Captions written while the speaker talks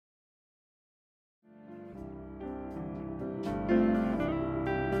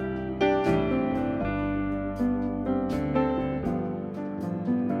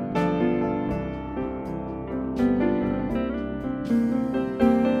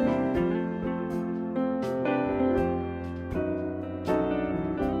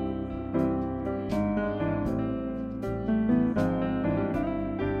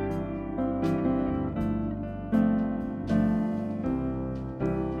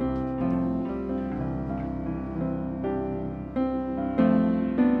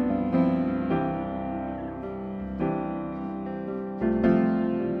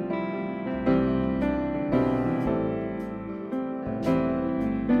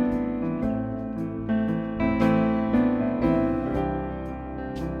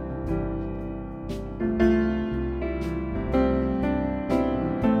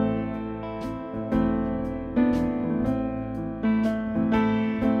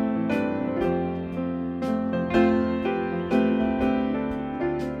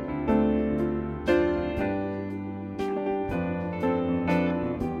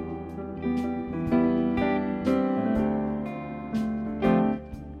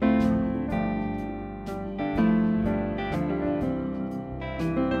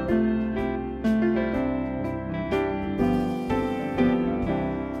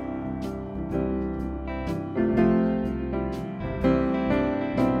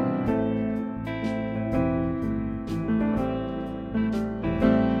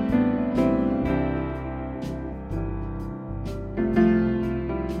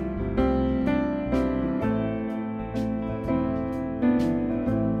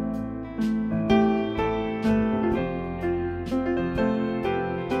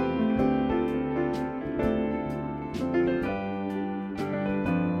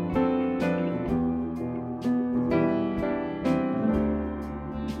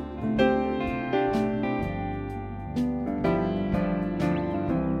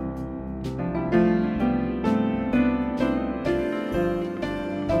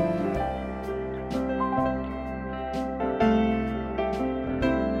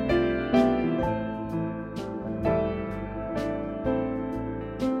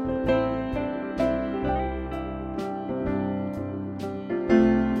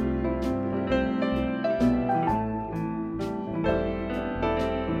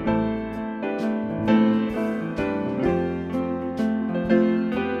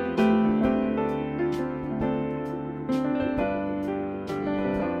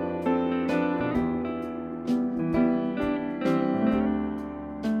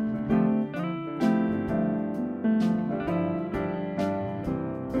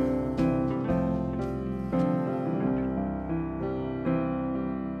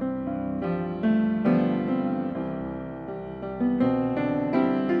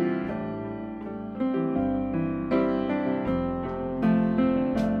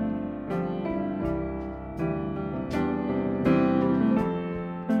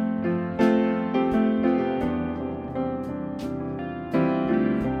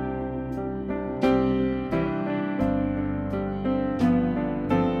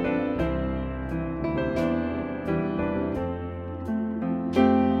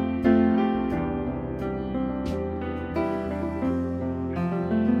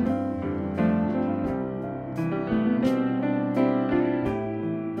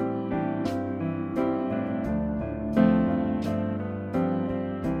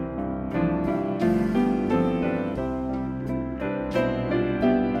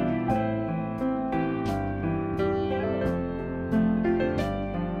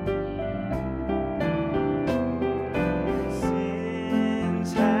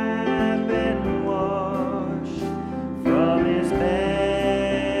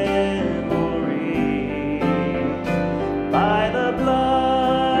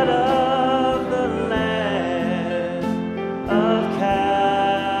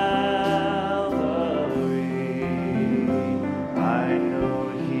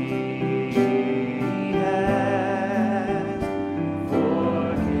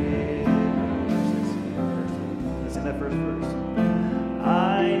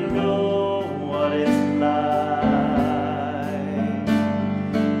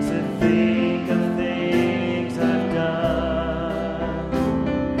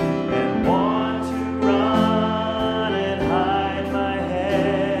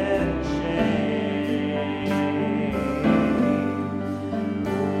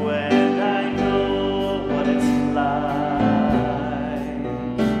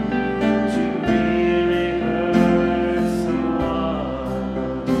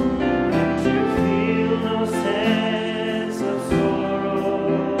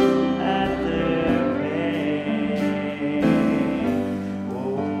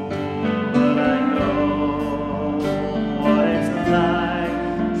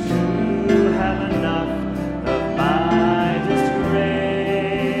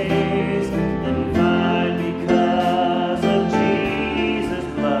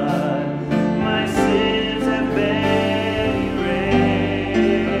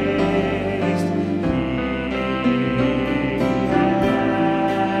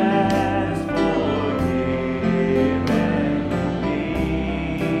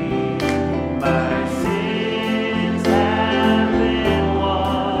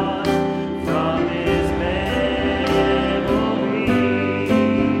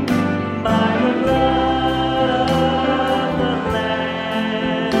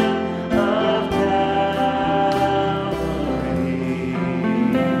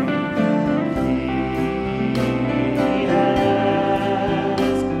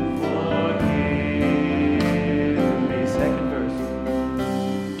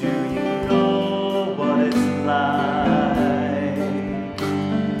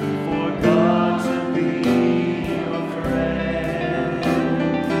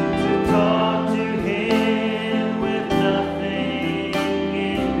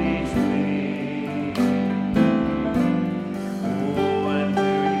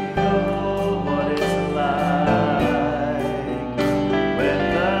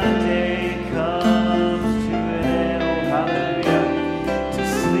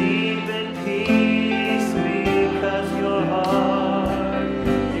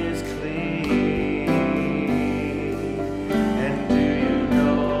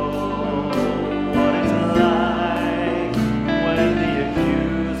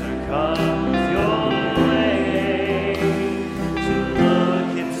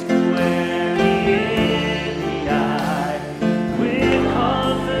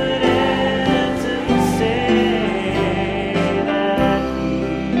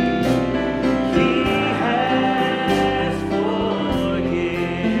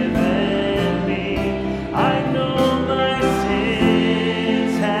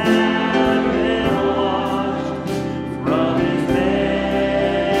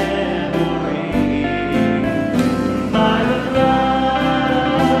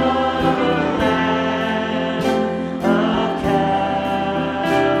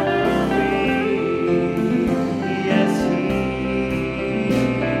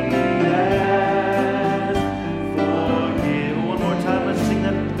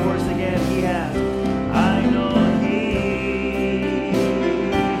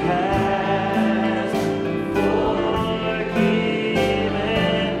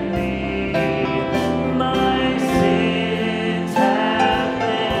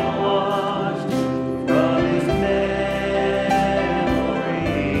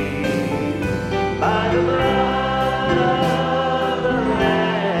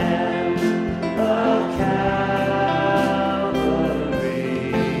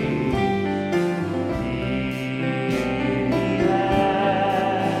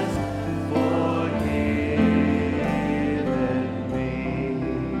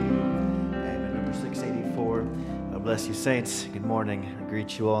bless you, saints. Good morning. I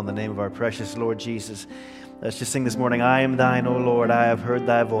greet you all in the name of our precious Lord Jesus. Let's just sing this morning. I am thine, O Lord. I have heard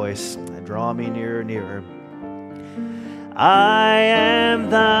thy voice. Draw me nearer, nearer. I am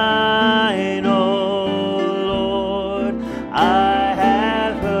thine, O Lord. I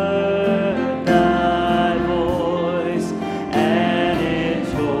have heard thy voice, and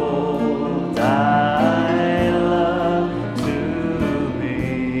it told thy love to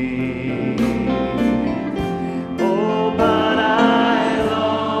me. Oh, but I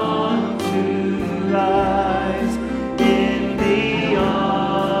long to rise in the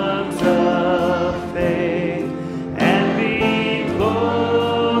arms of faith and be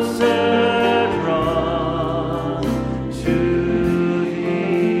closer drawn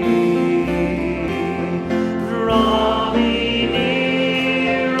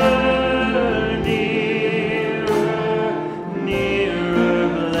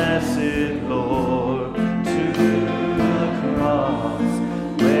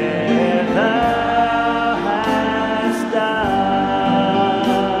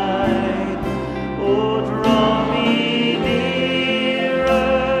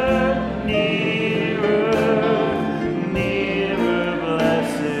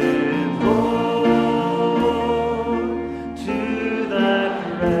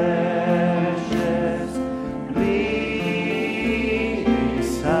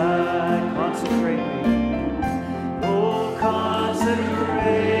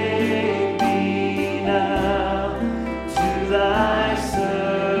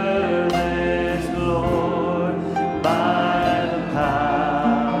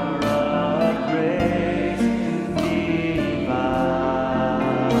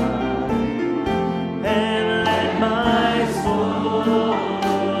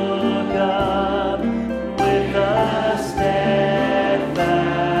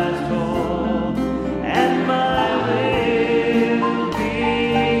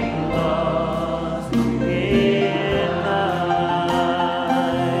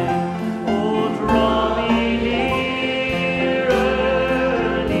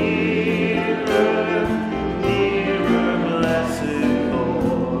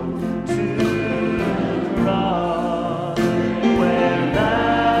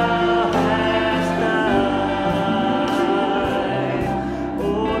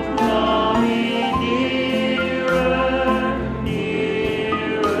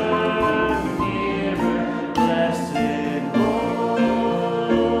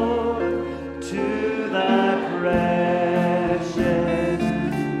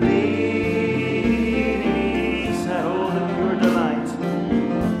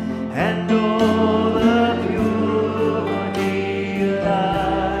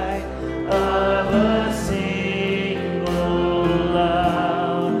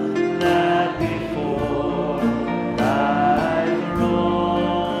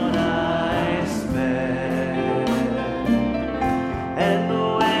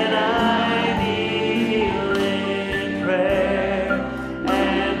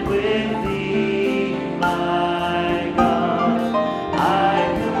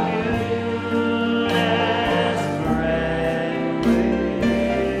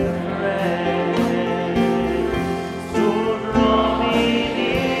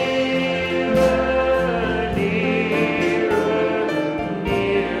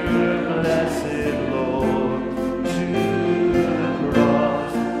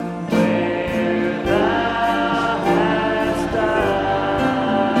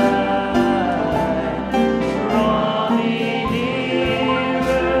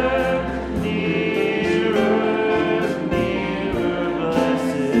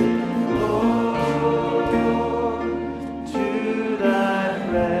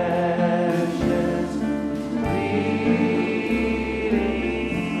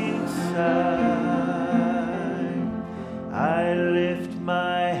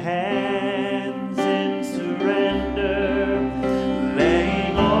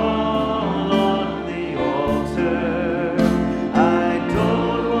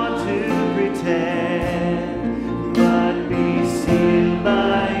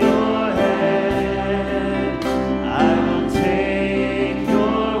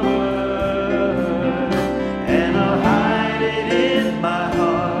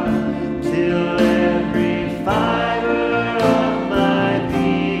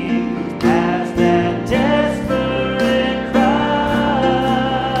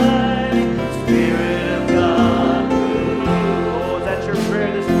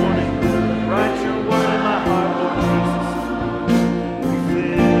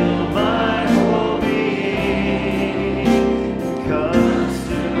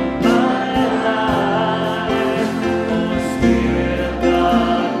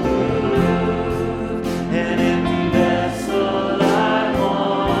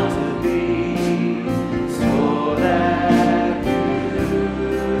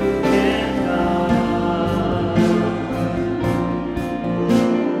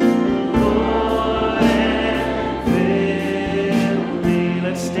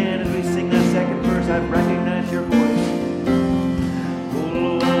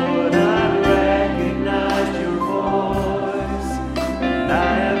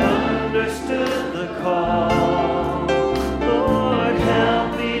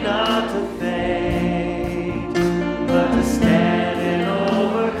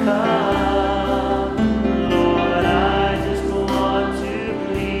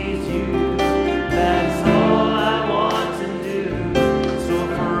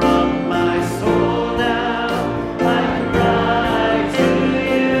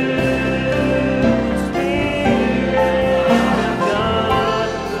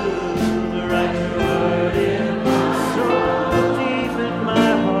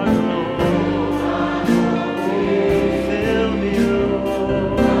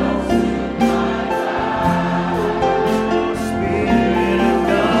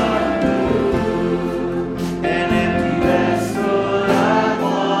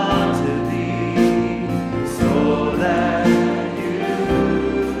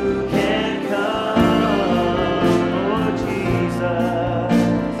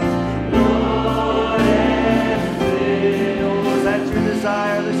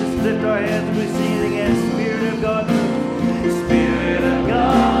lift our hands and we sing it again. Spirit of God, Spirit of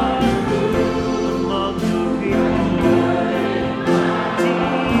God, move among your people.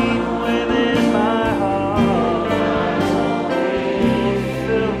 Deep within my heart,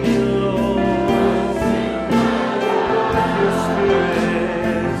 fill me, Lord, with your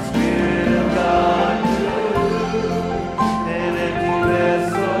Spirit, Spirit of God. An empty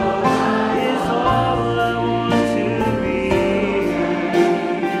vessel is all I want to be.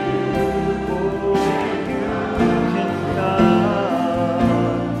 Oh, you can come,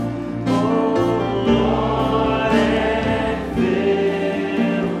 oh Lord, and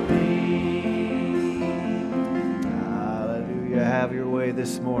fill me. Hallelujah. Have your way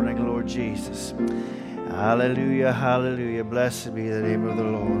this morning, Lord Jesus. Hallelujah, hallelujah. Blessed be the name of the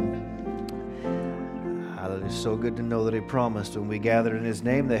Lord. Hallelujah. So good to know that He promised when we gathered in His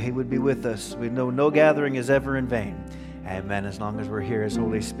name that He would be with us. We know no gathering is ever in vain. Amen. As long as we're here, His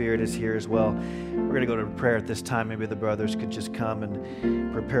Holy Spirit is here as well. We're going to go to prayer at this time. Maybe the brothers could just come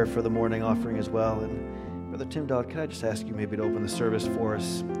and prepare for the morning offering as well. And Brother Tim Dodd, could I just ask you maybe to open the service for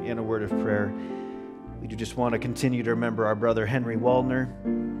us in a word of prayer? We do just want to continue to remember our brother Henry Waldner.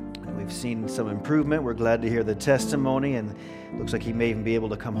 We've seen some improvement. We're glad to hear the testimony, and it looks like he may even be able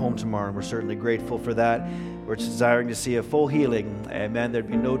to come home tomorrow, and we're certainly grateful for that. We're desiring to see a full healing. Amen. There'd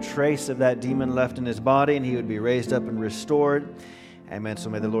be no trace of that demon left in his body, and he would be raised up and restored. Amen.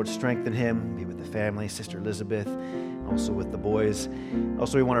 So may the Lord strengthen him, be with the family, Sister Elizabeth, also with the boys.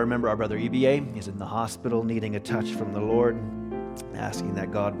 Also, we want to remember our brother EBA. He's in the hospital needing a touch from the Lord, asking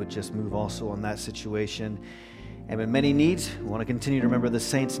that God would just move also on that situation. And in many needs, we want to continue to remember the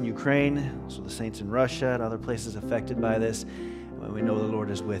saints in Ukraine, also the saints in Russia and other places affected by this. And we know the Lord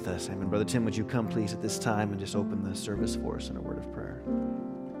is with us. Amen. Brother Tim, would you come please at this time and just open the service for us in a word of prayer?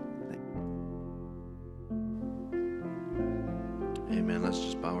 Amen. Let's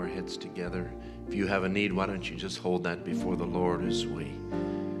just bow our heads together. If you have a need, why don't you just hold that before the Lord as we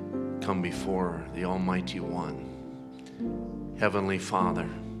come before the Almighty One. Heavenly Father,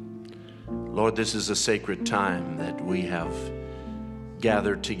 Lord, this is a sacred time that we have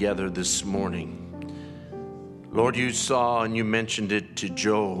gathered together this morning. Lord, you saw and you mentioned it to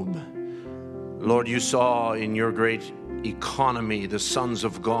Job. Lord, you saw in your great economy the sons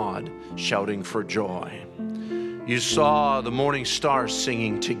of God shouting for joy. You saw the morning stars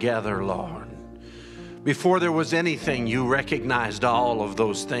singing together, Lord. Before there was anything, you recognized all of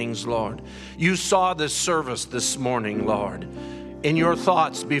those things, Lord. You saw this service this morning, Lord, in your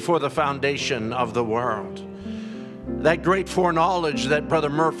thoughts before the foundation of the world. That great foreknowledge that Brother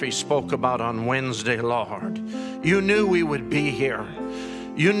Murphy spoke about on Wednesday, Lord. You knew we would be here.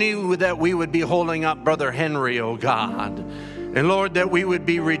 You knew that we would be holding up Brother Henry, oh God. And Lord, that we would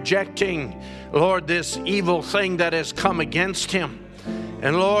be rejecting, Lord, this evil thing that has come against him.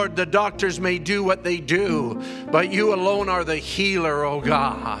 And Lord, the doctors may do what they do, but you alone are the healer, oh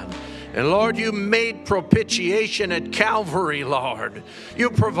God. And Lord, you made propitiation at Calvary, Lord. You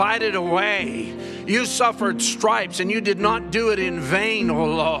provided a way. You suffered stripes, and you did not do it in vain, oh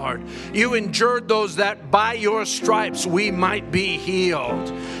Lord. You endured those that by your stripes we might be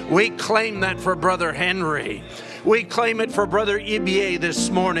healed. We claim that for Brother Henry. We claim it for Brother EBA this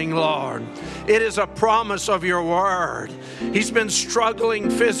morning, Lord. It is a promise of your word. He's been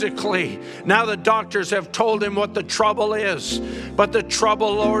struggling physically. Now the doctors have told him what the trouble is. But the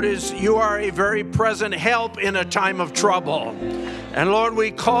trouble, Lord, is you are a very present help in a time of trouble. And Lord,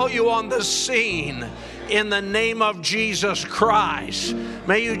 we call you on the scene in the name of Jesus Christ.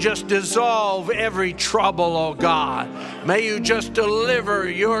 May you just dissolve every trouble, oh God. May you just deliver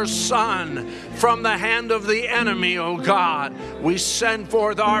your son from the hand of the enemy, oh God. We send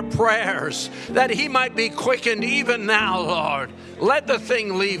forth our prayers that he might be quickened even now, Lord. Let the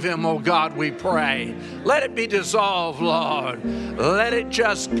thing leave him, oh God, we pray. Let it be dissolved, Lord. Let it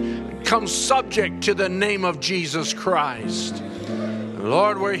just come subject to the name of Jesus Christ.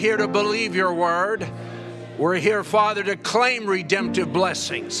 Lord, we're here to believe your word. We're here, Father, to claim redemptive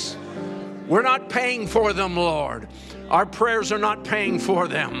blessings. We're not paying for them, Lord. Our prayers are not paying for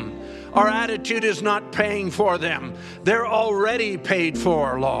them. Our attitude is not paying for them. They're already paid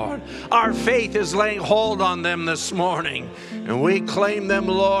for, Lord. Our faith is laying hold on them this morning. And we claim them,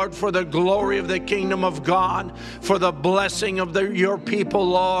 Lord, for the glory of the kingdom of God, for the blessing of your people,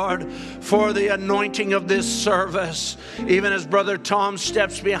 Lord, for the anointing of this service. Even as Brother Tom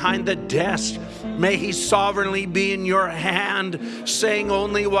steps behind the desk, may he sovereignly be in your hand, saying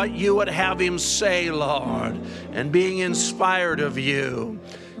only what you would have him say, Lord, and being inspired of you.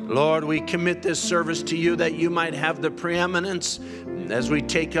 Lord, we commit this service to you that you might have the preeminence as we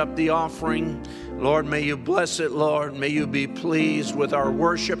take up the offering. Lord, may you bless it, Lord. May you be pleased with our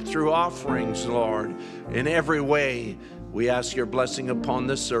worship through offerings, Lord. In every way, we ask your blessing upon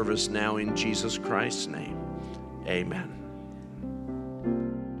this service now in Jesus Christ's name. Amen.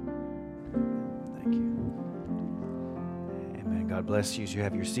 Thank you. Amen. God bless you as you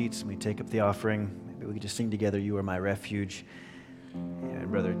have your seats and we take up the offering. Maybe we could just sing together, You Are My Refuge. And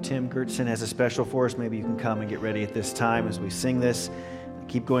Brother Tim Gertson has a special for us. Maybe you can come and get ready at this time as we sing this.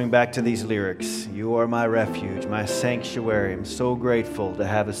 Keep going back to these lyrics. You are my refuge, my sanctuary. I'm so grateful to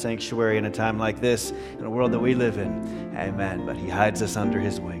have a sanctuary in a time like this, in a world that we live in. Amen. But he hides us under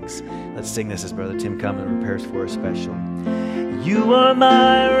his wings. Let's sing this as Brother Tim comes and prepares for a special. You are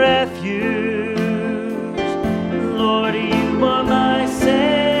my refuge, Lord, you are my sanctuary.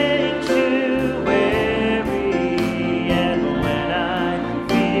 And when I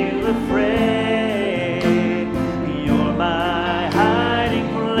feel afraid, you're my hiding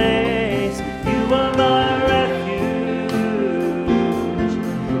place. You are my refuge.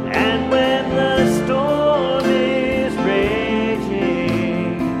 And when the storm is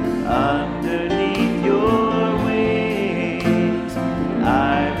raging, underneath your wings,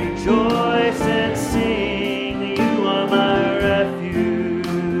 I rejoice and sing. You are my refuge.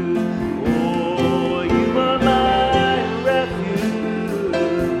 Oh, you are my refuge.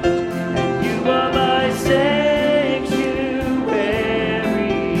 And you are my sanctuary.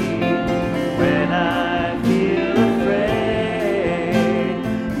 When I feel afraid,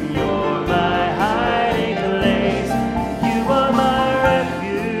 you're my hiding place. You are my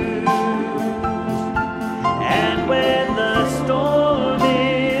refuge. And when the storm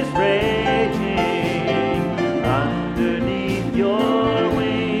is raging, underneath your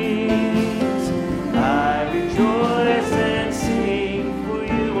wings, I rejoice and sing, for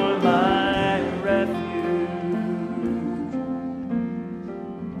you are my refuge.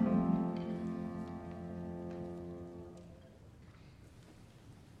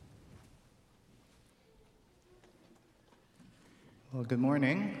 Well, good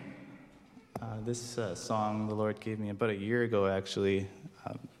morning. This song the Lord gave me about a year ago, actually.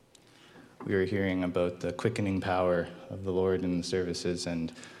 We were hearing about the quickening power of the Lord in the services,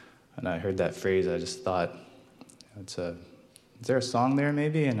 and I heard that phrase. I just thought, is there a song there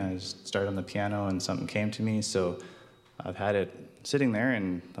maybe? And I just started on the piano, and something came to me. So I've had it sitting there,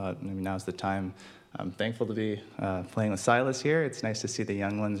 and thought maybe now's the time. I'm thankful to be playing with Silas here. It's nice to see the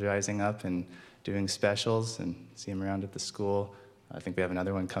young ones rising up and doing specials, and see them around at the school. I think we have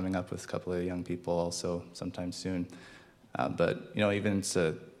another one coming up with a couple of young people also sometime soon. But, even it's,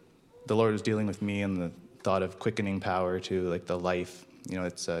 the Lord was dealing with me and the thought of quickening power to like the life.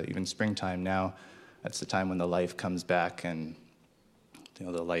 It's even springtime now. That's the time when the life comes back, and,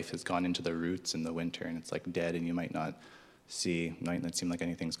 the life has gone into the roots in the winter, and it's like dead, and you might not seem like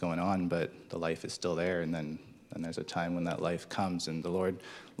anything's going on, but the life is still there. And then there's a time when that life comes, and the Lord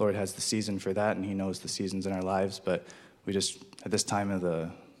has the season for that, and he knows the seasons in our lives. But we just, at this time of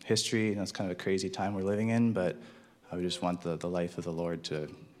the history, it's kind of a crazy time we're living in, but we just want the life of the Lord to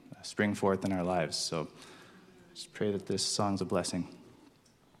spring forth in our lives. So just pray that this song's a blessing.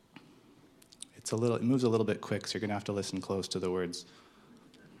 It moves a little bit quick, so you're going to have to listen close to the words.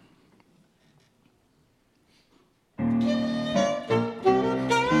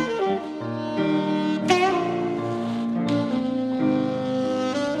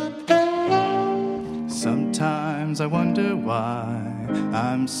 Sometimes I wonder why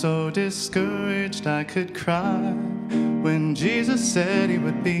I'm so discouraged I could cry, when Jesus said he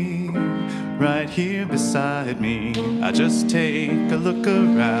would be right here beside me. I just take a look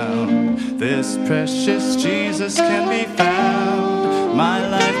around. This precious Jesus can be found. My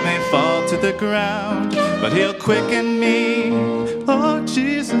life may fall to the ground, but he'll quicken me. Oh,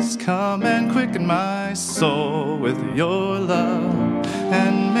 Jesus, come and quicken my soul with your love.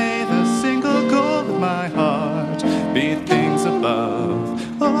 And may the single goal of my heart be things above.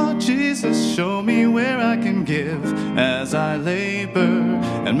 Oh, Jesus, show me where I can give as I labor.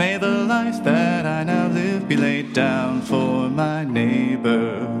 And may the life that I now live be laid down for my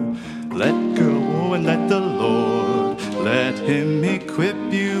neighbor. Let go and let the Lord, let him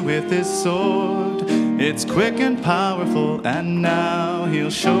equip you with his sword. It's quick and powerful, and now he'll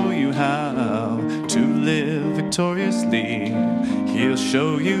show you how to live victoriously. He'll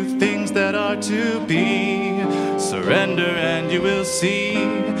show you things that are to be. Surrender and you will see.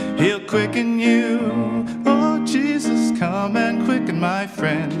 He'll quicken you. Oh, Jesus, come and quicken my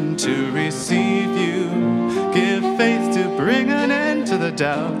friend to receive you. Give faith to bring an end to the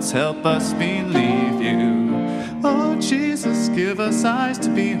doubts. Help us believe you. Oh, Jesus, give us eyes to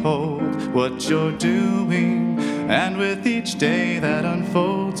behold what you're doing, and with each day that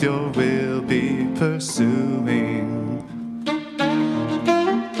unfolds, your will be pursuing.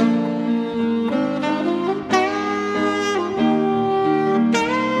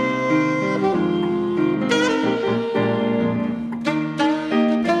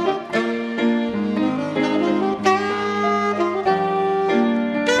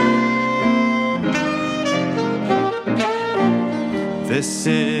 This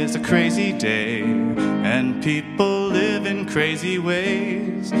is a crazy day, and people live in crazy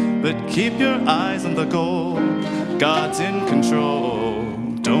ways. But keep your eyes on the goal, God's in control.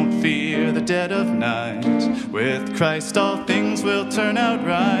 Don't fear the dead of night. With Christ all things will turn out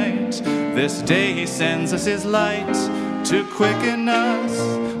right. This day he sends us his light to quicken us.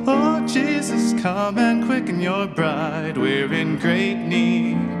 Oh, Jesus, come and quicken your bride. We're in great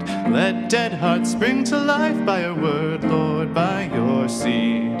need. Let dead hearts spring to life by your word, Lord, by your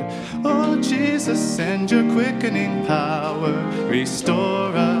seed. Oh, Jesus, send your quickening power.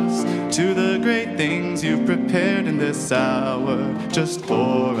 Restore us to the great things you've prepared in this hour just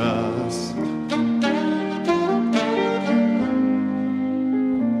for us.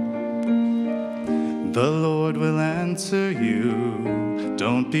 The Lord will answer you.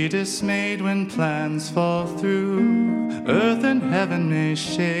 Don't be dismayed when plans fall through. Earth and heaven may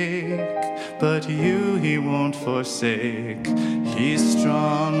shake, but you he won't forsake. He's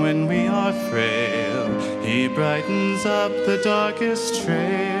strong when we are frail. He brightens up the darkest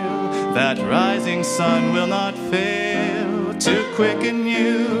trail. That rising sun will not fail to quicken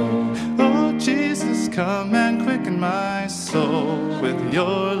you. Oh, Jesus, come and quicken my soul with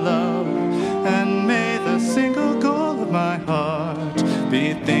your love. And may the single goal of my heart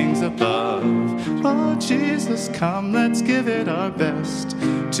be things above. Oh, Jesus, come, let's give it our best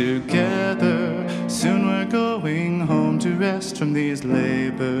together. Soon we're going home to rest from these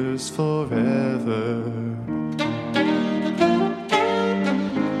labors forever.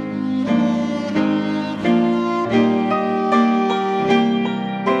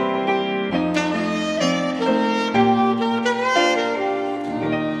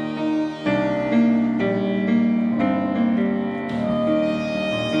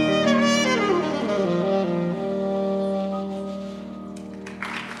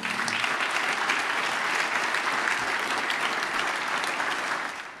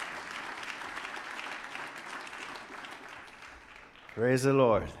 Praise the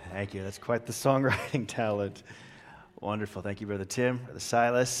Lord. Thank you. That's quite the songwriting talent. Wonderful. Thank you, Brother Tim, Brother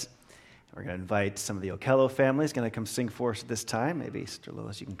Silas. We're going to invite some of the Okello family is going to come sing for us at this time. Maybe Sister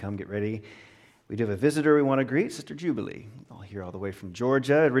Lois, you can come get ready. We do have a visitor we want to greet, Sister Jubilee. All here all the way from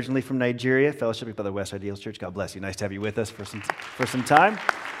Georgia, originally from Nigeria, fellowshipping by the West Ideals Church. God bless you. Nice to have you with us for some time.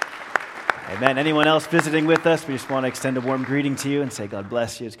 Amen. Anyone else visiting with us, we just want to extend a warm greeting to you and say God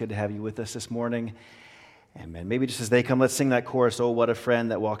bless you. It's good to have you with us this morning. Amen. Maybe just as they come, let's sing that chorus, "Oh, what a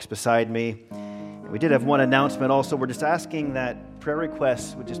friend that walks beside me." We did have one announcement also. We're just asking that prayer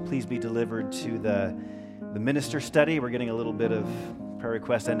requests would just please be delivered to the minister study. We're getting a little bit of prayer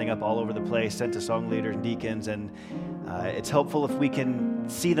requests ending up all over the place, sent to song leaders and deacons, and it's helpful if we can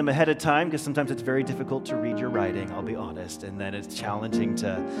see them ahead of time, because sometimes it's very difficult to read your writing, I'll be honest, and then it's challenging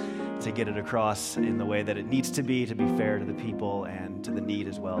to get it across in the way that it needs to be fair to the people and to the need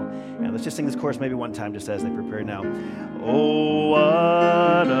as well. And let's just sing this chorus maybe one time just as they prepare now. Oh,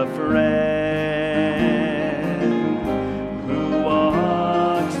 what a friend who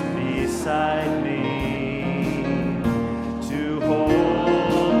walks beside me.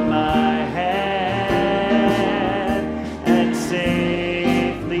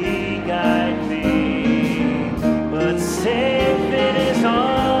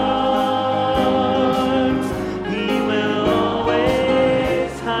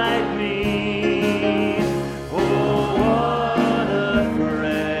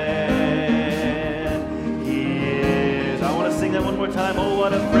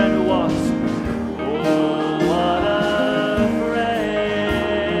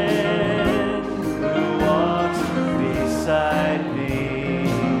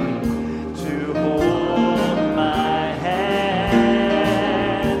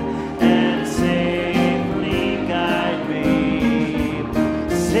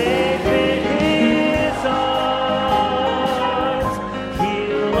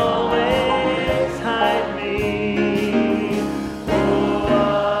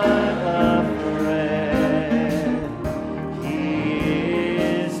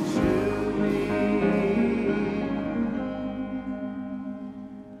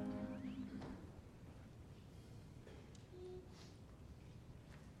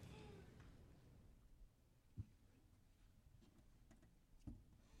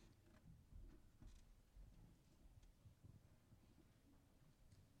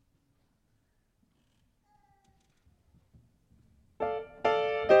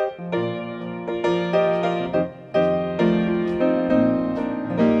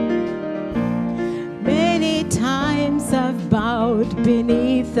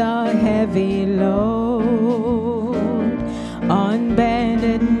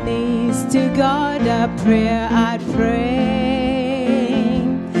 bended knees to God, a prayer I'd pray.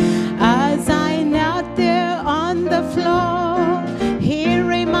 As I knelt there on the floor, He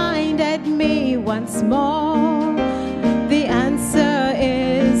reminded me once more, the answer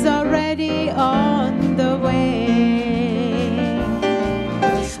is already on the way.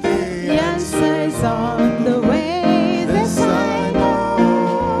 The answer is on the way. This I know.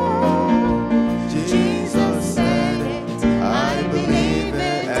 Jesus said it. I believe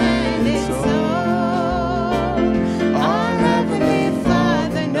it, and it's so. Our Heavenly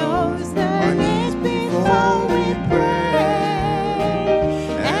Father knows the needs before we pray,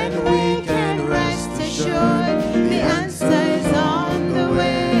 and we can rest assured the answer is on the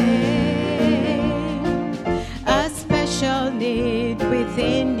way. A special need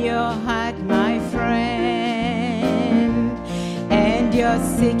within your heart, my friend, and you're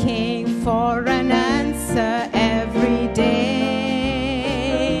seeking for an answer every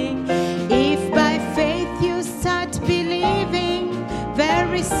day. If by faith you start believing,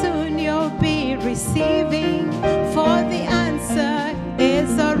 very soon you'll be receiving, for the answer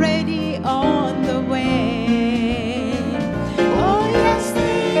is already on the way. Oh yes,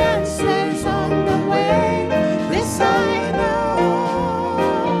 the answer is on the way. This I know.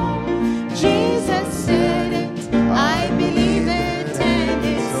 Jesus said it. I believe it, and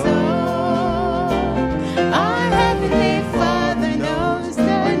it's so. Our Heavenly Father knows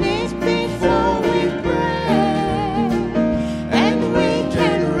the needs before we pray, and we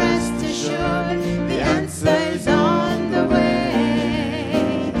can rest assured the answer is on the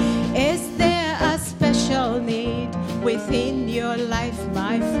way. Is there a special need within your life,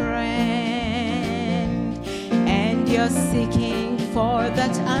 my friend, and you're seeking for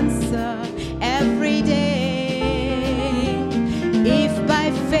that answer every day? If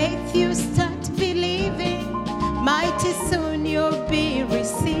by faith you start believing, mighty soon you'll be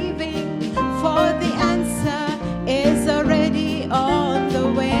receiving, for the answer is already on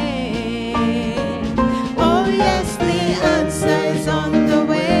the way. Oh yes, the answer is on the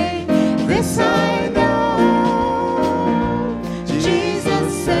way. This I know.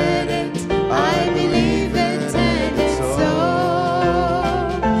 Jesus said it. I believe it, and it's so.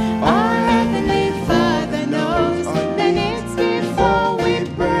 Our Heavenly Father knows the needs before we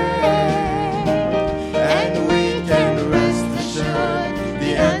pray, and we can rest assured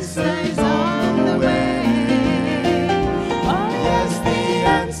the answer is on the way. Oh yes, the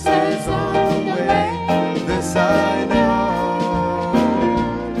answer is on the way. This I know.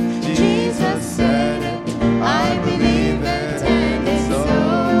 Jesus said it. I believe it, and it's so.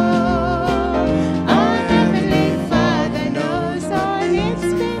 Our Heavenly Father knows our needs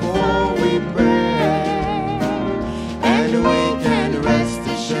before we pray, and we can rest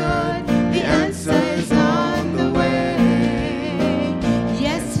assured the answer is on the way.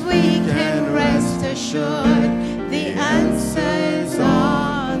 Yes, we can rest assured the answer is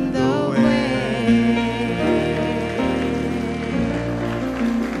on the way.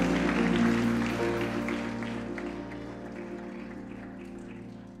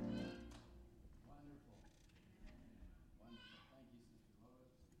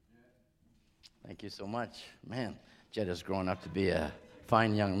 Thank you so much. Man, Jed has grown up to be a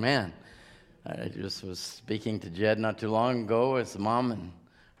fine young man. I just was speaking to Jed not too long ago as a mom, and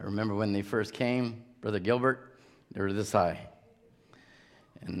I remember when they first came, Brother Gilbert, they were this high.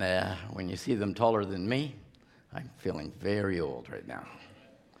 And when you see them taller than me, I'm feeling very old right now.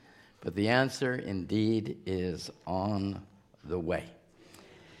 But the answer indeed is on the way.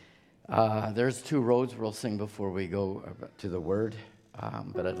 There's two roads we'll sing before we go to the Word,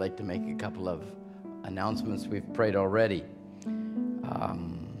 but I'd like to make a couple of announcements. We've prayed already.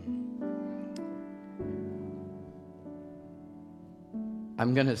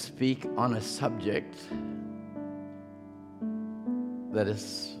 I'm going to speak on a subject that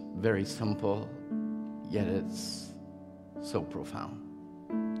is very simple, yet it's so profound.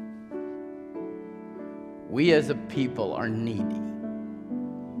 We as a people are needy.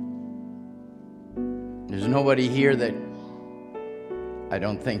 There's nobody here that I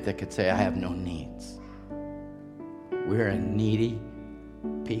don't think that could say, I have no needs. We're a needy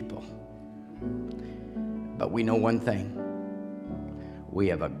people. But we know one thing. We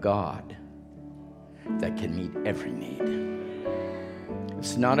have a God that can meet every need.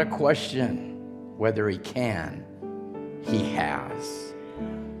 It's not a question whether He can. He has.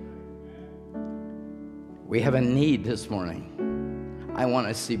 We have a need this morning. I want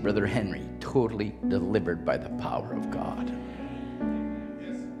to see Brother Henry totally delivered by the power of God.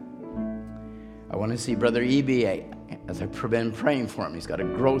 I want to see Brother EBA, as I've been praying for him, he's got a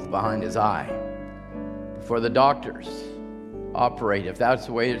growth behind his eye. Before the doctors, operate. If that's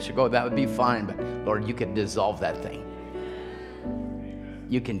the way it should go, that would be fine. But Lord, you can dissolve that thing.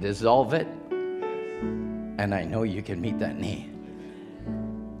 You can dissolve it, and I know you can meet that need.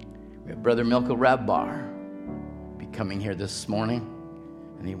 We have Brother Milko Rabbar be coming here this morning,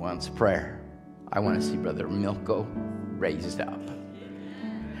 and he wants prayer. I want to see Brother Milko raised up.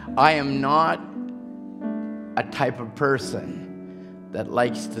 I am not a type of person that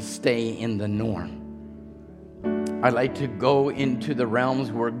likes to stay in the norm. I like to go into the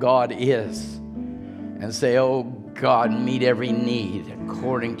realms where God is and say, oh God, meet every need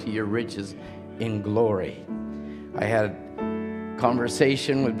according to your riches in glory. I had a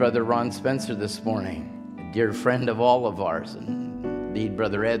conversation with Brother Ron Spencer this morning, a dear friend of all of ours, and indeed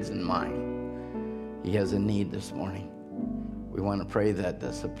Brother Ed's and mine. He has a need this morning. We want to pray that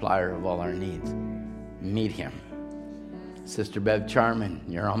the supplier of all our needs meet him. Sister Bev Charman,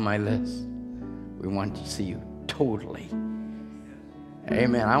 you're on my list. We want to see you totally.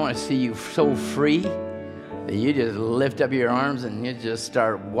 Amen. I want to see you so free that you just lift up your arms and you just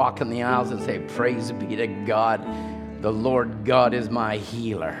start walking the aisles and say, praise be to God. The Lord God is my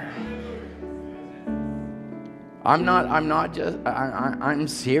healer. I'm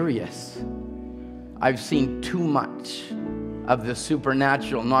serious. I've seen too much of the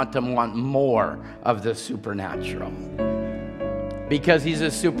supernatural not to want more of the supernatural. Because he's a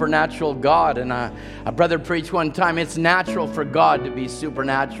supernatural God. And a brother preached one time, it's natural for God to be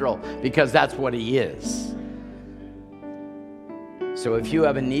supernatural because that's what he is. So if you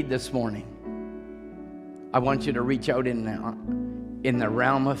have a need this morning, I want you to reach out in the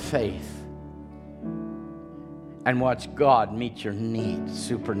realm of faith and watch God meet your need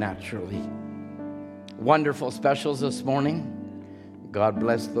supernaturally. Wonderful specials this morning. God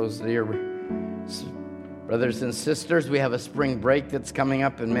bless those dear brothers and sisters. We have a spring break that's coming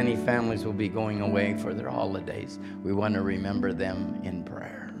up, and many families will be going away for their holidays. We want to remember them in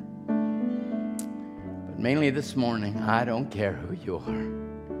prayer. But mainly this morning, I don't care who you are.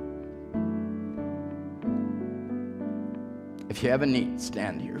 If you have a need,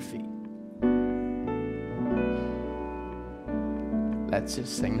 stand to your feet. Let's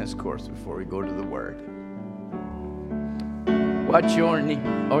just sing this chorus before we go to the Word. What's your need?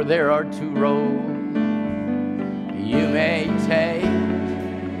 Or there are two roads you may take.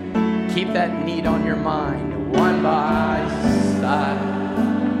 Keep that need on your mind, one by side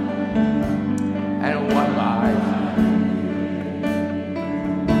and one by side.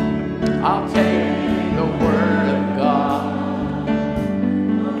 I'll take the Word of God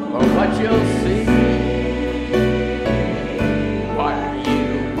for what you'll see. What you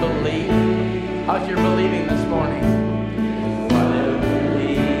believe. How's your believing this morning?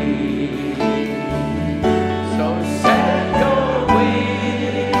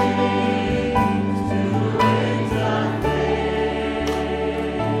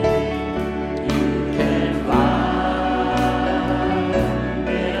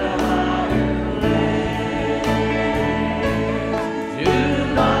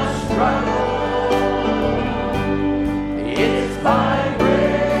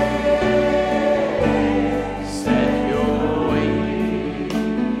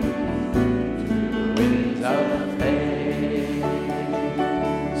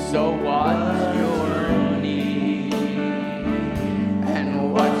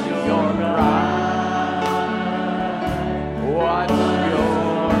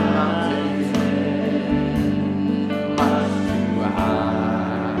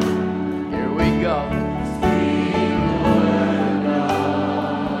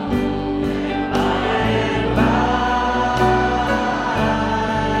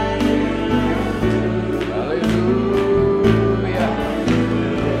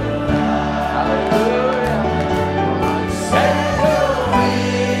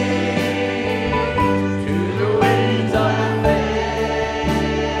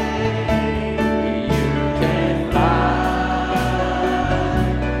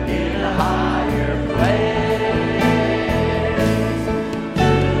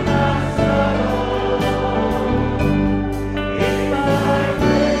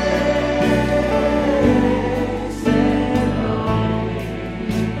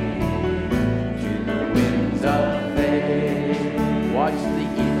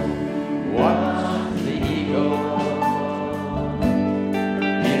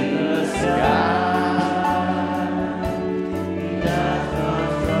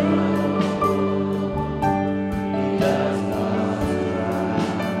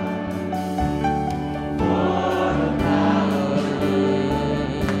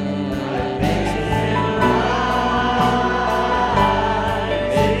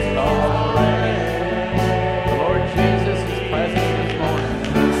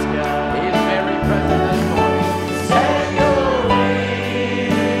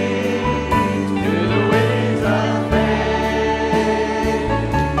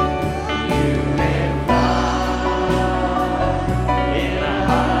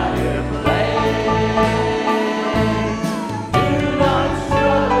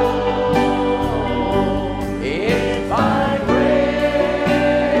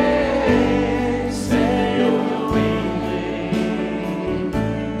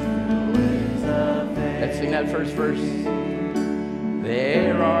 sing that first verse?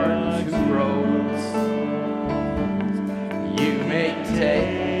 There are 2 roads you may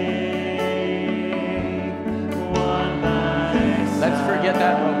take. Let's forget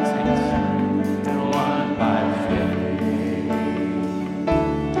that road, saints. One by faith.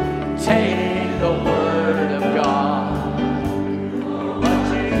 Take the word of God.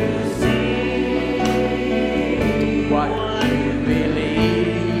 What you see, what you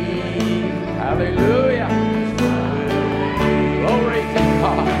believe. Hallelujah. Glory to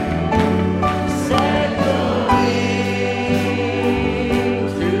God. Set the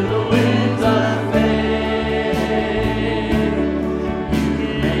wings to the winds of faith.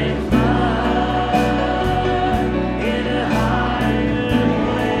 You may fly in a higher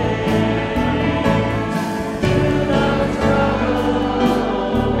place. Do not trouble.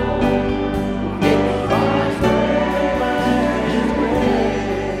 It finds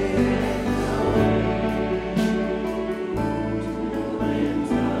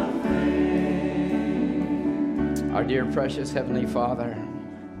Our dear precious Heavenly Father,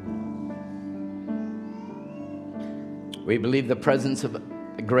 we believe the presence of the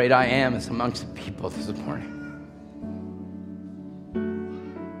great I Am is amongst the people this morning.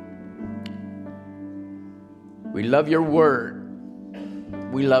 We love your word.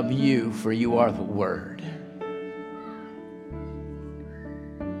 We love you, for you are the word.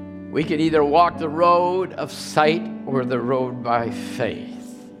 We could either walk the road of sight or the road by faith.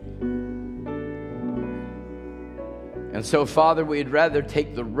 And so, Father, we'd rather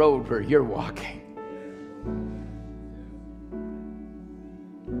take the road where you're walking.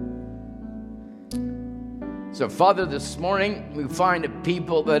 So, Father, this morning we find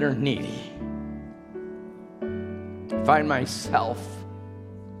people that are needy. Find myself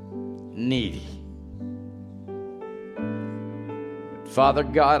needy. Father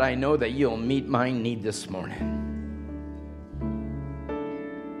God, I know that you'll meet my need this morning.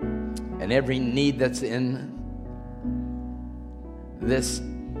 And every need that's in this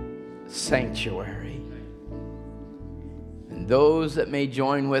sanctuary. And those that may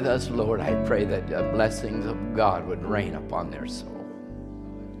join with us, Lord, I pray that the blessings of God would rain upon their soul.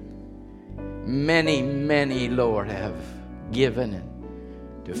 Many, many, Lord, have given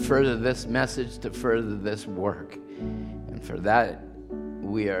to further this message, to further this work. And for that,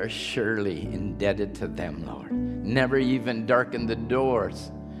 we are surely indebted to them, Lord. Never even darken the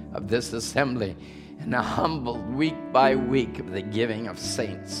doors of this assembly, and a humbled week by week of the giving of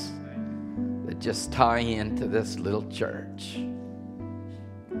saints that just tie into this little church.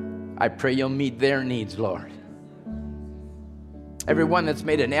 I pray you'll meet their needs, Lord. Everyone that's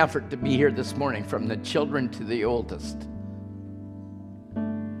made an effort to be here this morning, from the children to the oldest.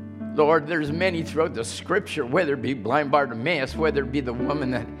 Lord, there's many throughout the scripture, whether it be blind Bartimaeus, whether it be the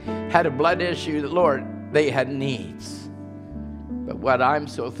woman that had a blood issue, Lord, they had needs. But what I'm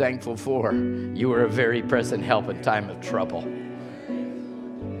so thankful for, you were a very present help in time of trouble.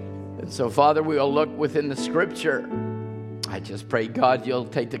 And so, Father, we will look within the scripture. I just pray, God, you'll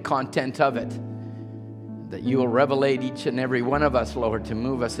take the content of it, that you will revelate each and every one of us, Lord, to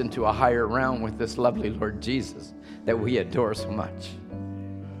move us into a higher realm with this lovely Lord Jesus that we adore so much.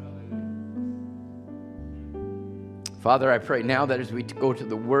 Father, I pray now that as we go to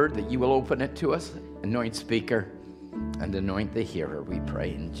the word, that you will open it to us, anoint speaker, and anoint the hearer, we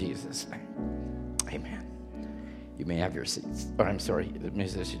pray in Jesus' name. Amen. You may have your seats. Oh, I'm sorry, the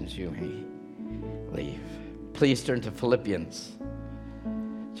musicians, you may leave. Please turn to Philippians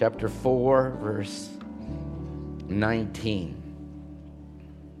chapter 4, verse 19.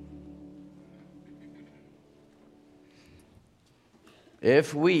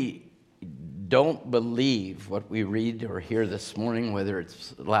 If we don't believe what we read or hear this morning, whether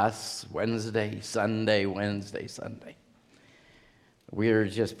it's last Wednesday, Sunday, Wednesday, Sunday, we're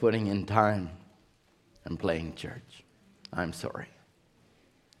just putting in time and playing church. I'm sorry.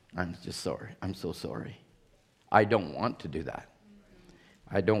 I'm just sorry. I'm so sorry. I don't want to do that.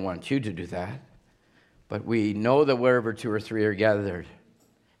 I don't want you to do that. But we know that wherever 2 or 3 are gathered,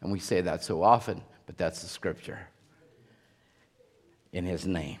 and we say that so often, but that's the scripture. In his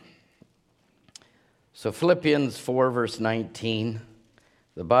name. So Philippians 4, verse 19,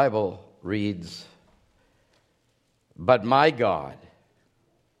 the Bible reads, "But my God,"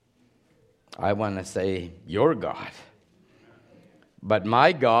 I want to say your God, "but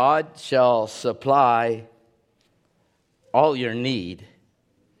my God shall supply all your need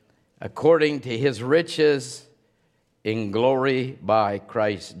according to his riches in glory by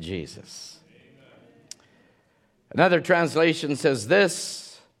Christ Jesus." Another translation says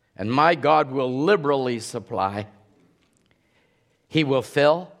this, "And my God will liberally supply. He will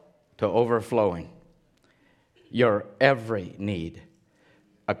fill to overflowing your every need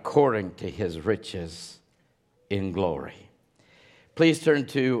according to his riches in glory. Please turn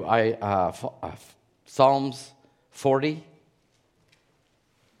to Psalms 40.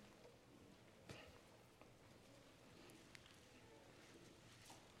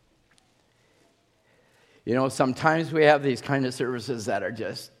 You know, sometimes we have these kind of services that are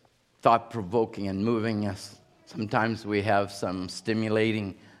just thought-provoking and moving us. Sometimes we have some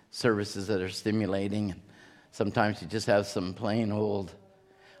stimulating services that are stimulating. And sometimes you just have some plain old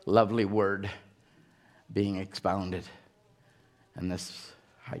lovely word being expounded. And this,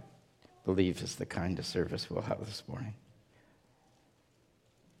 I believe, is the kind of service we'll have this morning.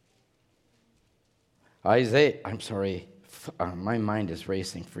 My mind is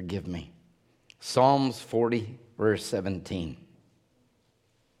racing, forgive me. Psalms 40, verse 17.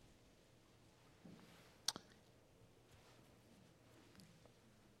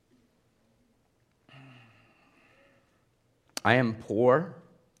 I am poor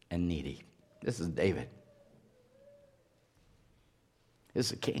and needy. This is David. This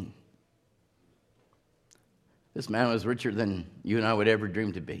is a king. This man was richer than you and I would ever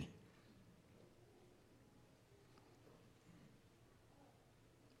dream to be.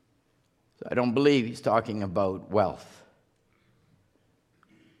 So I don't believe he's talking about wealth.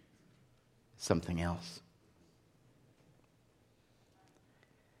 Something else.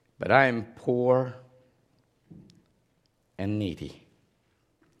 But I am poor and needy.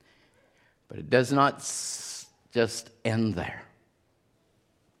 But it does not just end there.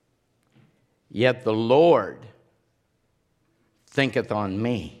 Yet the Lord thinketh on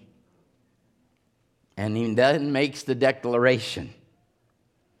me. And he then makes the declaration,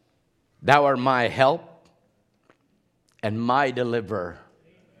 thou art my help and my deliverer.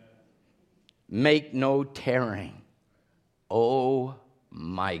 Make no tarrying, O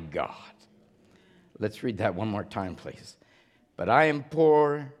my God. Let's read that one more time, please. But I am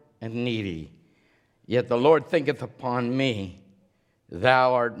poor and needy, yet the Lord thinketh upon me.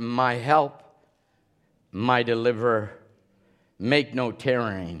 Thou art my help, my deliverer. Make no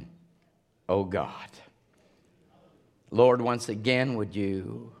tarrying, O God. Lord, once again, would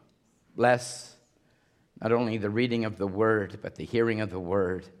you bless not only the reading of the word, but the hearing of the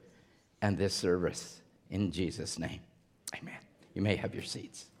word and this service. In Jesus' name, amen. You may have your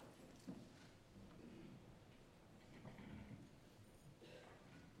seats.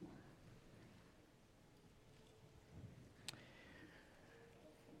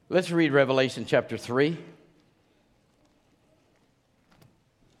 Let's read Revelation chapter 3.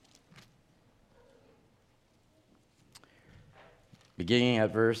 Beginning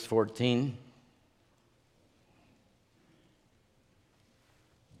at verse 14.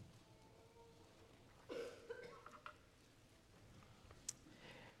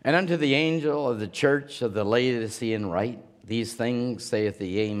 And unto the angel of the church of the Laodicean write, these things saith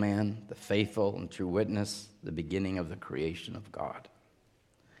the Amen, the faithful and true witness, the beginning of the creation of God.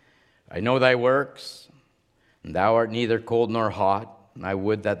 I know thy works, and thou art neither cold nor hot, and I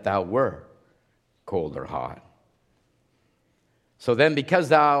would that thou were cold or hot. So then, because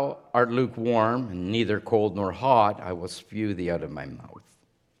thou art lukewarm, and neither cold nor hot, I will spew thee out of my mouth.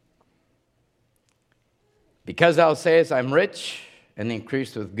 Because thou sayest, I am rich, and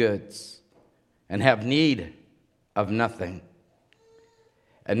increased with goods, and have need of nothing,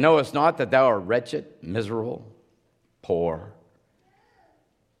 and knowest not that thou art wretched, miserable, poor,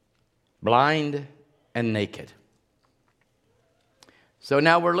 blind, and naked. So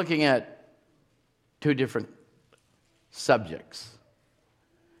now we're looking at two different subjects.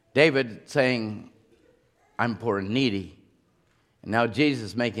 David saying, I'm poor and needy. And now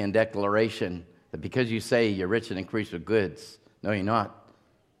Jesus making a declaration that because you say you're rich and increased with goods, no, you're not,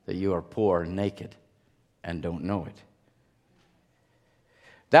 that you are poor and naked and don't know it.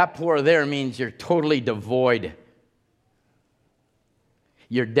 That poor there means you're totally devoid.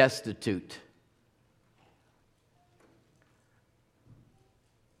 You're destitute.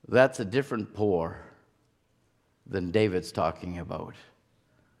 That's a different poor than David's talking about.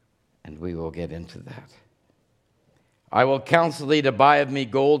 And we will get into that. I will counsel thee to buy of me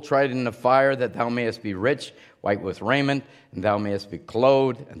gold tried in the fire, that thou mayest be rich, white with raiment, and thou mayest be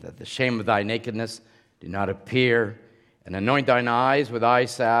clothed, and that the shame of thy nakedness do not appear. And anoint thine eyes with eye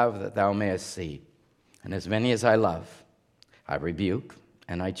salve, that thou mayest see. And as many as I love, I rebuke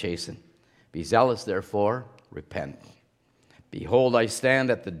and I chasten. Be zealous, therefore, repent. Behold, I stand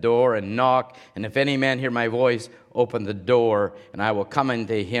at the door and knock, and if any man hear my voice, open the door, and I will come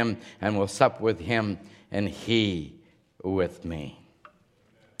into him and will sup with him, and he with me.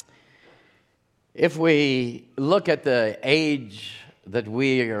 If we look at the age that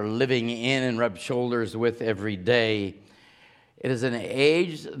we are living in and rub shoulders with every day, it is an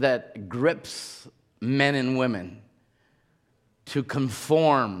age that grips men and women to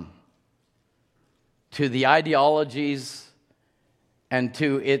conform to the ideologies and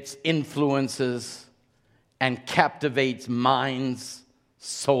to its influences and captivates minds,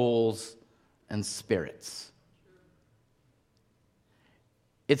 souls, and spirits.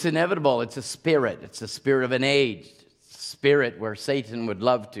 It's inevitable. It's a spirit. It's the spirit of an age. It's a spirit where Satan would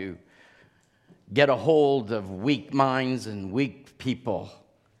love to get a hold of weak minds and weak people.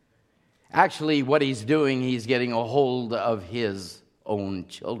 Actually, what he's doing, he's getting a hold of his own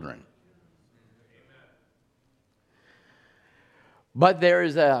children. But there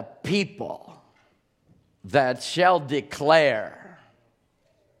is a people that shall declare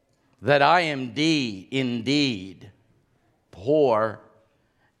that I am indeed poor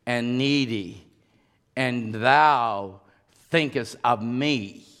and needy, and thou thinkest of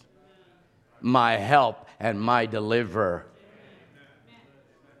me, my help and my deliverer.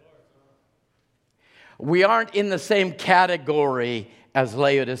 We aren't in the same category as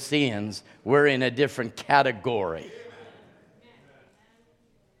Laodiceans. We're in a different category.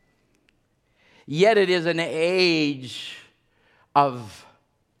 Yet it is an age of,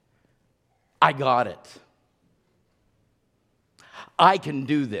 I got it. I can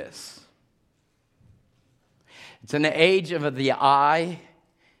do this. It's an age of the I,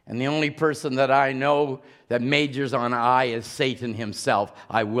 and the only person that I know that majors on I is Satan himself.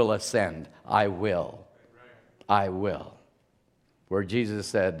 I will ascend. I will. I will. Where Jesus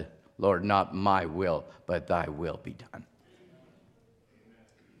said, Lord, not my will, but thy will be done.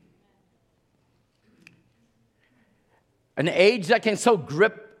 An age that can so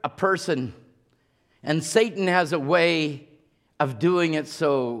grip a person, and Satan has a way of doing it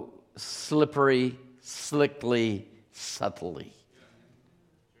so slippery, slickly, subtly.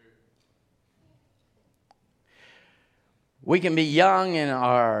 We can be young in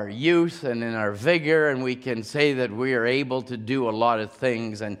our youth and in our vigor, and we can say that we are able to do a lot of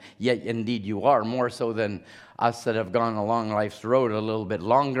things, and yet indeed you are, more so than us that have gone along life's road a little bit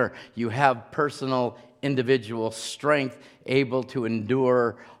longer. You have personal, individual strength, able to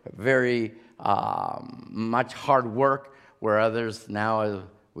endure very much hard work, where others now,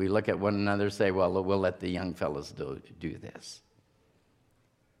 we look at one another and say, well, we'll let the young fellas do this.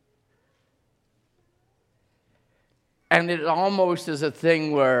 And it almost is a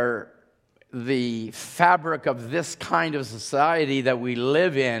thing where the fabric of this kind of society that we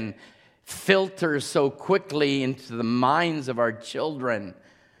live in filters so quickly into the minds of our children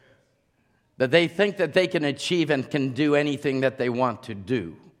that they think that they can achieve and can do anything that they want to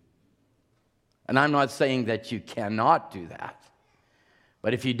do. And I'm not saying that you cannot do that.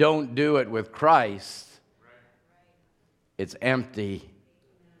 But if you don't do it with Christ, it's empty,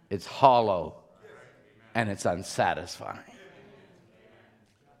 it's hollow, and it's unsatisfying.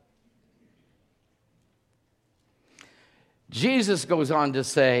 Jesus goes on to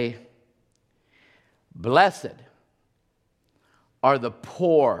say, blessed are the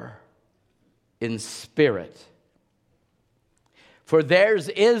poor in spirit, for theirs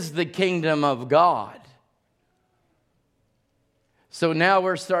is the kingdom of God. So now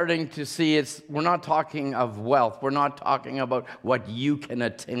we're starting to see we're not talking of wealth. We're not talking about what you can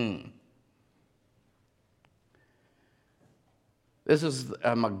attain. This is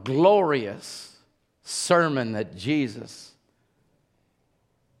a glorious sermon that Jesus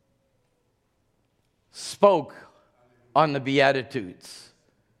spoke on the Beatitudes.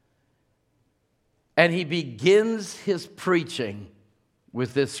 And he begins his preaching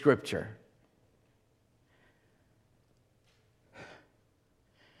with this scripture.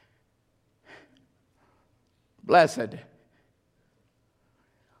 Blessed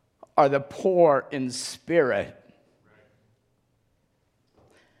are the poor in spirit,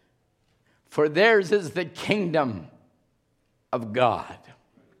 for theirs is the kingdom of God.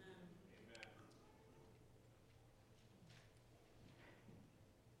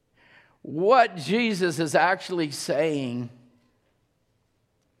 What Jesus is actually saying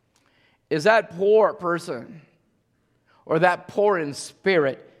is that poor person, or that poor in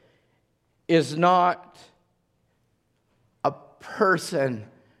spirit, is not a person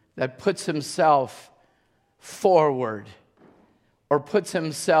that puts himself forward or puts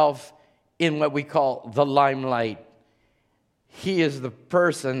himself in what we call the limelight. He is the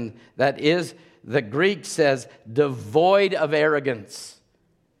person that is, the Greek says, devoid of arrogance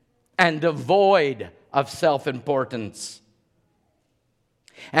and devoid of self-importance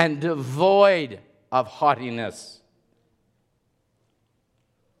and devoid of haughtiness.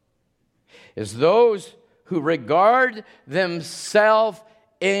 Is those who regard themselves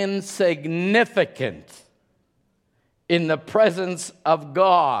insignificant in the presence of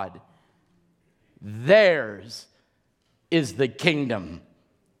God, theirs is the kingdom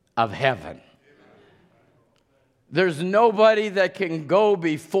of heaven. There's nobody that can go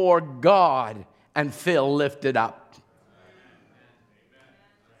before God and feel lifted up.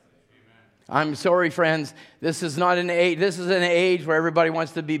 I'm sorry, friends. This is not an age. This is an age where everybody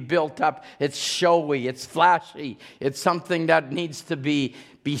wants to be built up. It's showy. It's flashy. It's something that needs to be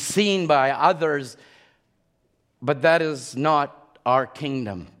seen by others. But that is not our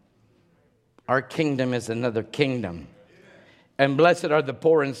kingdom. Our kingdom is another kingdom. And blessed are the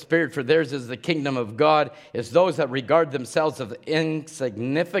poor in spirit, for theirs is the kingdom of God. It's those that regard themselves as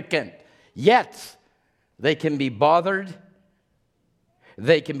insignificant. Yet they can be bothered.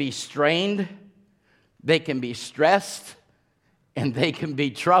 They can be strained, they can be stressed, and they can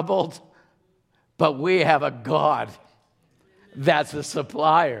be troubled. But we have a God that's the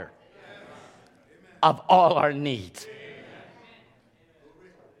supplier of all our needs.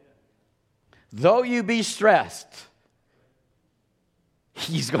 Though you be stressed,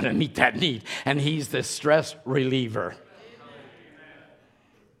 He's going to meet that need, and He's the stress reliever.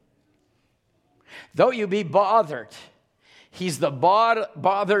 Though you be bothered, He's the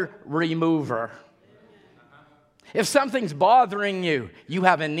bother remover. If something's bothering you, you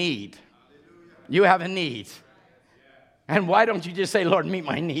have a need. You have a need. And why don't you just say, Lord, meet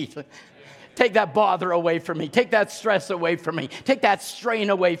my need? Take that bother away from me. Take that stress away from me. Take that strain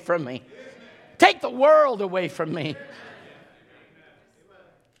away from me. Take the world away from me.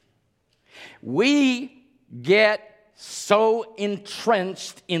 We get so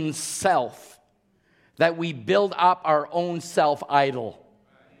entrenched in self that we build up our own self-idol.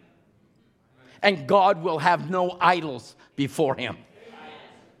 And God will have no idols before Him.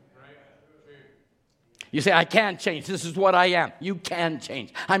 You say, I can't change. This is what I am. You can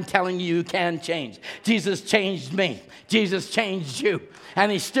change. I'm telling you, you can change. Jesus changed me. Jesus changed you.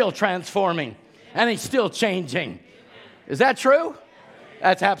 And He's still transforming. And He's still changing. Is that true?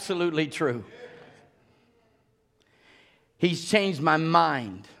 That's absolutely true. He's changed my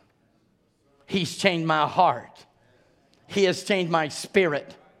mind. He's changed my heart. He has changed my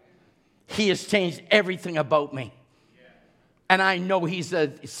spirit. He has changed everything about me. And I know He's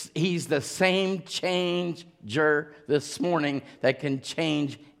the same changer this morning that can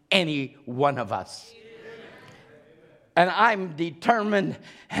change any one of us. And I'm determined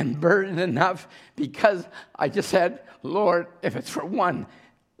and burdened enough because I just said, Lord, if it's for one,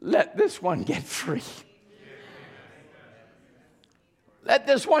 let this one get free. Let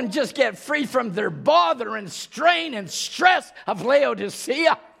this one just get free from their bother and strain and stress of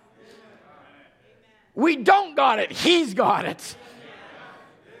Laodicea. We don't got it. He's got it.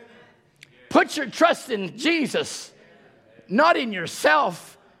 Put your trust in Jesus, not in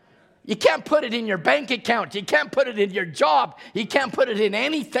yourself. You can't put it in your bank account. You can't put it in your job. You can't put it in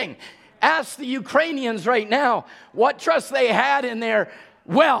anything. Ask the Ukrainians right now what trust they had in their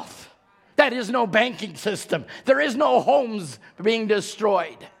wealth. That is no banking system. There is no homes being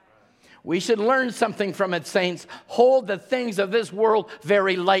destroyed. We should learn something from it, saints. Hold the things of this world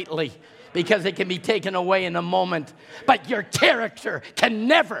very lightly because it can be taken away in a moment. But your character can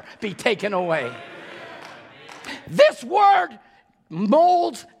never be taken away. This word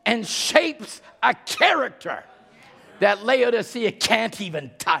molds and shapes a character that Laodicea can't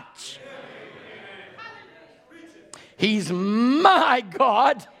even touch. He's my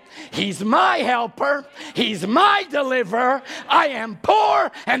God. He's my helper. He's my deliverer. I am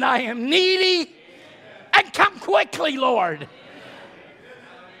poor and I am needy. And come quickly, Lord.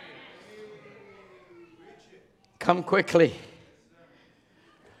 Come quickly.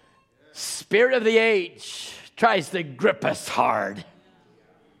 Spirit of the age tries to grip us hard.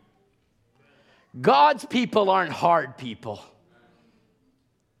 God's people aren't hard people.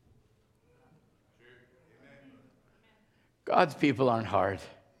 God's people aren't hard.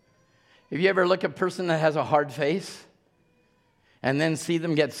 Have you ever look at a person that has a hard face and then see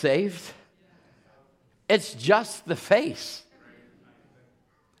them get saved? It's just the face.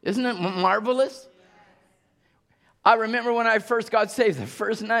 Isn't it marvelous? I remember when I first got saved, the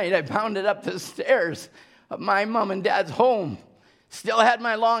first night I bounded up the stairs of my mom and dad's home. Still had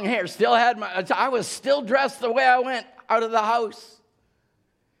my long hair, I was still dressed the way I went out of the house.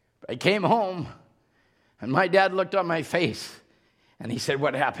 But I came home and my dad looked on my face and he said,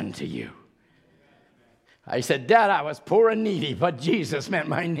 "What happened to you?" I said, "Dad, I was poor and needy, but Jesus met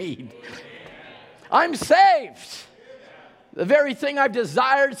my need. I'm saved. The very thing I've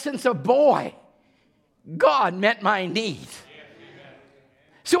desired since a boy. God met my need."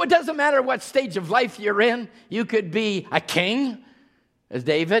 So it doesn't matter what stage of life you're in. You could be a king, as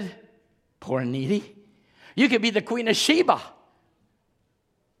David, poor and needy. You could be the Queen of Sheba,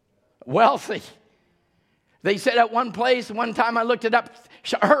 wealthy. They said at one place, one time I looked it up,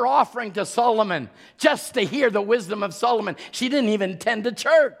 her offering to Solomon, just to hear the wisdom of Solomon. She didn't even attend a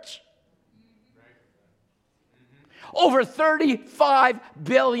church. Over $35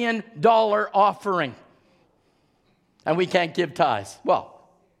 billion offering. And we can't give tithes. Well,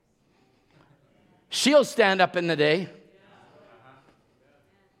 she'll stand up in the day.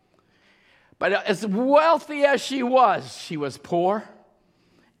 But as wealthy as she was poor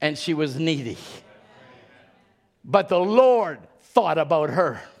and she was needy. But the Lord thought about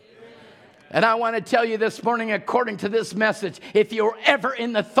her. And I want to tell you this morning, according to this message, if you're ever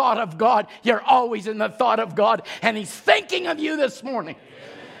in the thought of God, you're always in the thought of God. And He's thinking of you this morning.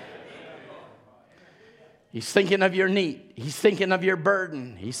 He's thinking of your need. He's thinking of your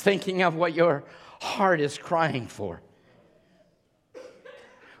burden. He's thinking of what your heart is crying for.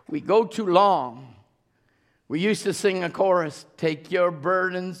 We go too long. We used to sing a chorus, take your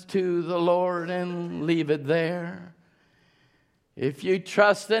burdens to the Lord and leave it there. If you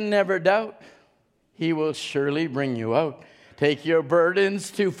trust and never doubt, He will surely bring you out. Take your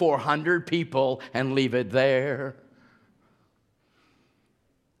burdens to 400 people and leave it there.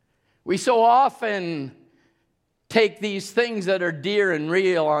 We so often take these things that are dear and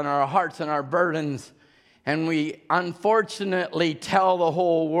real on our hearts and our burdens, and we unfortunately tell the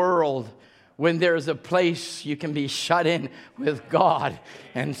whole world when there's a place you can be shut in with God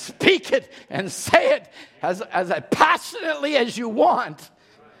and speak it and say it as passionately as you want.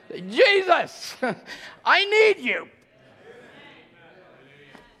 Jesus, I need you.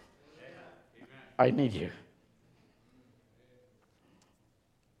 I need you.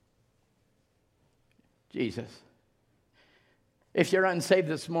 Jesus. If you're unsaved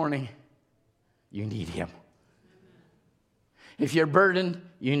this morning, you need Him. If you're burdened,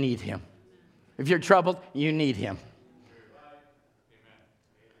 you need Him. If you're troubled, you need Him.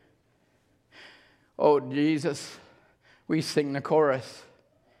 Oh, Jesus, we sing the chorus.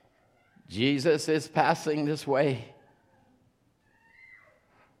 Jesus is passing this way.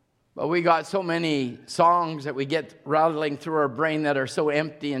 But we got so many songs that we get rattling through our brain that are so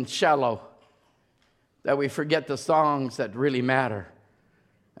empty and shallow that we forget the songs that really matter.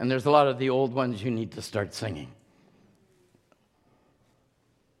 And there's a lot of the old ones you need to start singing.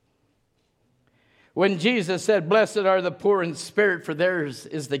 When Jesus said, "Blessed are the poor in spirit, for theirs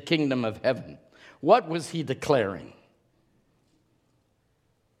is the kingdom of heaven," what was He declaring?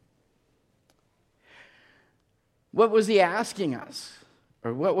 What was He asking us?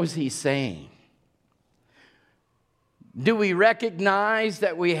 Or what was He saying? Do we recognize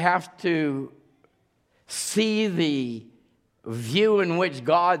that we have to see the view in which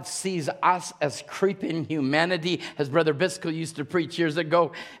God sees us as creeping humanity, as Brother Biscoe used to preach years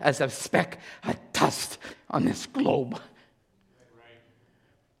ago, as a speck of dust on this globe?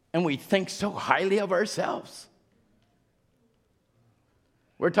 And we think so highly of ourselves.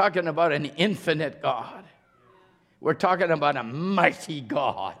 We're talking about an infinite God. We're talking about a mighty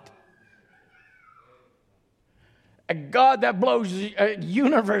God. A God that blows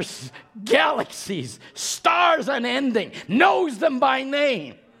universe, galaxies, stars unending, knows them by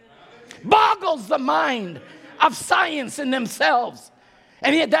name, boggles the mind of science in themselves.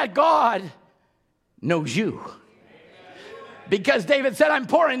 And yet that God knows you. Because David said, I'm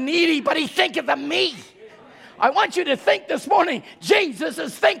poor and needy, but He thinketh of me. I want you to think this morning, Jesus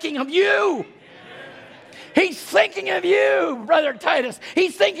is thinking of you. He's thinking of you, Brother Titus.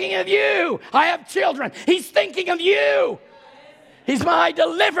 He's thinking of you. I have children. He's thinking of you. He's my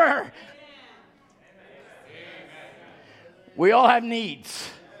deliverer. We all have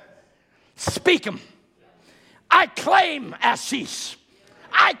needs. Speak them. I claim Ashish.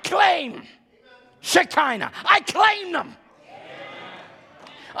 I claim Shekinah. I claim them.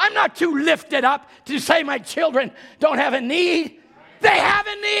 I'm not too lifted up to say my children don't have a need. They have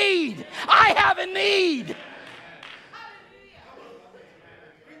a need. I have a need.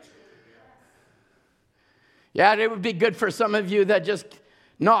 Yeah, it would be good for some of you that just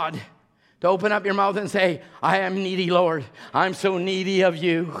nod, to open up your mouth and say, I am needy, Lord. I'm so needy of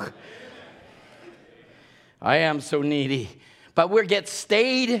you. I am so needy. But we get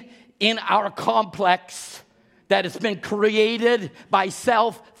stayed in our complex that has been created by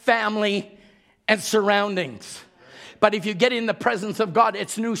self, family, and surroundings. But if you get in the presence of God,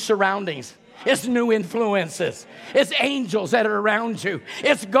 it's new surroundings. It's new influences. It's angels that are around you.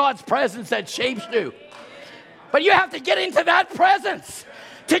 It's God's presence that shapes you. But you have to get into that presence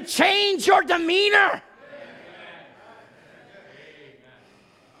to change your demeanor.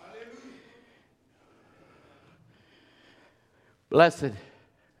 Blessed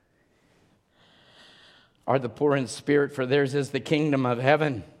are the poor in spirit, for theirs is the kingdom of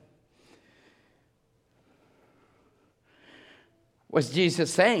heaven. Was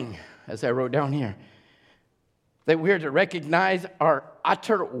Jesus saying, as I wrote down here, that we're to recognize our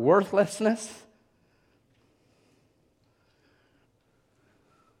utter worthlessness?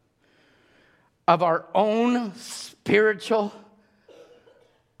 Of our own spiritual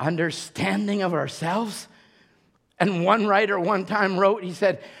understanding of ourselves? And one writer one time wrote, he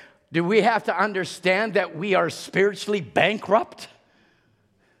said, do we have to understand that we are spiritually bankrupt?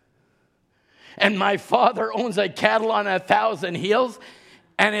 And my Father owns a cattle on 1,000 hills,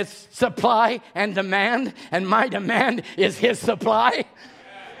 and it's supply and demand, and my demand is his supply.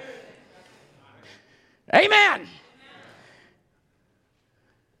 Amen.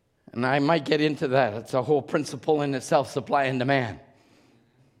 And I might get into that. It's a whole principle in itself, supply and demand.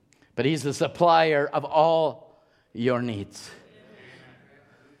 But he's the supplier of all your needs.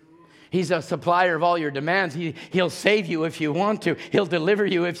 He's a supplier of all your demands. He'll save you if you want to. He'll deliver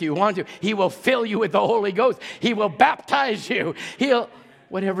you if you want to. He will fill you with the Holy Ghost. He will baptize you. He'll,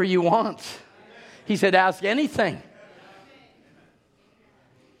 whatever you want. He said, ask anything.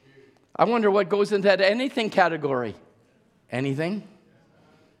 I wonder what goes into that anything category. Anything?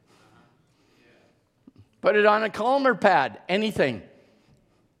 Put it on a calendar pad. Anything.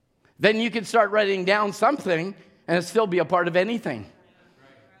 Then you can start writing down something and it'll still be a part of anything.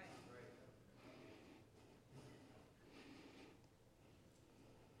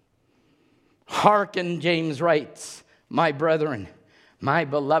 Hearken, James writes, my brethren, my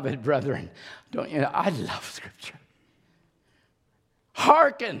beloved brethren. Don't you know, I love Scripture.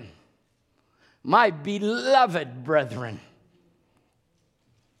 Hearken, my beloved brethren.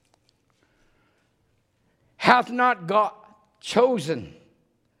 Hath not God chosen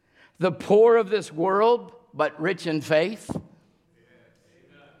the poor of this world, but rich in faith?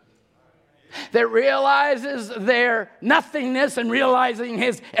 That realizes their nothingness and realizing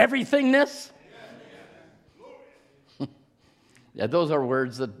his everythingness? Yeah, those are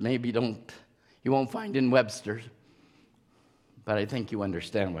words that maybe you won't find in Webster's. But I think you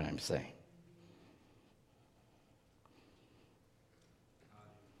understand what I'm saying.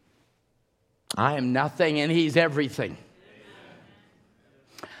 I am nothing and he's everything.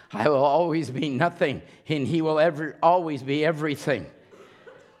 I will always be nothing and he will always be everything.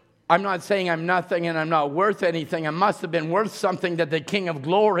 I'm not saying I'm nothing and I'm not worth anything. I must have been worth something that the King of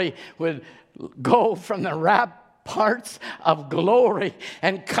Glory would go from the ramparts of glory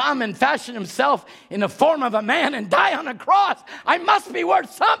and come and fashion himself in the form of a man and die on a cross. I must be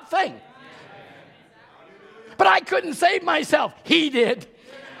worth something. But I couldn't save myself. He did.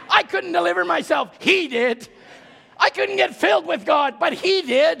 I couldn't deliver myself. He did. I couldn't get filled with God, but he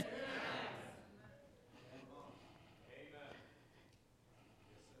did.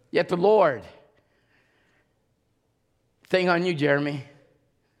 Yet the Lord, thing on you, Jeremy,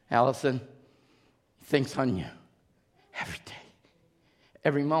 Allison, thinks on you every day,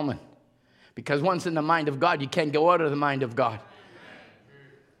 every moment. Because once in the mind of God, you can't go out of the mind of God.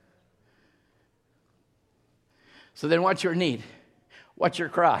 So then what's your need? What's your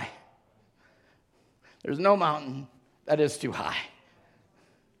cry? There's no mountain that is too high.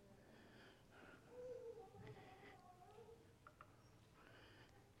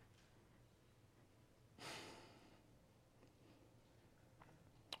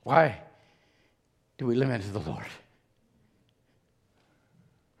 Why do we limit to the Lord?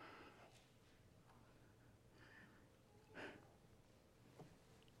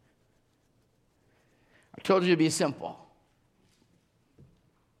 I told you to be simple.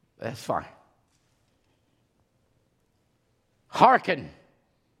 That's fine. Hearken,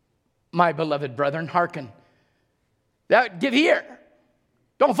 my beloved brethren, hearken. Give ear.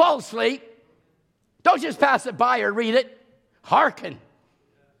 Don't fall asleep. Don't just pass it by or read it. Hearken.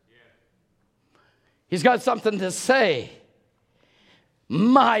 He's got something to say.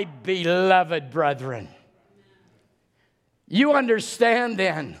 My beloved brethren. You understand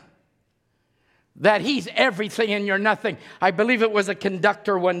then that he's everything and you're nothing. I believe it was a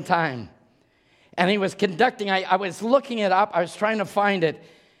conductor one time. And he was conducting. I was looking it up. I was trying to find it.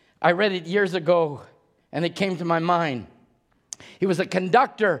 I read it years ago, and it came to my mind. He was a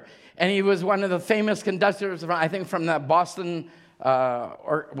conductor, and he was one of the famous conductors, I think, from the Boston,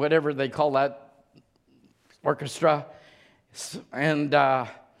 or whatever they call that, orchestra. And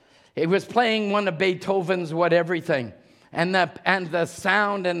he was playing one of Beethoven's What Everything. And the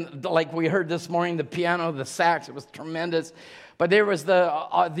sound, and like we heard this morning, the piano, the sax, it was tremendous. But there was the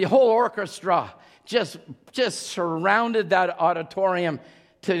whole orchestra just surrounded that auditorium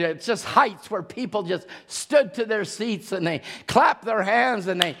to just heights where people just stood to their seats and they clapped their hands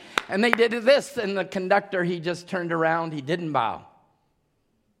and they did this, and the conductor, he just turned around. He didn't bow.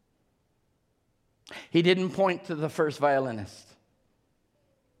 He didn't point to the first violinist.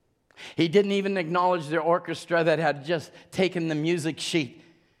 He didn't even acknowledge the orchestra that had just taken the music sheet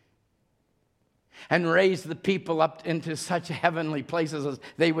and raised the people up into such heavenly places, as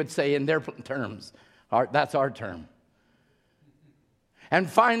they would say in their terms. That's our term. And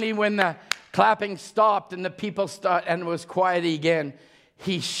finally, when the clapping stopped and the people stopped and it was quiet again,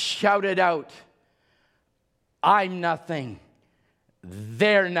 he shouted out, "I'm nothing,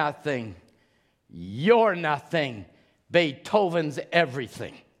 they're nothing, you're nothing, Beethoven's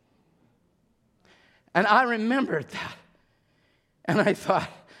everything." And I remembered that. And I thought,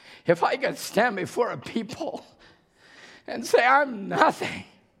 if I could stand before a people and say, I'm nothing,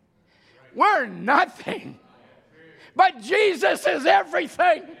 we're nothing, but Jesus is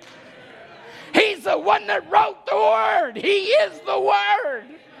everything. He's the one that wrote the Word. He is the Word.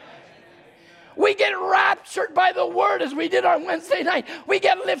 We get raptured by the Word as we did on Wednesday night. We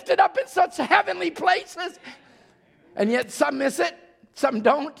get lifted up in such heavenly places. And yet some miss it, some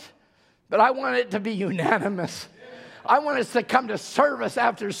don't. But I want it to be unanimous. I want us to come to service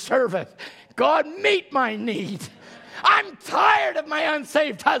after service. God, meet my need. I'm tired of my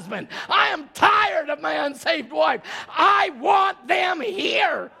unsaved husband. I am tired of my unsaved wife. I want them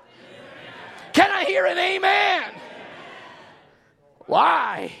here. Can I hear an amen?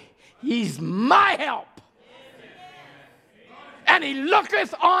 Why? He's my help. And he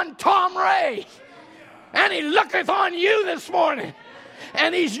looketh on Tom Ray. And he looketh on you this morning.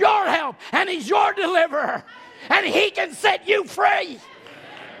 And he's your help. And he's your deliverer. And he can set you free.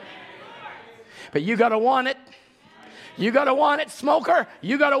 But you got to want it. You got to want it, smoker.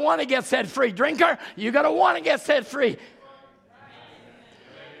 You got to want to get set free, drinker. You got to want to get set free.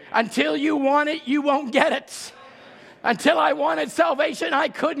 Until you want it, you won't get it. Until I wanted salvation, I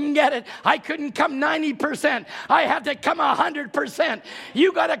couldn't get it. I couldn't come 90%. I had to come 100%.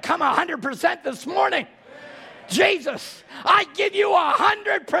 You got to come 100% this morning. Jesus, I give you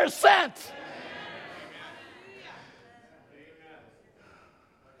 100%.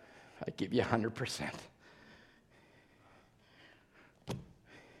 I give you 100%.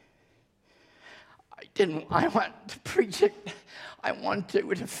 I want to preach it. I want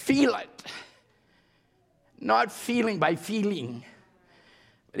to feel it. Not feeling by feeling,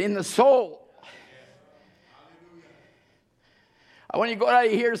 but in the soul. I want you to go out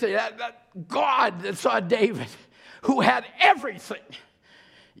of here and say that God that saw David, who had everything,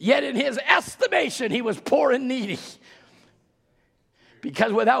 yet in his estimation he was poor and needy.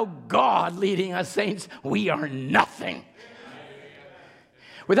 Because without God leading us, saints, we are nothing.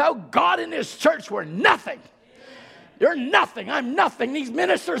 Without God in this church, we're nothing. You're nothing. I'm nothing. These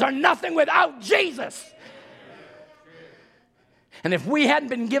ministers are nothing without Jesus. And if we hadn't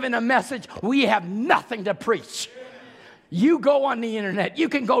been given a message, we have nothing to preach. You go on the internet. You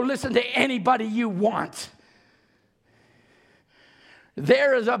can go listen to anybody you want.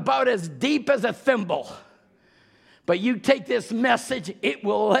 There is about as deep as a thimble. But you take this message, it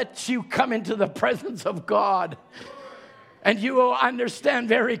will let you come into the presence of God. And you will understand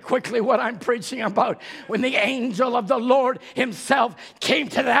very quickly what I'm preaching about. When the angel of the Lord himself came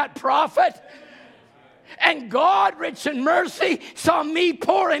to that prophet, and God, rich in mercy, saw me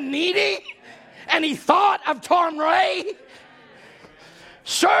poor and needy, and he thought of Tom Ray.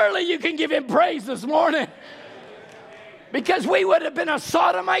 Surely you can give him praise this morning. Because we would have been a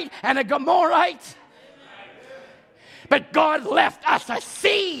Sodomite and a Gomorrite. But God left us a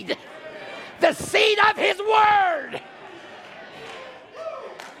seed. The seed of his word.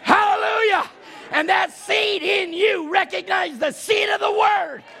 Hallelujah. And that seed in you, recognize the seed of the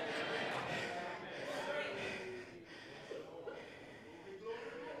word.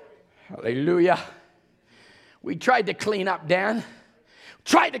 Hallelujah. We tried to clean up, Dan.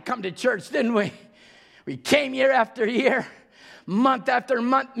 Tried to come to church, didn't we? We came year after year, month after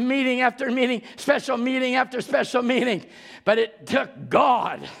month, meeting after meeting, special meeting after special meeting. But it took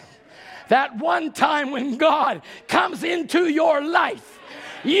God. That one time when God comes into your life,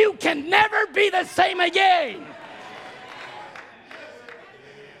 you can never be the same again.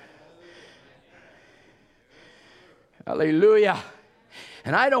 Hallelujah.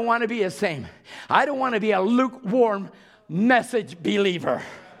 And I don't want to be the same. I don't want to be a lukewarm message believer.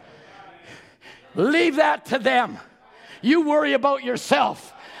 Leave that to them. You worry about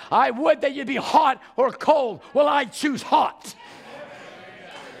yourself. I would that you'd be hot or cold. Well, I choose hot.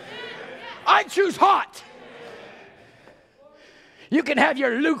 I choose hot. You can have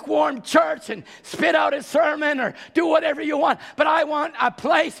your lukewarm church and spit out a sermon or do whatever you want. But I want a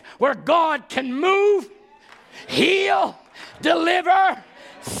place where God can move, heal, deliver,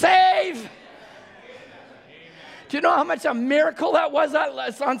 save. Do you know how much a miracle that was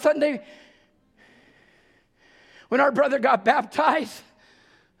on Sunday? When our brother got baptized.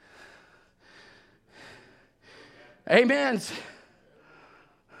 Amen.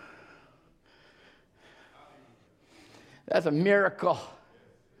 That's a miracle.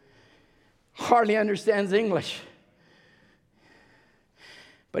 Hardly understands English.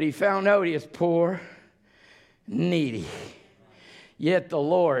 But he found out he is poor, needy. Yet the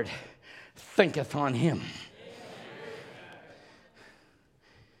Lord thinketh on him.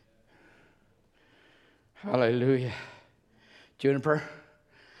 Hallelujah. Juniper,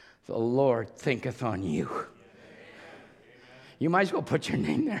 the Lord thinketh on you. You might as well put your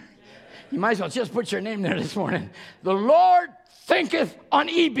name there. You might as well just put your name there this morning. The Lord thinketh on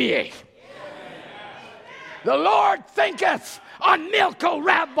EBA. The Lord thinketh on Milko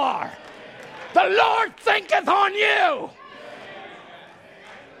Rabbar. The Lord thinketh on you.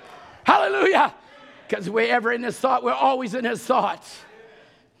 Hallelujah. Because we're ever in his thought, we're always in his thoughts.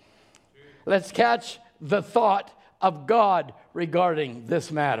 Let's catch the thought of God regarding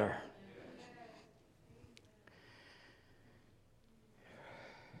this matter.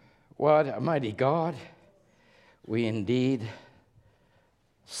 What a mighty God we indeed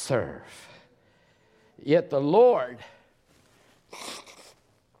serve. Yet the Lord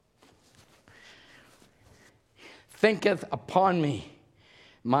thinketh upon me,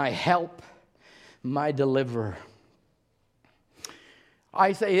 my help, my deliverer.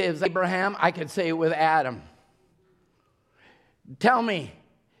 I say it was Abraham, I could say it with Adam. Tell me,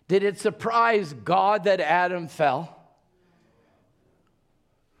 did it surprise God that Adam fell?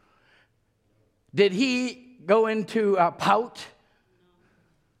 Did he go into a pout,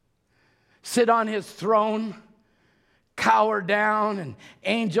 sit on his throne, cower down, and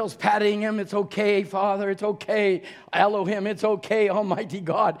angels patting him? It's okay, Father, it's okay. Elohim, it's okay, Almighty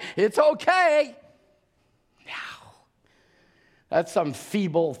God, it's okay. No, that's some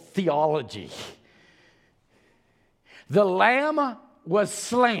feeble theology. The Lamb was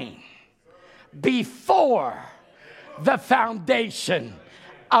slain before the foundation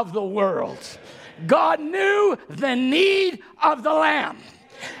of the world. God knew the need of the Lamb,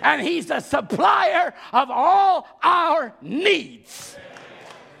 and he's the supplier of all our needs.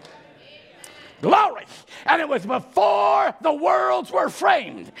 Glory. And it was before the worlds were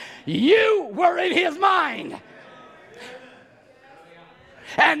framed. You were in his mind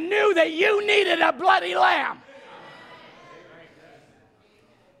and knew that you needed a bloody lamb.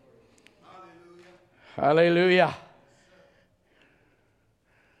 Hallelujah.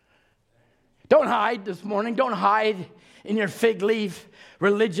 Don't hide this morning. Don't hide in your fig leaf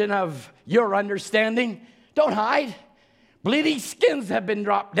religion of your understanding. Don't hide. Bleeding skins have been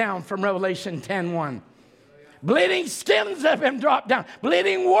dropped down from Revelation 10:1. Bleeding skins have been dropped down.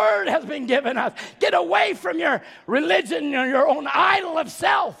 Bleeding word has been given us. Get away from your religion or your own idol of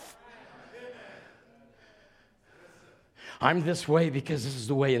self. I'm this way because this is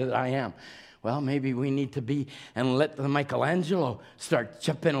the way that I am. Well, maybe we need to be and let the Michelangelo start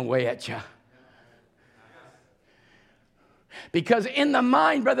chipping away at you. Because in the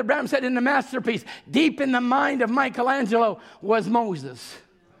mind, Brother Branham said in the masterpiece, deep in the mind of Michelangelo was Moses.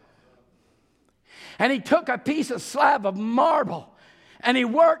 And he took a piece of slab of marble and he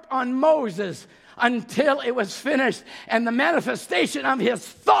worked on Moses until it was finished. And the manifestation of his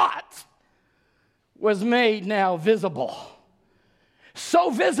thought was made now visible.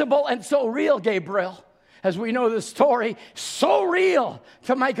 So visible and so real, Gabriel, as we know the story, so real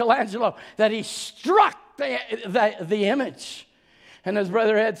to Michelangelo that he struck the image. And as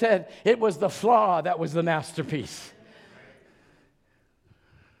Brother Ed said, it was the flaw that was the masterpiece.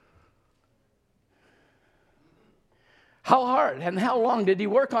 How hard and how long did he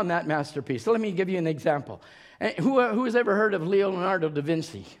work on that masterpiece? So let me give you an example. Who has ever heard of Leonardo da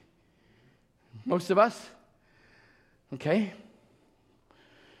Vinci? Most of us? Okay.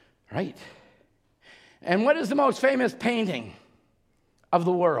 Right. And what is the most famous painting of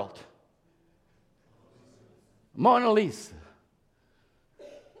the world? Mona Lisa.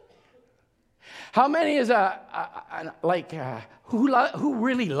 How many is who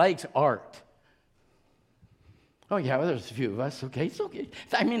really likes art? Oh yeah, well, there's a few of us. Okay, it's okay.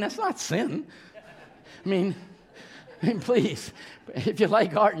 I mean, that's not sin. I mean, please, if you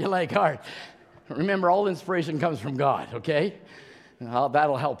like art, you like art. Remember, all inspiration comes from God. Okay,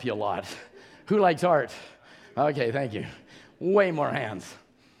 that'll help you a lot. Who likes art? Okay, thank you. Way more hands.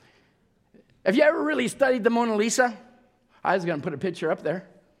 Have you ever really studied the Mona Lisa? I was going to put a picture up there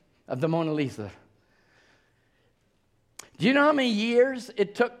of the Mona Lisa. Do you know how many years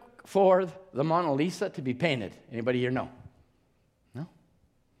it took for the Mona Lisa to be painted? Anybody here know? No?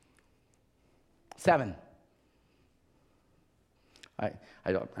 7.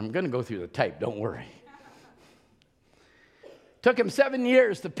 I'm going to go through the type, don't worry. Took him 7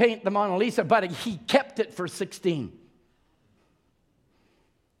 years to paint the Mona Lisa, but he kept it for 16.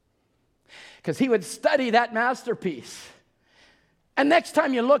 Because he would study that masterpiece. And next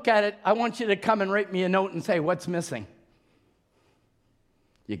time you look at it, I want you to come and write me a note and say, what's missing?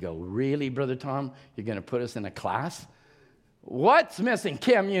 You go, really, Brother Tom? You're going to put us in a class? What's missing?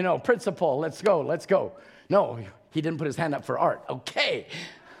 Kim, principal, let's go. No, he didn't put his hand up for art. Okay.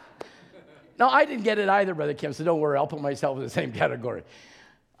 No, I didn't get it either, Brother Kim, so don't worry. I'll put myself in the same category.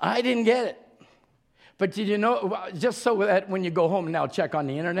 I didn't get it. But did you know, just so that when you go home and now check on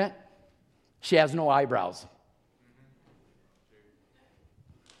the internet, she has no eyebrows.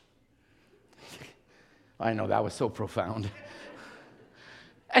 I know, that was so profound.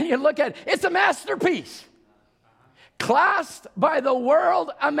 And you look at it, it's a masterpiece. Classed by the world,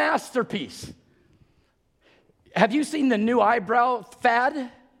 a masterpiece. Have you seen the new eyebrow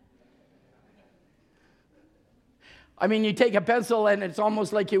fad? I mean, you take a pencil and it's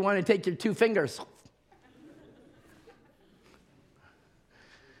almost like you want to take your 2 fingers.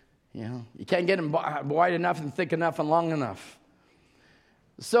 You can't get them wide enough and thick enough and long enough.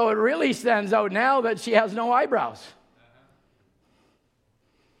 So it really stands out now that she has no eyebrows.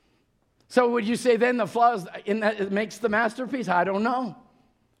 So would you say then the flaws in that it makes the masterpiece? I don't know.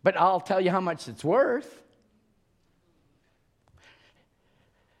 But I'll tell you how much it's worth.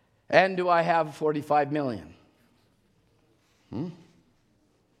 And do I have 45 million?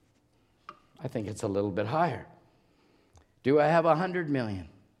 I think it's a little bit higher. Do I have 100 million?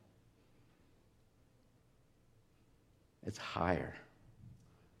 It's higher.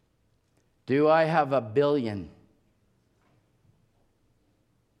 Do I have 1 billion?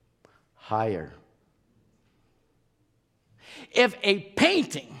 Higher. If a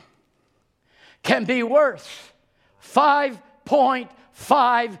painting can be worth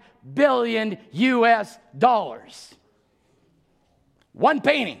 $5.5 billion US dollars, one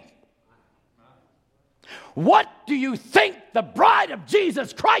painting, what do you think the bride of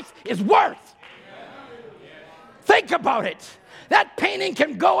Jesus Christ is worth? Think about it. That painting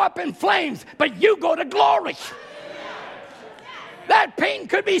can go up in flames, but you go to glory. That painting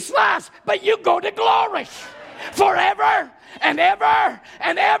could be slashed, but you go to glory. Forever and ever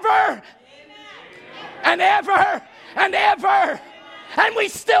and ever and ever and ever. And we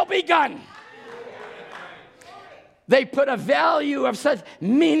still begun. They put a value of such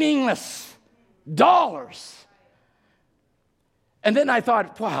meaningless dollars. And then I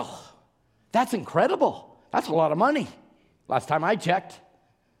thought, wow, that's incredible. That's a lot of money. Last time I checked,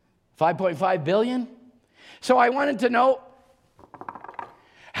 5.5 billion. So I wanted to know,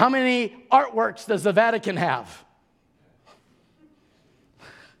 how many artworks does the Vatican have?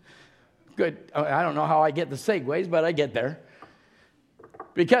 Good. I don't know how I get the segues, but I get there.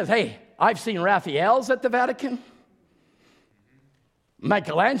 Because, hey, I've seen Raphael's at the Vatican.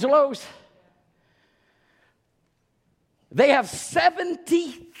 Michelangelo's. They have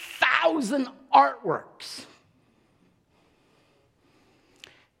 70,000 artworks.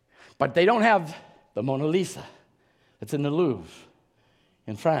 But they don't have the Mona Lisa. It's in the Louvre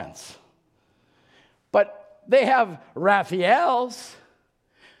in France. But they have Raphael's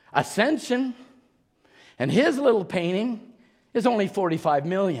Ascension, and his little painting is only 45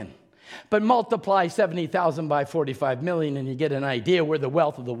 million. But multiply 70,000 by 45 million and you get an idea where the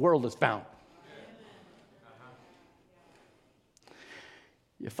wealth of the world is found.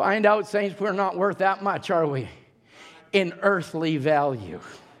 You find out, saints, we're not worth that much, are we? In earthly value,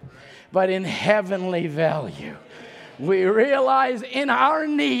 but in heavenly value. We realize in our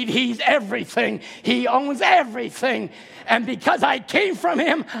need, he's everything. He owns everything. And because I came from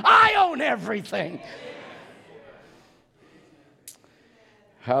him, I own everything.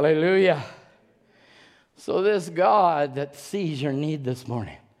 Hallelujah. So this God that sees your need this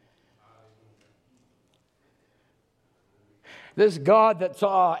morning, this God that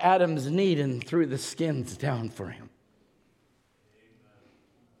saw Adam's need and threw the skins down for him,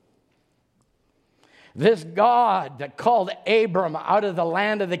 this God that called Abram out of the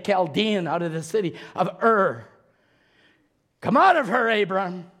land of the Chaldean, out of the city of Ur. Come out of her,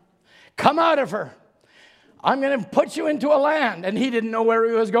 Abram. Come out of her. I'm going to put you into a land. And he didn't know where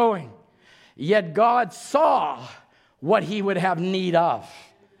he was going. Yet God saw what he would have need of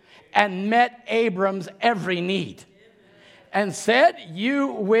and met Abram's every need and said, you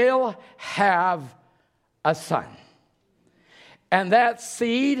will have a son. And that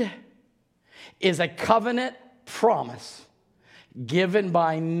seed is a covenant promise given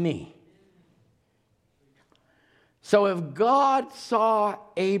by me. So if God saw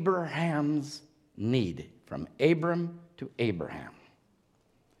Abraham's need, from Abram to Abraham,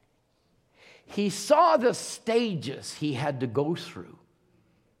 he saw the stages he had to go through.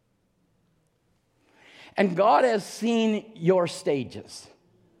 And God has seen your stages.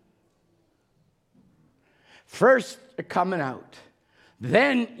 First, you're coming out.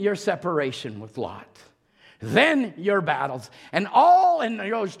 Then your separation with Lot. Then your battles. And all in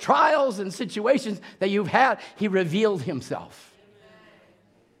those trials and situations that you've had, he revealed himself.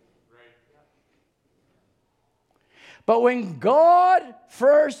 But when God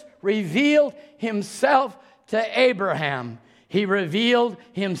first revealed himself to Abraham, he revealed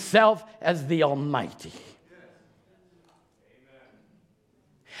himself as the Almighty.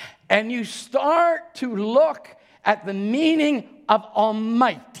 And you start to look at the meaning of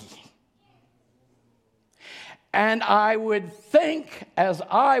Almighty. And I would think, as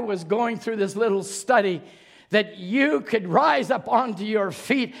I was going through this little study, that you could rise up onto your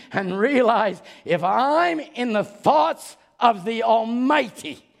feet and realize, if I'm in the thoughts of the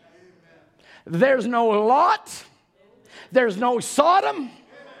Almighty, there's no Lot, there's no Sodom,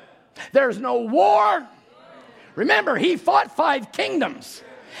 there's no war. Remember, he fought 5 kingdoms.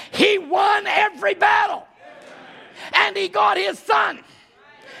 He won every battle. And he got his son.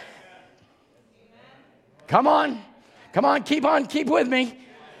 Come on, keep with me.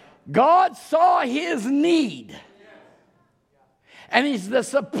 God saw his need. And he's the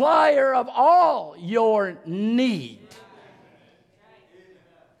supplier of all your need.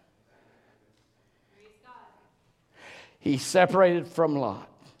 He separated from Lot.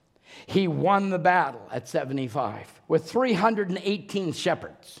 He won the battle at 75 with 318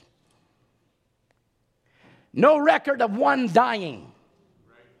 shepherds. No record of one dying.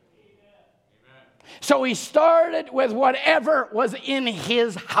 So he started with whatever was in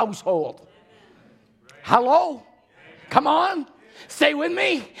his household. Hello? Come on. Stay with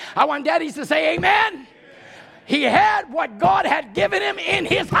me. I want daddies to say amen. He had what God had given him in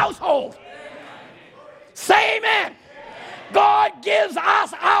his household. Say amen. God gives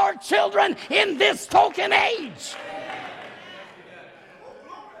us our children in this token age.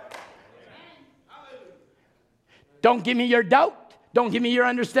 Don't give me your doubt. Don't give me your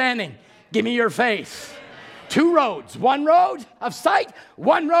understanding. Give me your faith. 2 roads. 1 road of sight,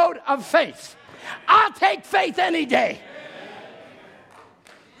 1 road of faith. I'll take faith any day.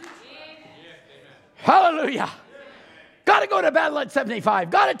 Hallelujah. Got to go to battle at 75.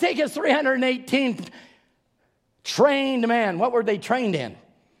 Got to take his 318 trained men. What were they trained in?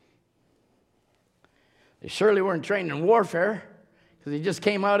 They surely weren't trained in warfare, because he just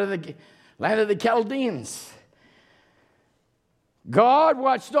came out of the land of the Chaldeans. God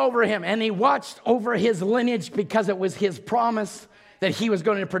watched over him, and he watched over his lineage, because it was his promise that he was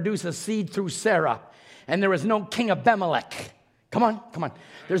going to produce a seed through Sarah. And there was no king of Abimelech. Come on.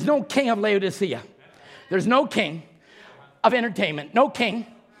 There's no king of Laodicea. There's no king of entertainment. No king.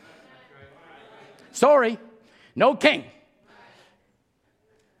 Sorry. No king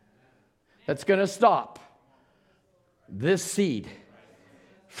that's going to stop this seed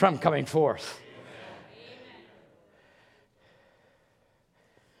from coming forth.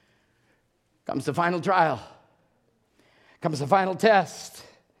 Comes the final trial. Comes the final test.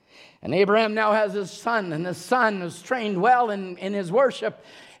 And Abraham now has his son, and the son is trained well in his worship.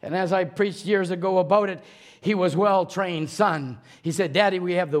 And as I preached years ago about it, he was well-trained son. He said, Daddy,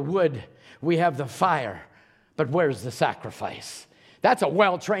 we have the wood, we have the fire, but where's the sacrifice? That's a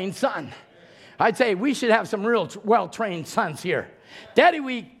well-trained son. I'd say we should have some real well-trained sons here. Daddy,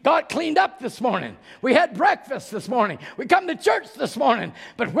 we got cleaned up this morning. We had breakfast this morning. We come to church this morning.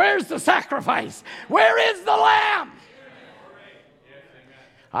 But where's the sacrifice? Where is the lamb?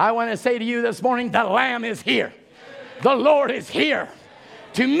 I want to say to you this morning, the lamb is here. The Lord is here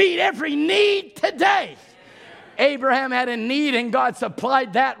to meet every need today. Abraham had a need, and God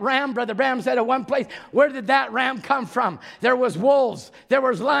supplied that ram. Brother Bram said at one place, where did that ram come from? There was wolves, there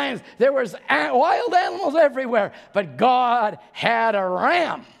was lions, there was wild animals everywhere. But God had a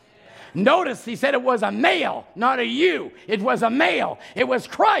ram. Notice he said it was a male, not a ewe. It was a male. It was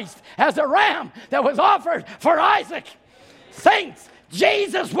Christ as a ram that was offered for Isaac. Saints,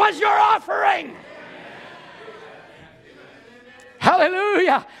 Jesus was your offering.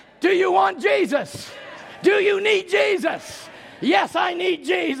 Hallelujah. Do you want Jesus? Do you need Jesus? Yes, I need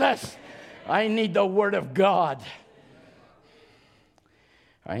Jesus. I need the Word of God.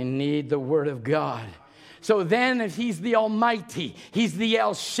 I need the Word of God. So then, if he's the Almighty, he's the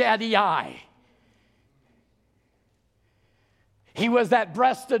El Shaddai. He was that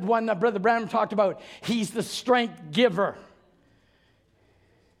breasted one that Brother Branham talked about. He's the strength giver.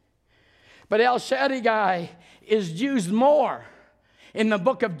 But El Shaddai is used more in the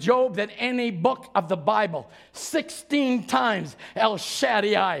book of Job than any book of the Bible. 16 times El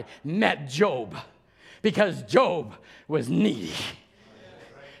Shaddai met Job because Job was needy.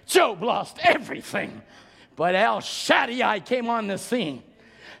 Job lost everything, but El Shaddai came on the scene.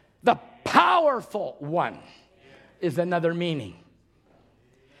 The powerful one is another meaning.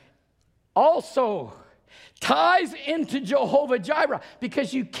 Also ties into Jehovah Jireh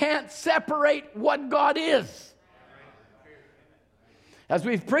because you can't separate what God is. As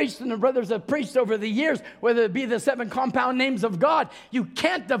we've preached and the brothers have preached over the years, whether it be the 7 compound names of God, you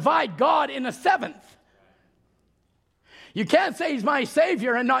can't divide God in a 7th. You can't say he's my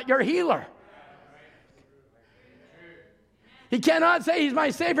Savior and not your healer. He cannot say he's my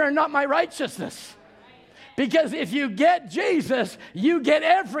Savior and not my righteousness. Because if you get Jesus, you get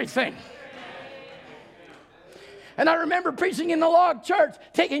everything. And I remember preaching in the log church,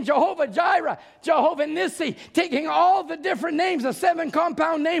 taking Jehovah Jireh, Jehovah Nissi, taking all the different names, the 7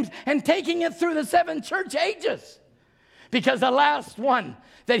 compound names, and taking it through the 7 church ages. Because the last one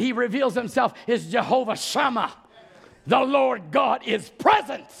that he reveals himself is Jehovah Shammah. The Lord God is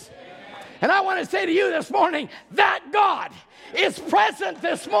present. And I want to say to you this morning, that God is present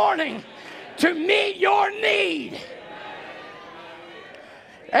this morning to meet your need.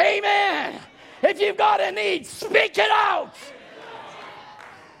 Amen. If you've got a need, speak it out.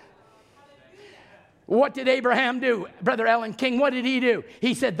 What did Abraham do? Brother Alan King, what did he do?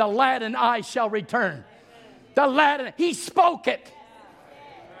 He said, the lad and I shall return. The lad and he spoke it.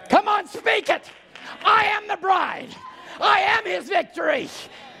 Come on, speak it. I am the bride. I am his victory.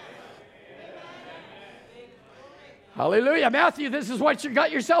 Hallelujah. Matthew, this is what you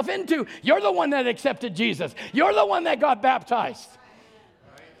got yourself into. You're the one that accepted Jesus. You're the one that got baptized.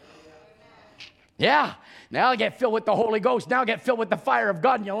 Yeah. Now get filled with the Holy Ghost. Now get filled with the fire of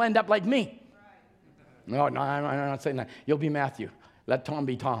God and you'll end up like me. No, I'm not saying that. You'll be Matthew. Let Tom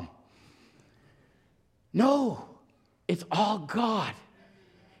be Tom. No. It's all God.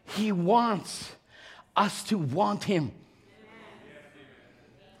 He wants us to want him.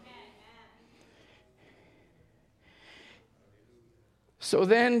 So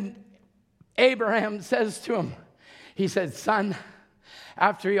then Abraham says to him, he said, son,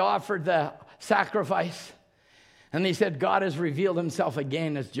 after he offered the sacrifice, and he said, God has revealed himself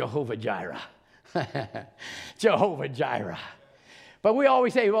again as Jehovah Jireh. Jehovah Jireh. But we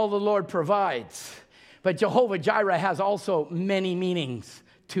always say, well, the Lord provides. But Jehovah Jireh has also many meanings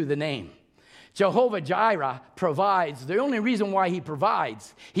to the name. Jehovah Jireh provides. The only reason why he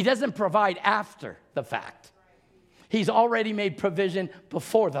provides, he doesn't provide after the fact. He's already made provision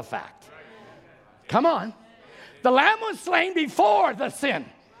before the fact. Come on. The lamb was slain before the sin.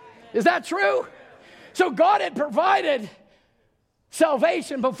 Is that true? So God had provided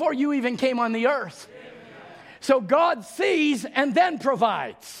salvation before you even came on the earth. So God sees and then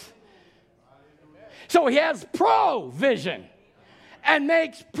provides. So he has provision and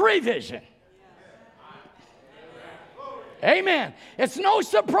makes prevision. Amen. It's no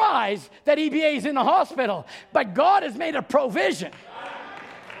surprise that EBA is in the hospital, but God has made a provision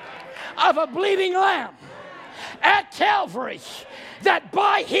of a bleeding lamb at Calvary that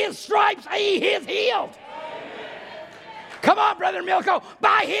by his stripes he is healed. Come on, Brother Milko.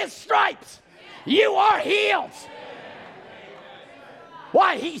 By his stripes you are healed.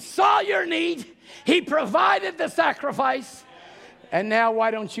 Why? He saw your need. He provided the sacrifice. And now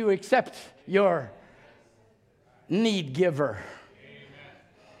why don't you accept your need giver?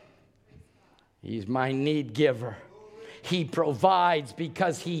 He's my need giver. He provides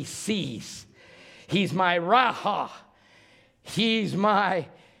because he sees. He's my Raha. He's my,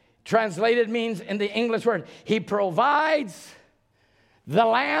 translated means in the English word, he provides the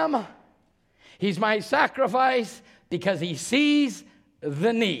lamb. He's my sacrifice because he sees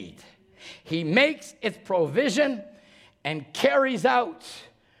the need. He makes its provision and carries out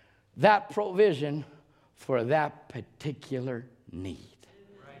that provision for that particular need.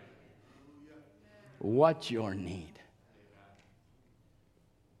 What's your need?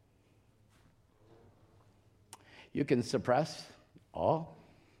 You can suppress all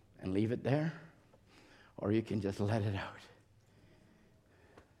and leave it there, or you can just let it out.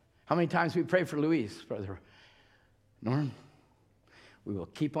 How many times we pray for Louise, Brother Norm? We will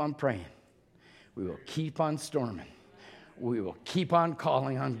keep on praying. We will keep on storming. We will keep on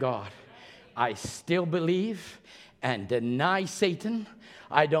calling on God. I still believe and deny Satan.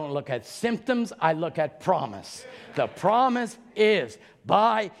 I don't look at symptoms. I look at promise. The promise is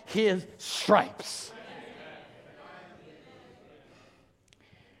by his stripes.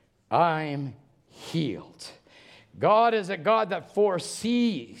 I'm healed. God is a God that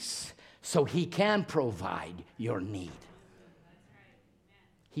foresees so he can provide your need.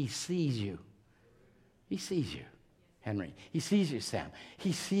 He sees you. He sees you, Henry. He sees you, Sam.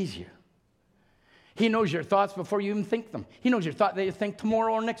 He sees you. He knows your thoughts before you even think them. He knows your thought that you think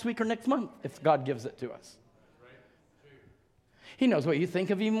tomorrow or next week or next month if God gives it to us. He knows what you think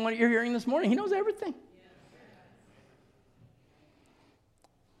of even what you're hearing this morning. He knows everything.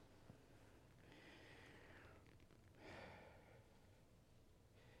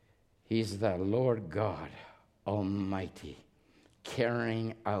 He's the Lord God Almighty,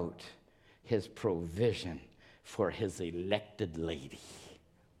 carrying out his provision for his elected lady.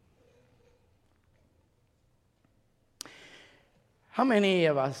 How many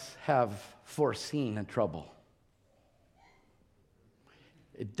of us have foreseen a trouble?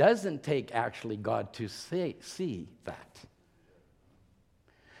 It doesn't take actually God to see that.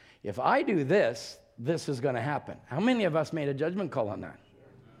 If I do this, this is going to happen. How many of us made a judgment call on that?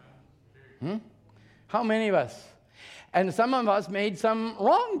 How many of us? And some of us made some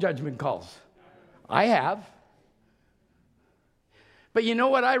wrong judgment calls. I have. But you know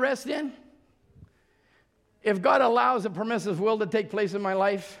what I rest in? If God allows a permissive will to take place in my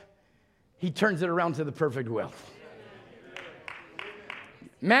life, he turns it around to the perfect will.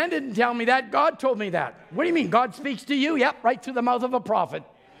 Man didn't tell me that. God told me that. What do you mean? God speaks to you? Yep, right through the mouth of a prophet.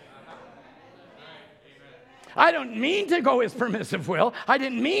 I don't mean to go his permissive will. I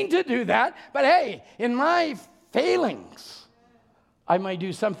didn't mean to do that. But hey, in my failings, I might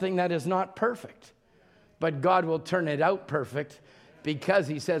do something that is not perfect. But God will turn it out perfect because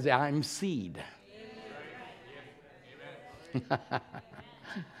he says, I'm seed.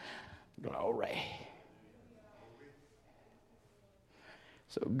 Glory.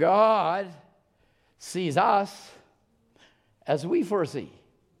 So God sees us as we foresee.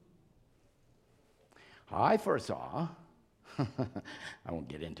 I foresaw. I won't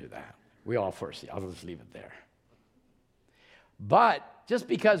get into that. We all foresee. I'll just leave it there. But just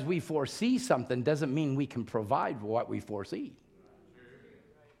because we foresee something doesn't mean we can provide what we foresee.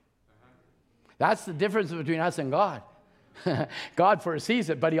 That's the difference between us and God. God foresees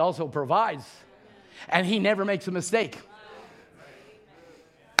it, but he also provides. And he never makes a mistake.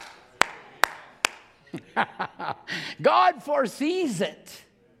 God foresees it.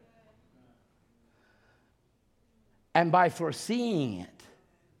 And by foreseeing it,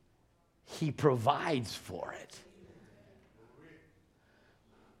 he provides for it.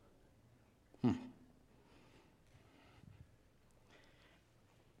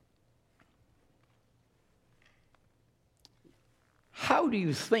 How do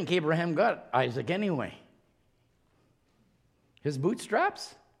you think Abraham got Isaac anyway? His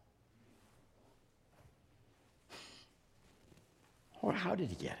bootstraps? Or how did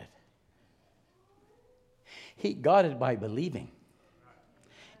he get it? He got it by believing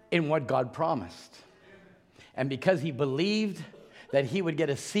in what God promised. And because he believed that he would get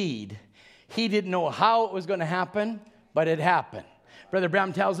a seed, he didn't know how it was going to happen, but it happened. Brother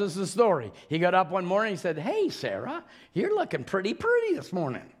Brown tells us the story. He got up one morning and he said, hey, Sarah, you're looking pretty this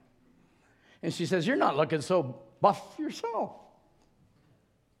morning. And she says, you're not looking so buff yourself.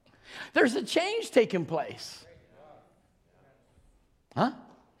 There's a change taking place. Huh?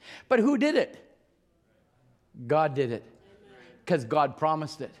 But who did it? God did it. Because God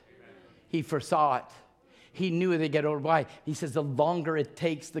promised it. He foresaw it. He knew they'd get over. Why? He says the longer it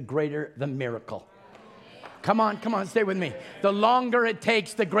takes, the greater the miracle. Come on, stay with me. The longer it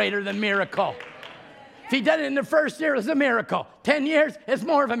takes, the greater the miracle. If he did it in the first year, it's a miracle. 10 years, it's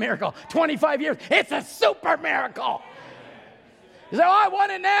more of a miracle. 25 years, it's a super miracle. You say, I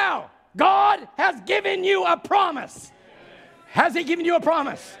want it now. God has given you a promise. Has he given you a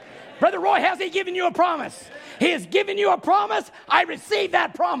promise? Brother Roy, has he given you a promise? He has given you a promise. I receive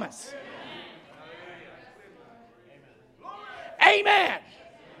that promise. Amen.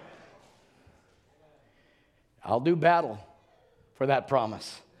 I'll do battle for that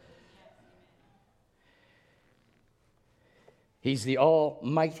promise. He's the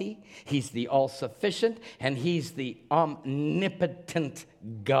Almighty, he's the all-sufficient, and he's the omnipotent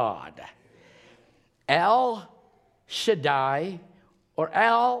God. El Shaddai, or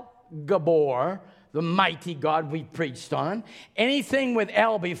El Gabor, the mighty God we preached on. Anything with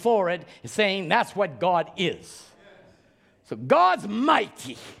El before it is saying that's what God is. So God's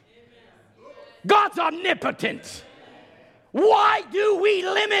mighty. God's omnipotent. Why do we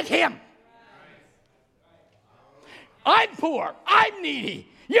limit him? I'm poor. I'm needy.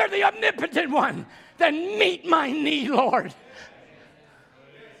 You're the omnipotent one. Then meet my need, Lord.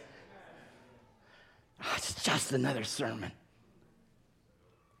 Oh, it's just another sermon.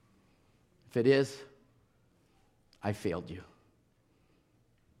 If it is, I failed you.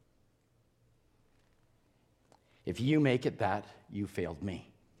 If you make it that, you failed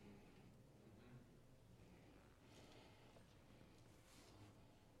me.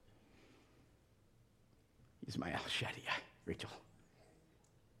 Use my El Shaddai, Rachel.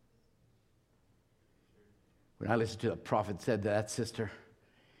 When I listened to the prophet said to that sister,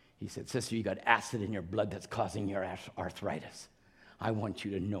 he said, sister, you got acid in your blood that's causing your arthritis. I want you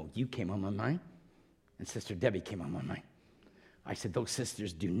to know you came on my mind, and Sister Debbie came on my mind. I said, those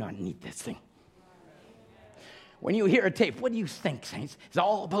sisters do not need this thing. When you hear a tape, what do you think, saints? Is it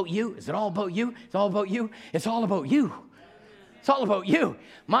all about you? Is it all about you? It's all about you? It's all about you. It's all about you.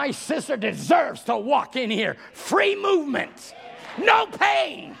 My sister deserves to walk in here. Free movement. No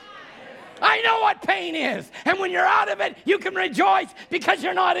pain. I know what pain is. And when you're out of it, you can rejoice because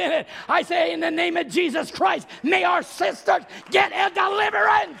you're not in it. I say in the name of Jesus Christ, may our sisters get a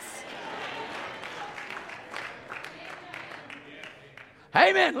deliverance.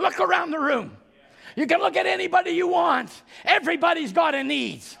 Amen. Look around the room. You can look at anybody you want. Everybody's got a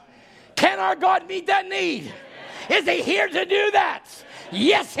need. Can our God meet that need? Is he here to do that?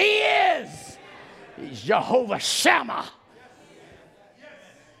 Yes, he is. He's Jehovah Shammah.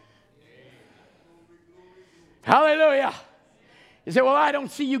 Hallelujah. You say, well, I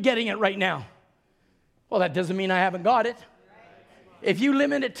don't see you getting it right now. Well, that doesn't mean I haven't got it. If you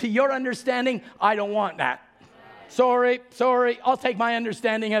limit it to your understanding, I don't want that. Sorry. I'll take my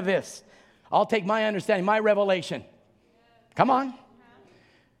understanding of this. I'll take my understanding, my revelation. Come on.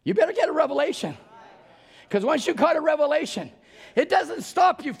 You better get a revelation. Because once you got a revelation, it doesn't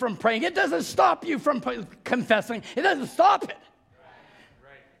stop you from praying. It doesn't stop you from confessing. It doesn't stop it.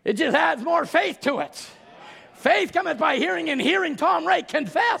 It just adds more faith to it. Faith cometh by hearing, and hearing Tom Ray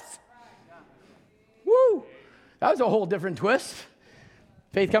confess. Woo! That was a whole different twist.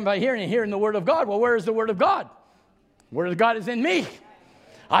 Faith comes by hearing, and hearing the word of God. Well, where is the word of God? The word of God is in me.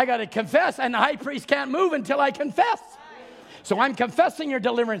 I got to confess, and the high priest can't move until I confess. So I'm confessing your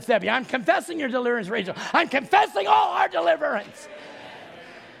deliverance, Debbie. I'm confessing your deliverance, Rachel. I'm confessing all our deliverance.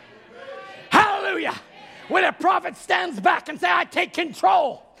 Hallelujah. When a prophet stands back and says, I take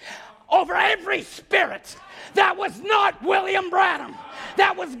control over every spirit that was not William Branham,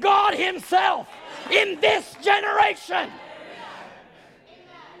 that was God himself in this generation.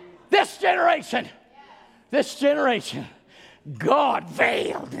 This generation, God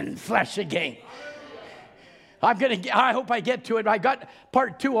veiled in flesh again. I hope I get to it. I got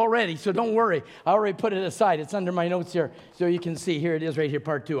part 2 already, so don't worry. I already put it aside. It's under my notes here, so you can see. Here it is right here,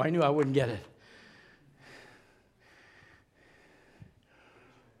 part 2. I knew I wouldn't get it.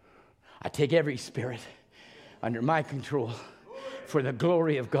 I take every spirit under my control for the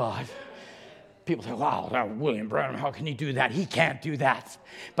glory of God. People say, wow, that William Branham, how can he do that? He can't do that.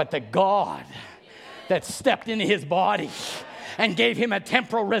 But the God that stepped into his body and gave him a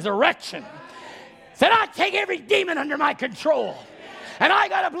temporal resurrection said, I take every demon under my control. And I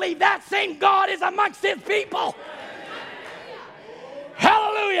got to believe that same God is amongst his people.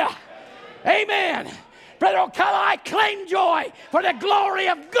 Hallelujah. Amen. Brother O'Connell, I claim joy for the glory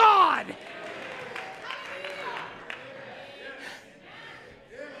of God.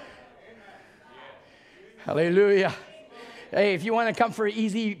 Hallelujah. Hey, if you want to come for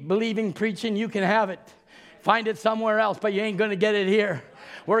easy believing preaching, you can have it. Find it somewhere else, but you ain't going to get it here.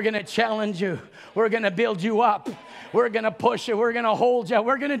 We're going to challenge you. We're going to build you up. We're going to push you. We're going to hold you.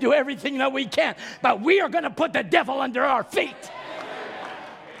 We're going to do everything that we can. But we are going to put the devil under our feet.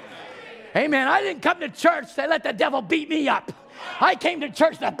 Amen. I didn't come to church to let the devil beat me up. I came to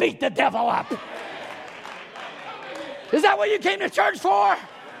church to beat the devil up. Is that what you came to church for?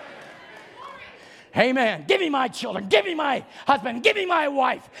 Amen. Give me my children. Give me my husband. Give me my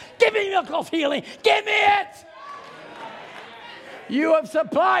wife. Give me miracle healing. Give me it. You have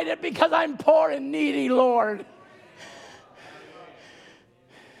supplied it because I'm poor and needy, Lord.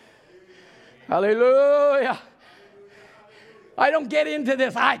 Hallelujah. I don't get into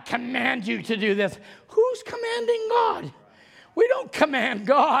this. I command you to do this. Who's commanding God? We don't command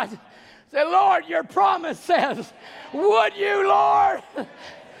God. Say, Lord, your promise says, would you, Lord?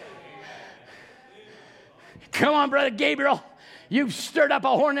 Come on, Brother Gabriel. You've stirred up a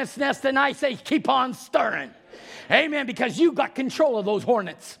hornet's nest, and I say keep on stirring. Amen, because you got control of those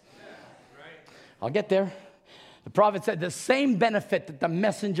hornets. I'll get there. The prophet said the same benefit that the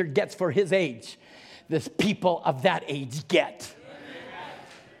messenger gets for his age, this people of that age get.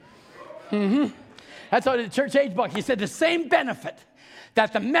 That's how the church age book, he said the same benefit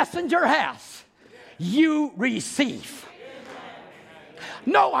that the messenger has, you receive.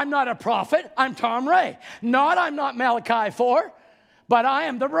 No, I'm not a prophet. I'm Tom Ray. I'm not Malachi 4. but I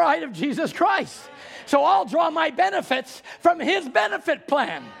am the bride of Jesus Christ. So I'll draw my benefits from his benefit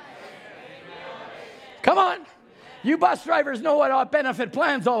plan. Come on. You bus drivers know what our benefit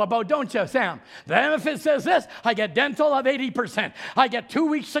plan's all about, don't you, Sam? The benefit says this: I get dental of 80%. I get 2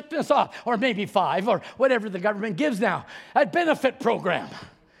 weeks sickness off, or maybe 5, or whatever the government gives now. A benefit program.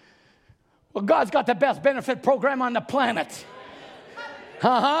 Well, God's got the best benefit program on the planet.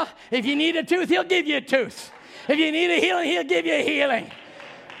 If you need a tooth, he'll give you a tooth. If you need a healing, he'll give you a healing.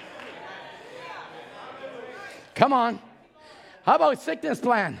 Come on. How about sickness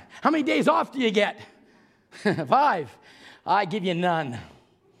plan? How many days off do you get? 5. I give you none.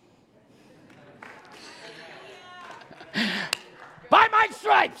 By my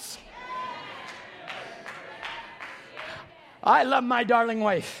stripes. I love my darling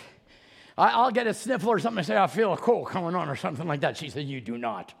wife. I'll get a sniffle or something and say, I feel a cold coming on or something like that. She said, you do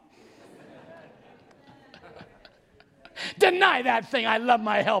not. Deny that thing. I love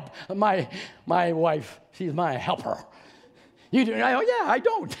my wife. She's my helper. You do? Oh, yeah, I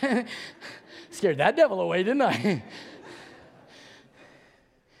don't. Scared that devil away, didn't I?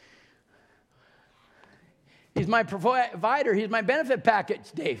 He's my provider. He's my benefit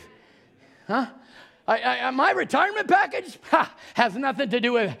package, Dave. Huh? My retirement package has nothing to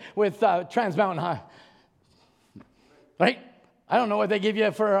do with Trans Mountain High. Right? I don't know what they give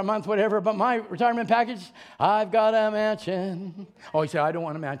you for a month, whatever, but my retirement package, I've got a mansion. Oh, you say, I don't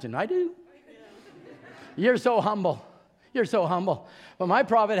want a mansion. I do. You're so humble. You're so humble. But my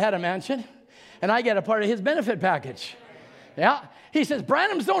prophet had a mansion, and I get a part of his benefit package. Yeah. He says,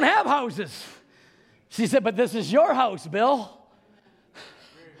 Branhams don't have houses. She said, but this is your house, Bill.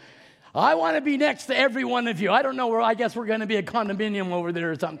 I want to be next to every one of you. I don't know where, I guess we're going to be a condominium over there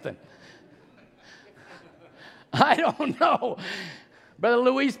or something. I don't know, Brother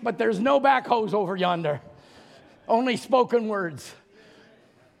Luis, but there's no backhoes over yonder. Only spoken words.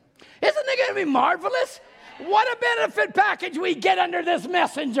 Isn't it going to be marvelous? What a benefit package we get under this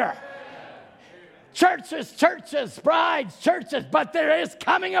messenger. Churches, brides, churches, but there is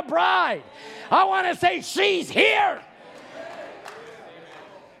coming a bride. I want to say she's here.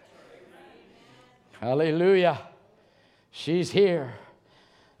 Hallelujah. She's here.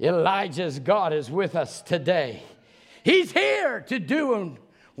 Elijah's God is with us today. He's here to do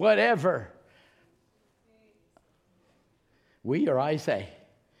whatever we or I say.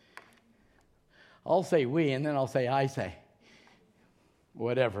 I'll say we, and then I'll say I say.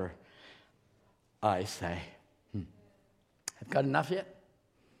 Whatever I say. Have got enough yet?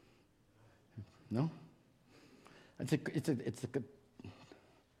 No? It's a good,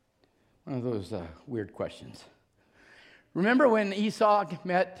 one of those weird questions. Remember when Esau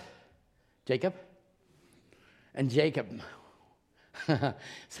met Jacob? And Jacob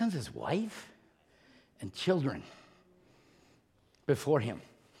sends his wife and children before him.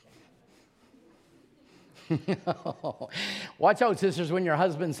 Watch out, sisters, when your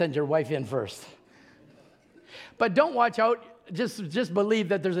husband sends your wife in first. But don't watch out. Just believe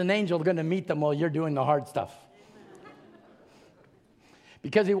that there's an angel going to meet them while you're doing the hard stuff.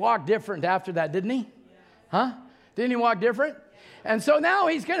 Because he walked different after that, didn't he? Huh? Didn't he walk different? And so now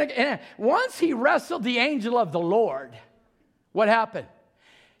he's going to, once he wrestled the angel of the Lord, what happened?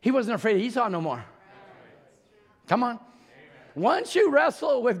 He wasn't afraid of Esau no more. Come on. Once you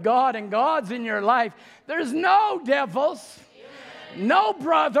wrestle with God and God's in your life, there's no devils, no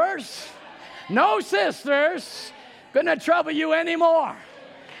brothers, no sisters going to trouble you anymore.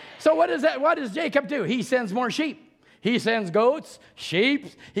 So what does Jacob do? He sends more sheep. He sends goats, sheep.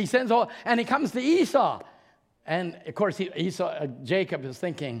 He sends all, and he comes to Esau. And of course, Jacob is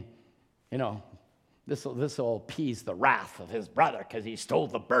thinking, this will appease the wrath of his brother because he stole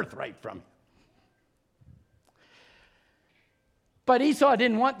the birthright from him. But Esau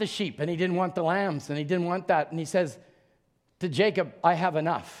didn't want the sheep, and he didn't want the lambs, and he didn't want that. And he says to Jacob, I have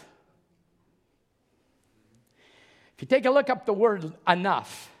enough. If you take a look up the word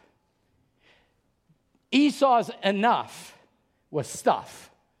enough, Esau's enough was stuff.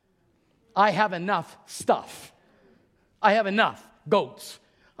 I have enough stuff. I have enough goats.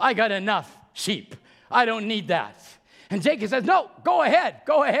 I got enough sheep. I don't need that. And Jacob says, no, go ahead.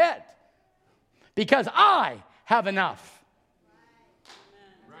 Because I have enough.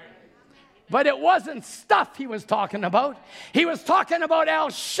 But it wasn't stuff he was talking about. He was talking about El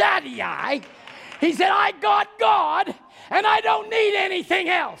Shaddai. He said, I got God, and I don't need anything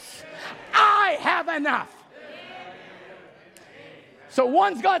else. I have enough. So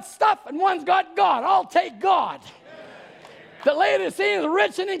one's got stuff and one's got God. I'll take God. The Laodiceans,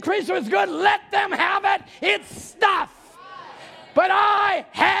 rich and increased was good. Let them have it. It's stuff. But I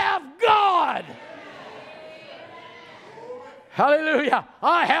have God. Hallelujah.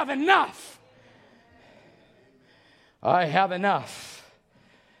 I have enough. I have enough.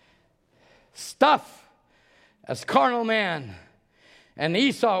 Stuff as carnal man. And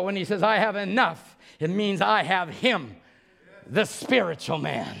Esau, when he says, I have enough, it means I have him, the spiritual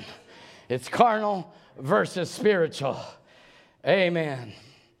man. It's carnal versus spiritual. Amen.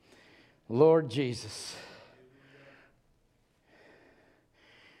 Lord Jesus,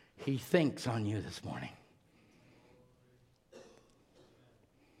 he thinks on you this morning.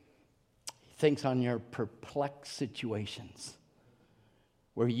 He thinks on your perplexed situations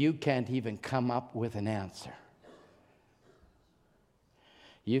where you can't even come up with an answer.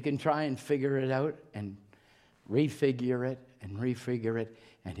 You can try and figure it out and refigure it,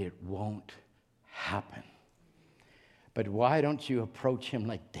 and it won't happen. But why don't you approach him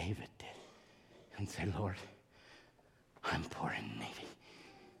like David did and say, Lord, I'm poor and needy.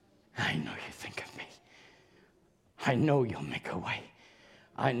 I know you think of me. I know you'll make a way.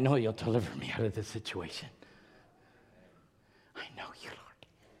 I know you'll deliver me out of this situation. I know you, Lord,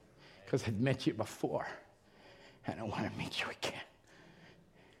 because I've met you before, and I want to meet you again.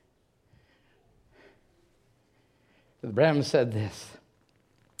 Brother Branham said this: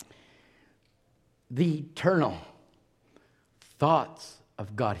 the eternal thoughts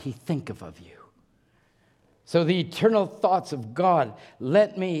of God, he thinketh of you. So the eternal thoughts of God,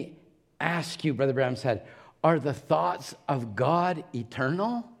 let me ask you, Brother Branham said, are the thoughts of God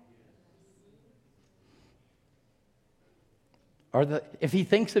eternal? If he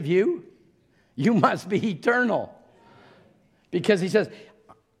thinks of you, you must be eternal. Because he says,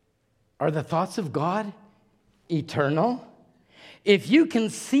 are the thoughts of God eternal? If you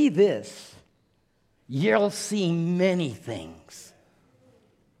can see this, you'll see many things.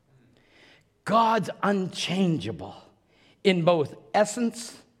 God's unchangeable in both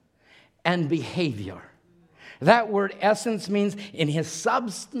essence and behavior. That word essence means in his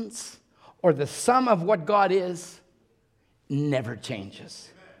substance, or the sum of what God is, never changes.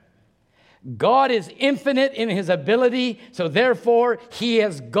 God is infinite in his ability, so therefore he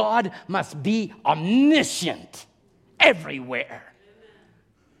as God must be omniscient everywhere.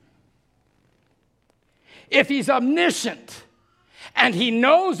 If he's omniscient and he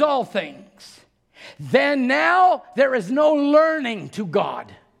knows all things, then now there is no learning to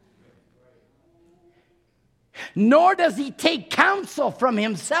God. Nor does he take counsel from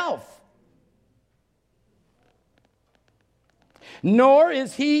himself. Nor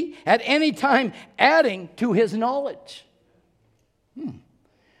is he at any time adding to his knowledge.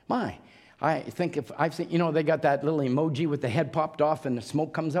 I think if I've seen, they got that little emoji with the head popped off and the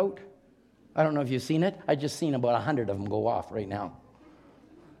smoke comes out. I don't know if you've seen it. I just seen about 100 of them go off right now.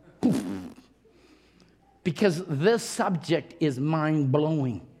 Because this subject is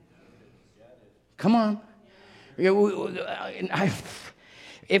mind-blowing. Come on.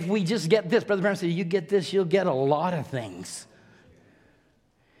 If we just get this, Brother Branham said, you get this, you'll get a lot of things.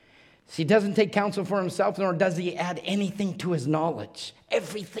 He doesn't take counsel for himself, nor does he add anything to his knowledge.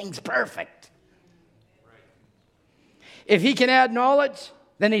 Everything's perfect. If he can add knowledge,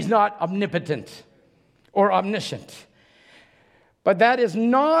 then he's not omnipotent or omniscient. But that is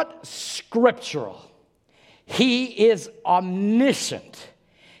not scriptural. He is omniscient.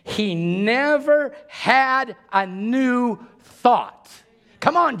 He never had a new thought.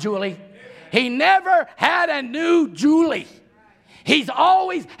 Come on, Julie. He never had a new Julie. He's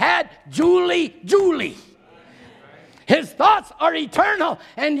always had Julie. His thoughts are eternal,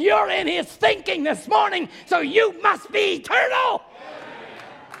 and you're in his thinking this morning, so you must be eternal.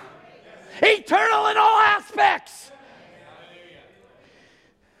 Eternal in all aspects.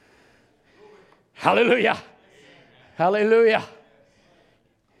 Hallelujah. Hallelujah.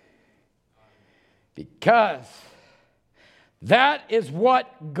 Because that is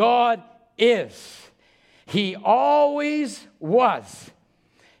what God is. He always was.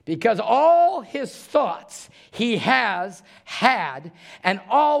 Because all his thoughts he has had and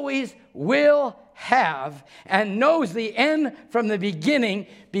always will have, and knows the end from the beginning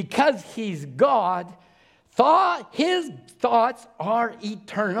because he's God. His thoughts are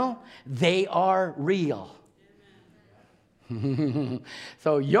eternal. They are real.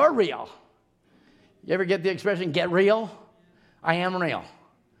 So you're real. You ever get the expression, get real? I am real.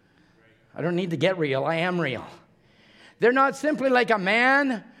 I don't need to get real. I am real. They're not simply like a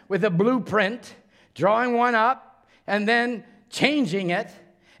man with a blueprint, drawing one up and then changing it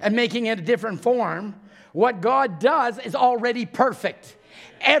and making it a different form. What God does is already perfect.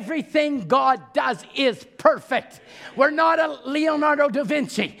 Everything God does is perfect. We're not a Leonardo da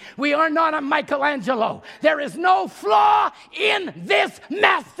Vinci. We are not a Michelangelo. There is no flaw in this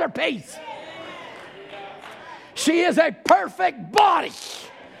masterpiece. She is a perfect body.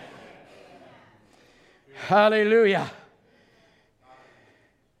 Hallelujah.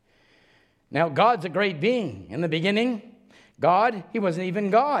 Now, God's a great being. In the beginning, God, he wasn't even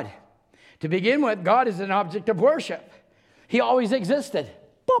God. To begin with, God is an object of worship. He always existed.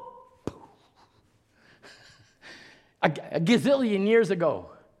 Boop. A gazillion years ago.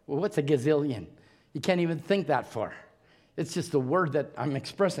 Well, what's a gazillion? You can't even think that far. It's just a word that I'm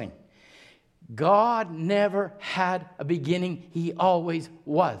expressing. God never had a beginning. He always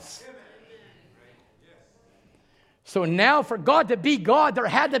was. So now for God to be God, there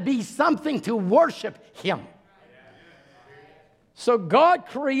had to be something to worship him. So God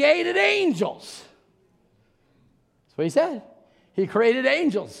created angels. That's what he said. He created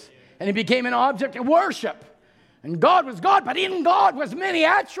angels. And he became an object of worship. And God was God, but in God was many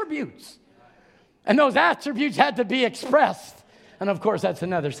attributes. And those attributes had to be expressed. And of course, that's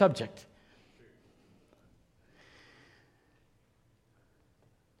another subject.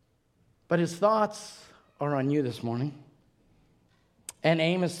 But his thoughts are on you this morning. And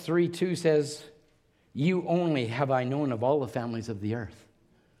Amos 3:2 says, you only have I known of all the families of the earth.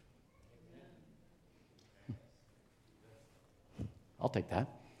 I'll take that.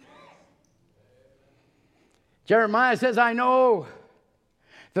 Jeremiah says, I know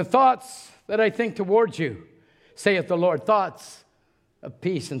the thoughts that I think towards you, saith the Lord, thoughts of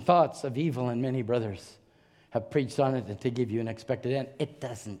peace and thoughts of evil, and many brothers have preached on it to give you an expected end. It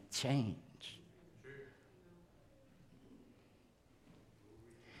doesn't change.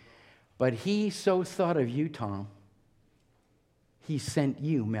 But he so thought of you, Tom, he sent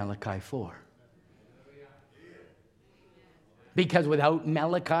you Malachi 4. Because without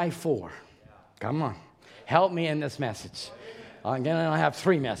Malachi 4, come on, help me in this message. I'm going to have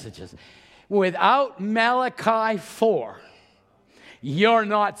 3 messages. Without Malachi 4, you're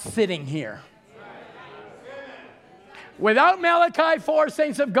not sitting here. Without Malachi 4,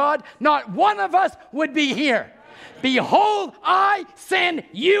 saints of God, not one of us would be here. Behold, I send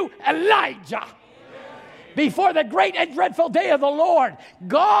you Elijah. Before the great and dreadful day of the Lord,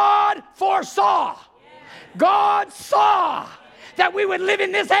 God foresaw. God saw that we would live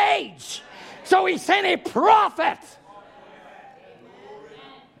in this age. So he sent a prophet.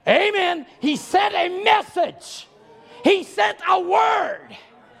 Amen. He sent a message. He sent a word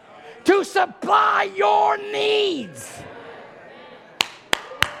to supply your needs.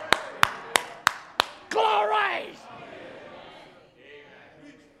 Glory.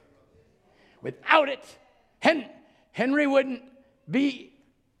 Without it, Henry wouldn't be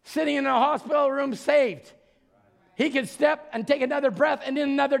sitting in a hospital room saved. He could step and take another breath and in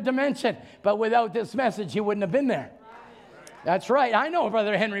another dimension. But without this message, he wouldn't have been there. That's right. I know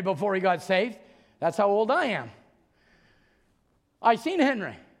Brother Henry before he got saved. That's how old I am. I seen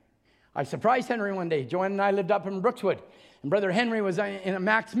Henry. I surprised Henry one day. Joanne and I lived up in Brookswood. And Brother Henry was in a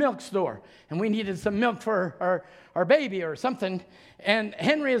Max milk store. And we needed some milk for our baby or something. And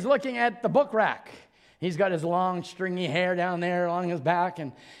Henry is looking at the book rack. He's got his long, stringy hair down there along his back.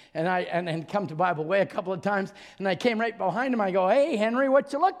 And I come to Bible Way a couple of times. And I came right behind him. I go, hey, Henry,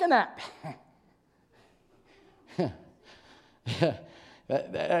 what you looking at?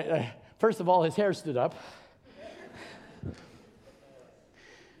 First of all, his hair stood up.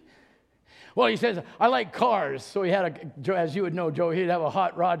 Well, he says, I like cars. So he had as you would know, Joe, he'd have a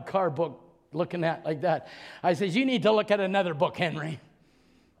hot rod car book looking at like that. I says, you need to look at another book, Henry.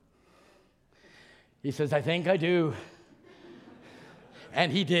 He says, I think I do. And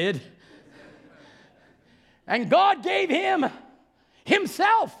he did. And God gave him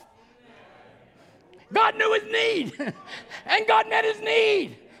himself. God knew his need. And God met his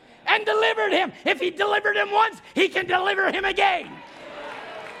need and delivered him. If he delivered him once, he can deliver him again.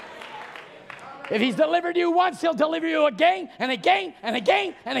 If he's delivered you once, he'll deliver you again and again and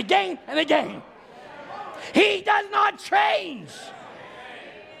again and again and again. He does not change.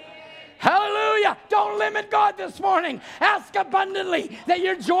 Hallelujah. Don't limit God this morning. Ask abundantly that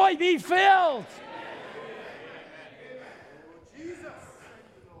your joy be filled.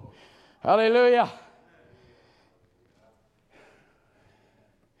 Hallelujah.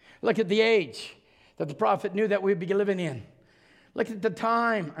 Look at the age that the prophet knew that we'd be living in. Look at the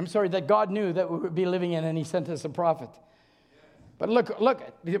time, that God knew that we would be living in, and he sent us a prophet. But look,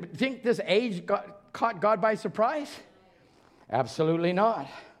 do you think this age caught God by surprise? Absolutely not.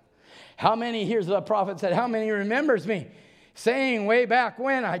 How many, here's the prophet said, how many remembers me? Saying way back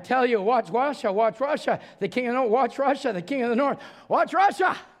when, I tell you, watch Russia, the king of the north, watch Russia, the king of the north, watch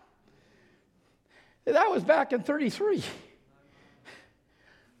Russia. That was back in 33.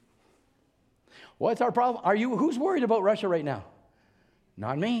 What's our problem? Who's worried about Russia right now?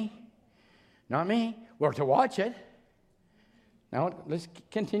 Not me. Not me. We're to watch it. Now, let's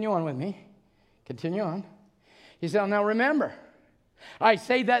continue on with me. Continue on. He said, now remember, I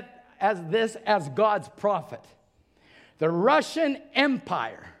say that as God's prophet. The Russian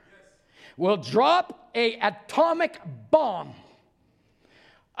Empire will drop an atomic bomb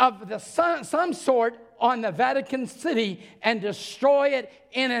of some sort on the Vatican City and destroy it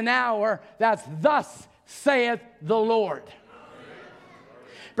in an hour. That's thus saith the Lord.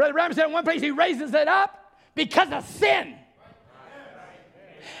 Brother Branham said in one place he raises it up because of sin.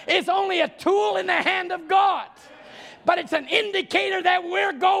 It's only a tool in the hand of God, but it's an indicator that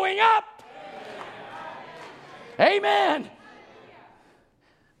we're going up. Amen.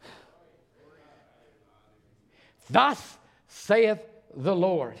 Thus saith the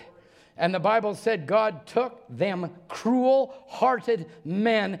Lord. And the Bible said God took them cruel-hearted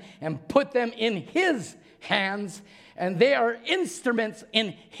men and put them in his hands, and they are instruments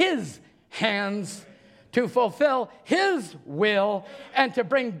in his hands to fulfill his will and to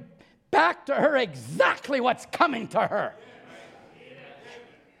bring back to her exactly what's coming to her.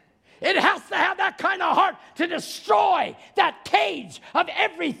 It has to have that kind of heart to destroy that cage of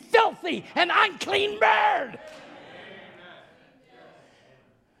every filthy and unclean bird.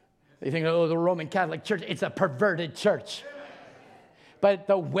 They think, oh, the Roman Catholic Church, it's a perverted church. But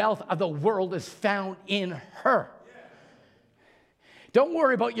the wealth of the world is found in her. Don't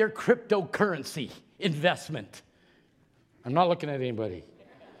worry about your cryptocurrency investment. I'm not looking at anybody.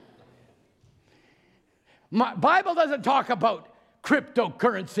 My Bible doesn't talk about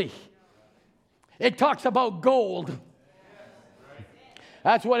cryptocurrency. It talks about gold.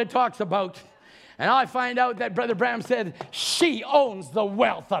 That's what it talks about. And I find out that Brother Branham said she owns the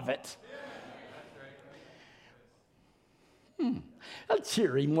wealth of it. A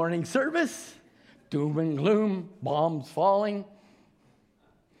cheery morning service. Doom and gloom, bombs falling.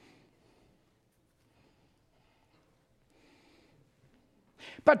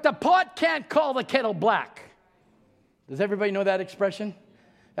 But the pot can't call the kettle black. Does everybody know that expression?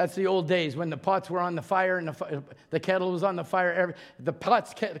 That's the old days when the pots were on the fire and the kettle was on the fire. The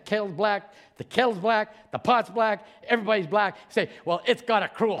kettle's black, the kettle's black, the pot's black, everybody's black. You say, well, it's got a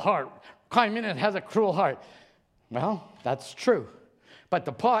cruel heart. Climb in, it has a cruel heart. Well, that's true. But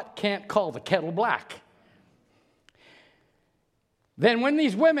the pot can't call the kettle black. Then when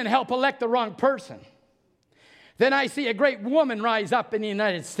these women help elect the wrong person, then I see a great woman rise up in the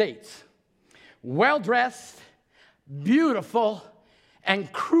United States. Well-dressed, beautiful,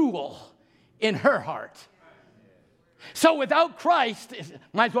 and cruel in her heart. So without Christ,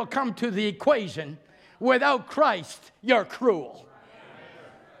 might as well come to the equation, without Christ, you're cruel.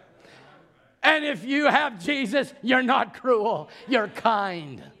 And if you have Jesus, you're not cruel, you're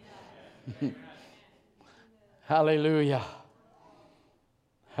kind. Hallelujah.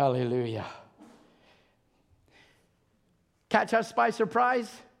 Hallelujah. Catch us by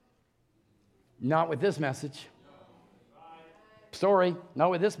surprise? Not with this message. Sorry,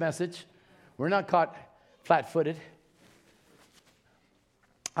 not with this message. We're not caught flat-footed.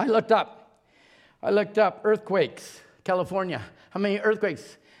 I looked up earthquakes, California. How many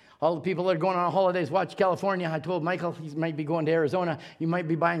earthquakes? All the people that are going on holidays watch California. I told Michael he might be going to Arizona. You might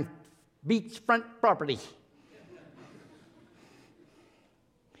be buying beachfront property.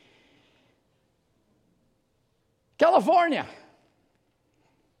 California.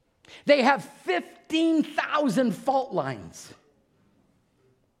 They have 15,000 fault lines.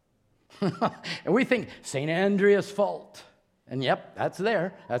 And we think St. Andreas Fault. And yep, that's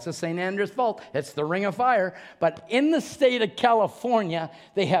there. That's a St. Andreas Fault. It's the Ring of Fire. But in the state of California,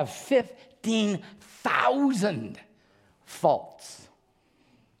 they have 15,000 faults.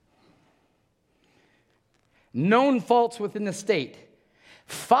 Known faults within the state.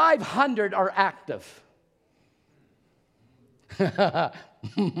 500 are active.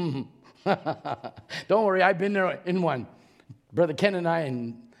 Don't worry, I've been there in one. Brother Ken and I,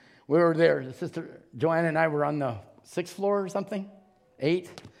 and we were there. Sister Joanna and I were on the 6th floor or something, 8.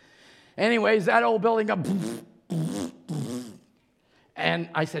 Anyways, that old building got, and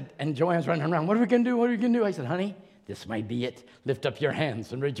I said, and Joanna's running around, what are we going to do? What are we going to do? I said, honey, this might be it. Lift up your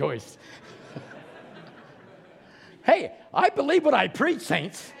hands and rejoice. Hey, I believe what I preach,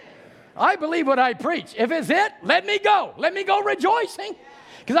 saints. I believe what I preach. If it's it, let me go. Let me go rejoicing,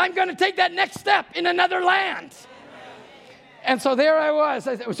 because I'm going to take that next step in another land. And so there I was.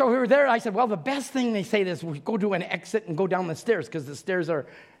 So we were there. I said, well, the best thing they say is we go to an exit and go down the stairs, because the stairs are,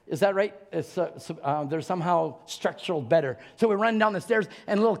 is that right? They're somehow structural better. So we run down the stairs,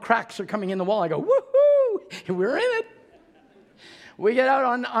 and little cracks are coming in the wall. I go, woohoo, we're in it. We get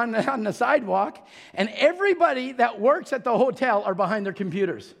out on the sidewalk, and everybody that works at the hotel are behind their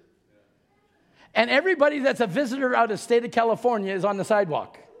computers. And everybody that's a visitor out of the state of California is on the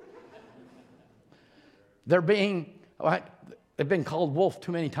sidewalk. They've been called wolf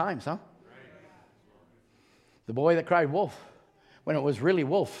too many times, huh? The boy that cried wolf when it was really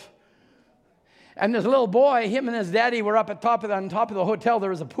wolf. And this little boy, him and his daddy were up on top of the hotel. There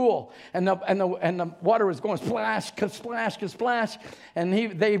was a pool, and the water was going splash, splash, splash. And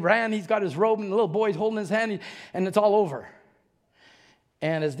they ran. He's got his robe, and the little boy's holding his hand, and it's all over.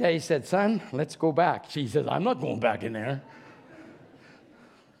 And his daddy said, "Son, let's go back." She says, "I'm not going back in there."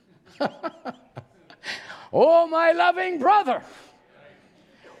 Oh, my loving brother,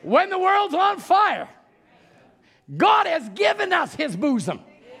 when the world's on fire, God has given us his bosom.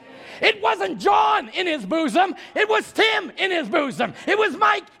 It wasn't John in his bosom. It was Tim in his bosom. It was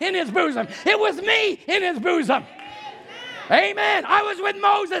Mike in his bosom. It was me in his bosom. Amen. I was with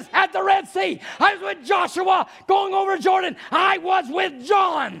Moses at the Red Sea. I was with Joshua going over Jordan. I was with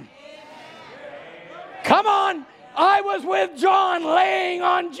John. Come on. I was with John laying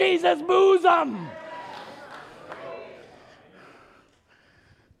on Jesus' bosom.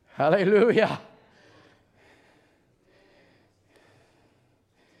 Hallelujah.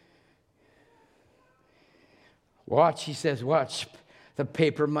 Watch, he says, watch the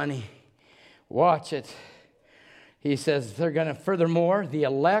paper money. Watch it. He says furthermore, the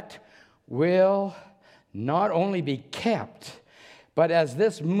elect will not only be kept, but as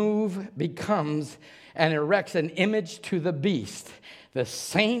this move becomes and erects an image to the beast, the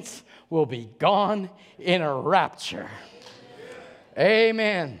saints will be gone in a rapture.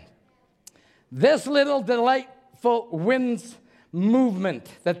 Amen. This little delightful winds movement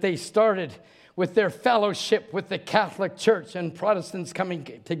that they started with their fellowship with the Catholic Church and Protestants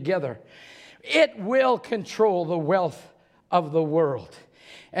coming together, it will control the wealth of the world.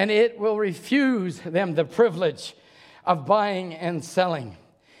 And it will refuse them the privilege of buying and selling.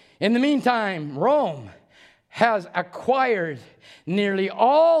 In the meantime, Rome has acquired nearly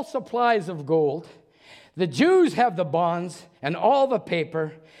all supplies of gold. The Jews have the bonds and all the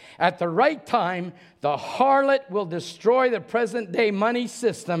paper. At the right time, the harlot will destroy the present-day money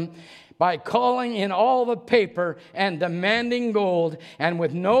system by calling in all the paper and demanding gold. And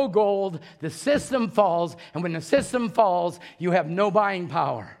with no gold, the system falls. And when the system falls, you have no buying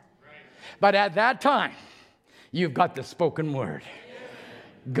power. Right. But at that time, you've got the spoken word.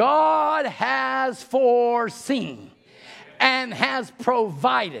 God has foreseen and has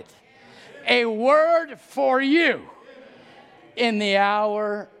provided a word for you in the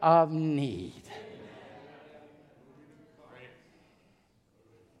hour of need.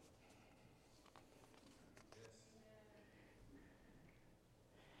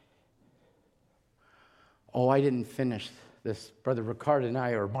 Oh, I didn't finish this. Brother Ricard and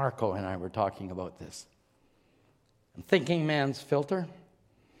I, or Marco and I, were talking about this. Thinking Man's Filter.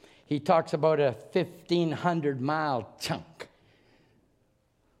 He talks about a 1,500-mile chunk.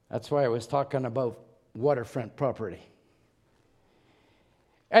 That's why I was talking about waterfront property.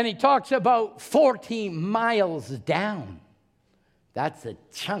 And he talks about 40 miles down. That's a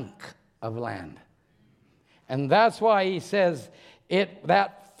chunk of land. And that's why he says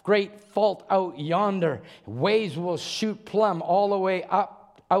that great fault out yonder, waves will shoot plumb all the way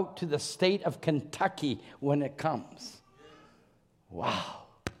up out to the state of Kentucky when it comes. Wow.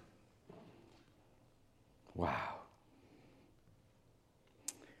 Wow.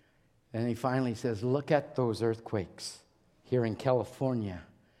 And he finally says, look at those earthquakes here in California.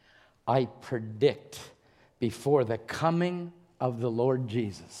 I predict before the coming of the Lord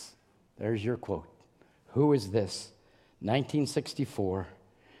Jesus. There's your quote. Who is this? 1964.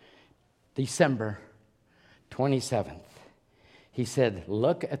 December 27th, he said,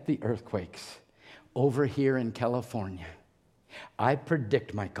 look at the earthquakes over here in California. I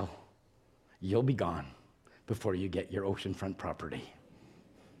predict, Michael, you'll be gone before you get your oceanfront property.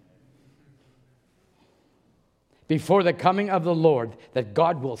 Before the coming of the Lord, that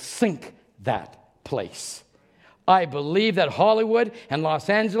God will sink that place. I believe that Hollywood and Los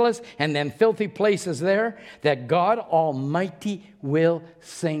Angeles and them filthy places there, that God Almighty will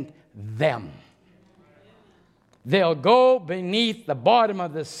sink them. They'll go beneath the bottom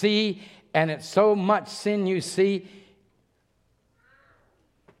of the sea, and it's so much sin you see.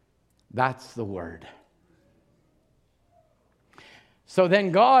 That's the word. So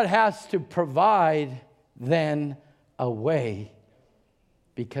then God has to provide then a way,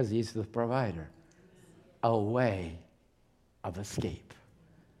 because he's the provider, a way of escape.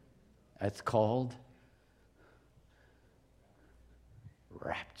 That's called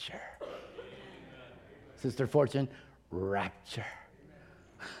rapture. Sister Fortune, rapture.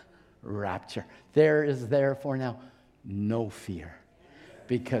 Rapture. There is therefore now no fear,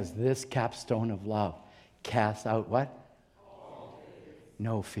 Because this capstone of love casts out what?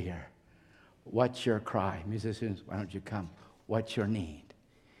 No fear. What's your cry? Musicians, why don't you come? What's your need?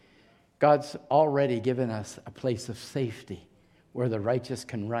 God's already given us a place of safety where the righteous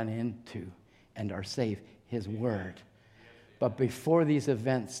can run into and are safe, His Word. But before these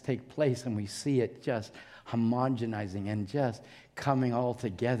events take place and we see it just homogenizing and just coming all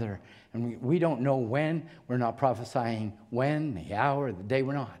together, and we don't know when, we're not prophesying when, the hour, the day,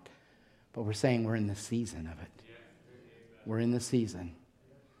 we're not. But we're saying we're in the season of it. We're in the season.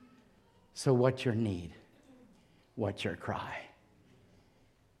 So what's your need? What's your cry?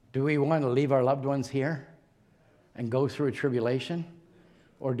 Do we want to leave our loved ones here and go through a tribulation?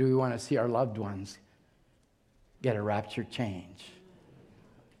 Or do we want to see our loved ones get a rapture change?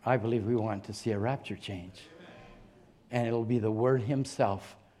 I believe we want to see a rapture change. And it'll be the Word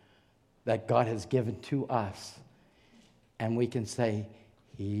Himself that God has given to us. And we can say,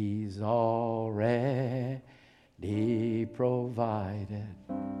 He's already provided.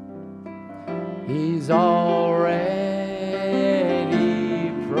 He's already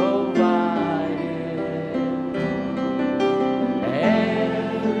provided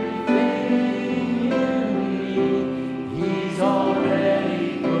everything you need. He's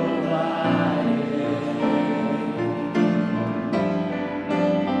already provided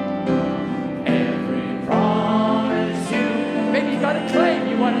every promise you. Maybe you got a claim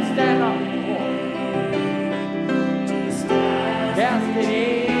you want to stand up for. Cast it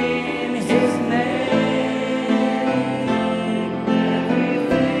in His name.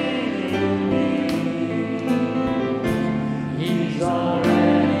 He's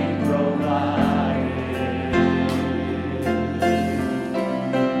already provided.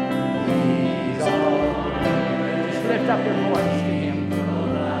 He's already. Just lift up your voice to Him.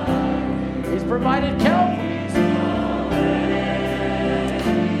 He's provided Calvary.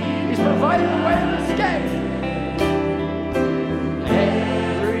 He's provided a way of escape.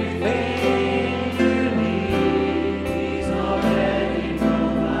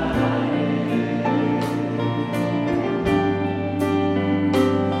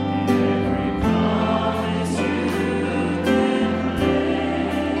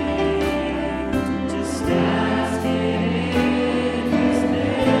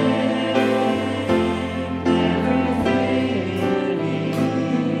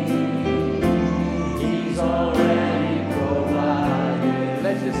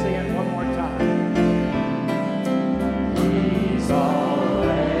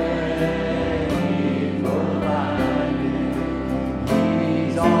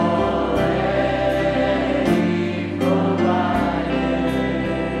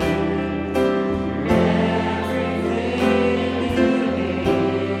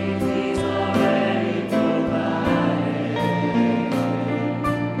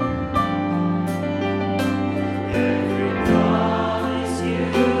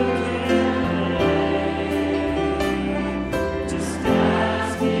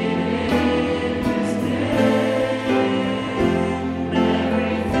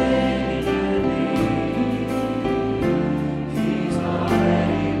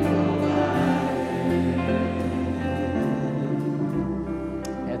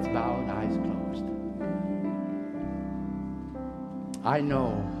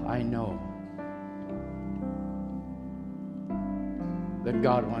 I know that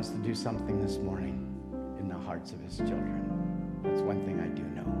God wants to do something this morning in the hearts of His children. That's one thing I do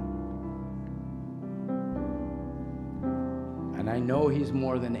know. And I know He's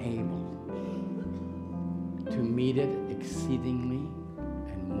more than able to meet it exceedingly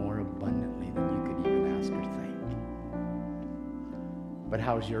and more abundantly than you could even ask or think. But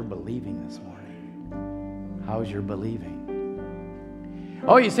how's your believing this morning? How's your believing?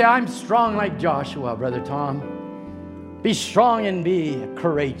 Oh, you say, I'm strong like Joshua, Brother Tom. Be strong and be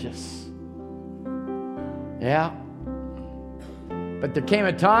courageous. Yeah. But there came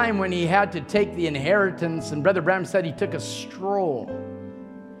a time when he had to take the inheritance, and Brother Branham said he took a stroll,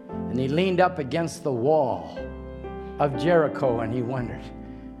 and he leaned up against the wall of Jericho, and he wondered,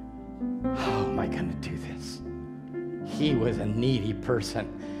 how am I going to do this? He was a needy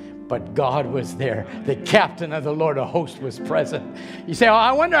person. But God was there. The captain of the Lord of hosts was present. You say, oh,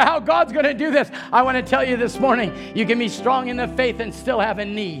 I wonder how God's going to do this. I want to tell you this morning, you can be strong in the faith and still have a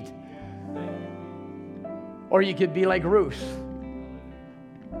need. Or you could be like Ruth,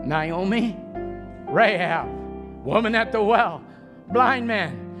 Naomi, Rahab, woman at the well, blind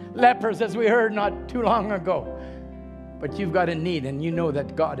man, lepers, as we heard not too long ago. But you've got a need, and you know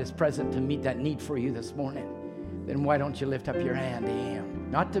that God is present to meet that need for you this morning. Then why don't you lift up your hand to Him?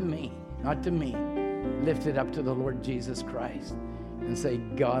 Not to me, not to me. Lift it up to the Lord Jesus Christ. and say,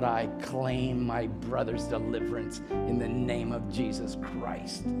 God, I claim my brother's deliverance in the name of Jesus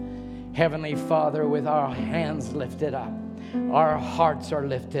Christ. Heavenly Father, with our hands lifted up, our hearts are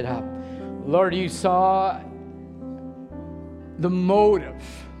lifted up. Lord, you saw the motive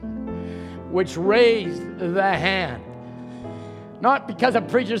which raised the hand. Not because a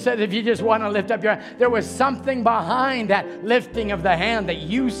preacher said if you just want to lift up your hand. There was something behind that lifting of the hand that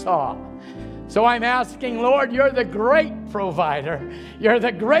you saw. So I'm asking, Lord, you're the great provider. You're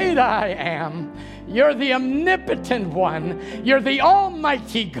the great I am. You're the omnipotent one. You're the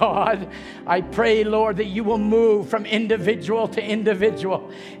almighty God. I pray, Lord, that you will move from individual to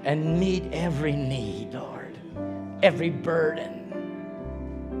individual and meet every need, Lord. Every burden.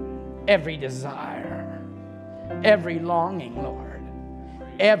 Every desire. Every longing, Lord.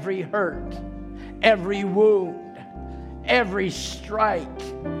 Every hurt. Every wound. Every strike.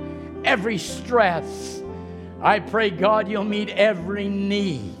 Every stress. I pray, God, you'll meet every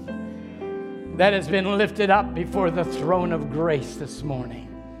need that has been lifted up before the throne of grace this morning.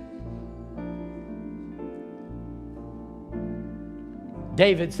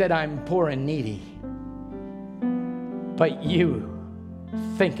 David said, I'm poor and needy, but you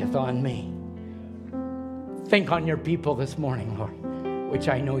thinketh on me. Think on your people this morning, Lord, which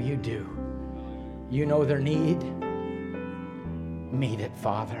I know you do. You know their need. Meet it,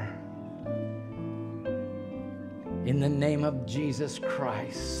 Father. In the name of Jesus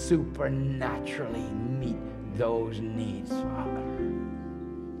Christ, supernaturally meet those needs, Father.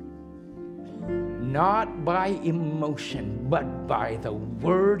 Not by emotion, but by the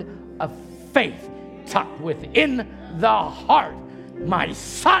word of faith tucked within the heart. My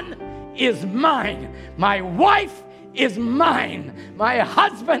son is mine. My wife is mine. My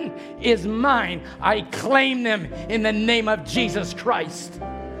husband is mine. I claim them in the name of Jesus Christ.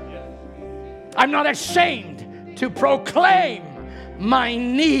 I'm not ashamed to proclaim my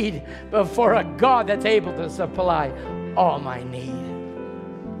need before a God that's able to supply all my need.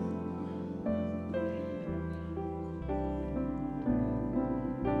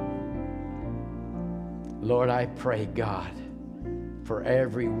 Lord, I pray, God, for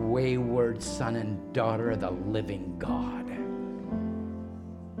every wayward son and daughter of the living God.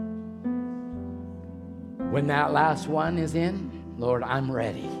 When that last one is in, Lord, I'm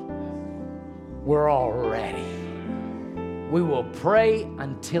ready. We're all ready. We will pray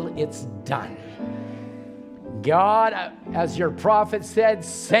until it's done. God, as your prophet said,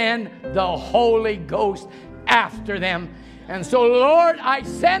 send the Holy Ghost after them. And so, Lord, I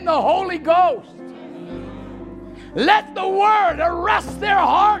send the Holy Ghost. Let the word arrest their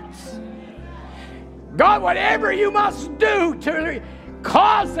hearts. God, whatever you must do to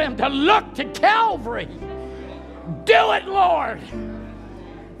cause them to look to Calvary, do it, Lord.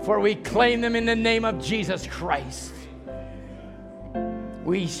 For we claim them in the name of Jesus Christ.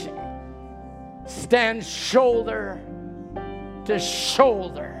 We stand shoulder to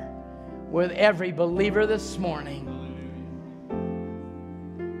shoulder with every believer this morning.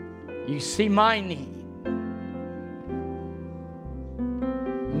 You see my need.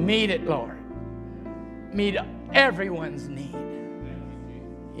 Meet it, Lord. Meet everyone's need.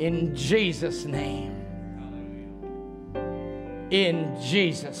 In Jesus' name. In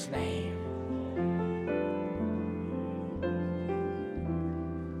Jesus' name.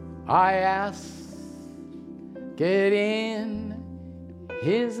 I ask it in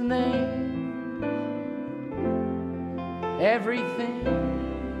His name. Everything.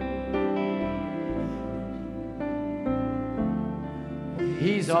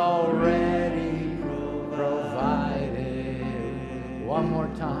 He's already provided. One more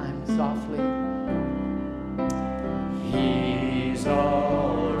time, softly. He's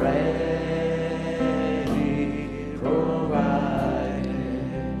already provided.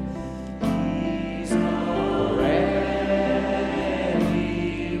 He's already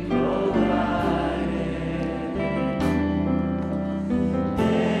provided.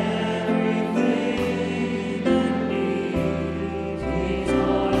 Everything that needs, He's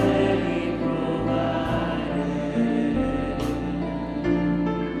already provided.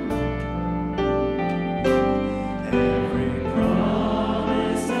 Every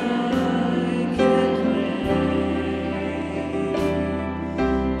promise I can claim,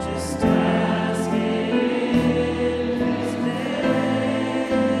 just ask in His name.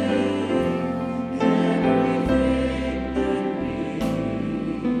 Everything that needs,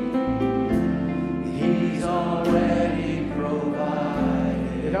 He's already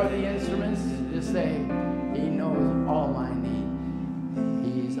provided. Without the instruments, just say, He knows all my need.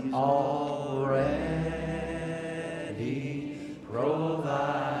 He's already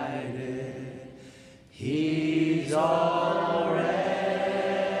provided. He's already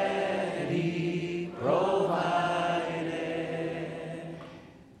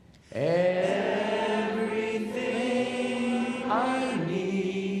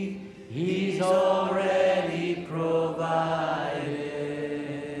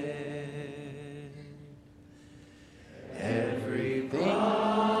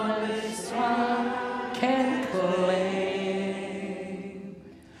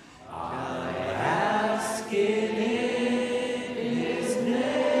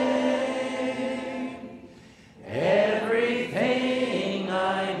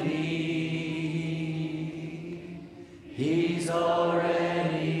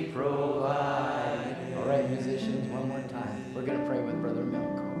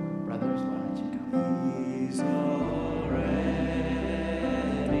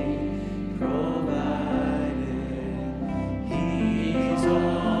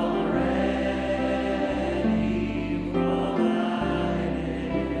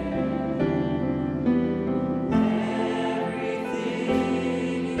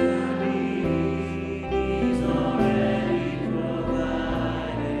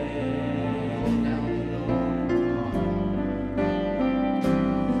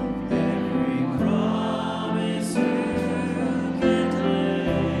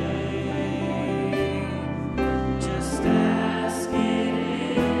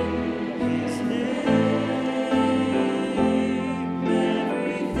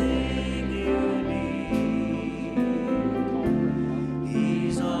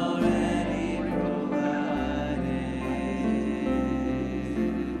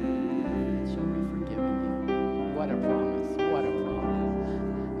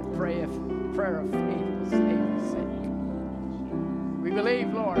pray a prayer of faith to save the sick. We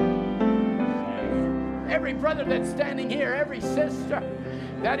believe, Lord. Every brother that's standing here, every sister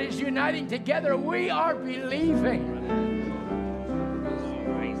that is uniting together, we are believing.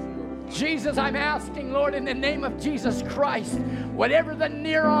 Jesus, I'm asking, Lord, in the name of Jesus Christ, whatever the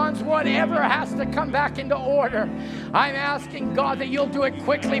neurons, whatever has to come back into order, I'm asking, God, that you'll do it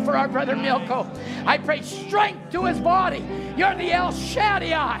quickly for our brother Milko. I pray strength to his body. You're the El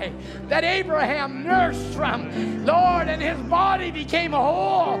Shaddai that Abraham nursed from, Lord, and his body became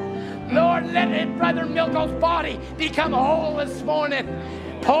whole. Lord, let brother Milko's body become whole this morning.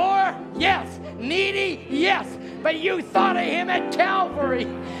 Poor, yes. Needy, yes. But you thought of him at Calvary.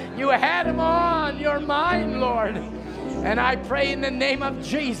 You had him on your mind, Lord. And I pray in the name of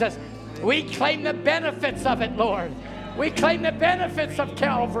Jesus, we claim the benefits of it, Lord. We claim the benefits of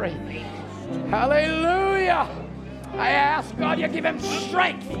Calvary. Hallelujah. I ask, God, you give him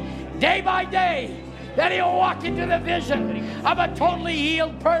strength day by day, that he'll walk into the vision of a totally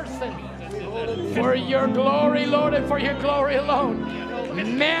healed person. For your glory, Lord, and for your glory alone.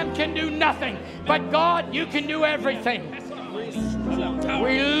 Man can do nothing, but God, you can do everything.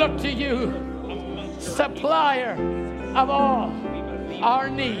 We look to you, supplier of all our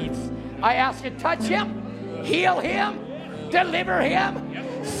needs. I ask you to touch him, heal him, deliver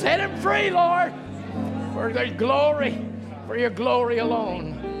him, set him free, Lord, for your glory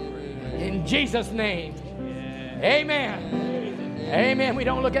alone. In Jesus' name, amen. Amen. We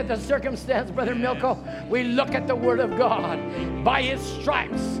don't look at the circumstance, Brother Milko. We look at the Word of God. By His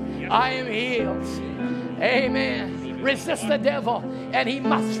stripes, I am healed. Amen. Resist the devil, and he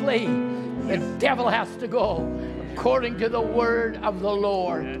must flee. The devil has to go according to the Word of the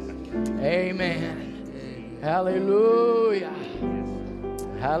Lord. Amen. Hallelujah.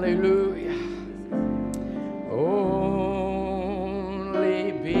 Hallelujah. Only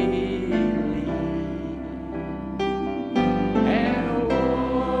believe.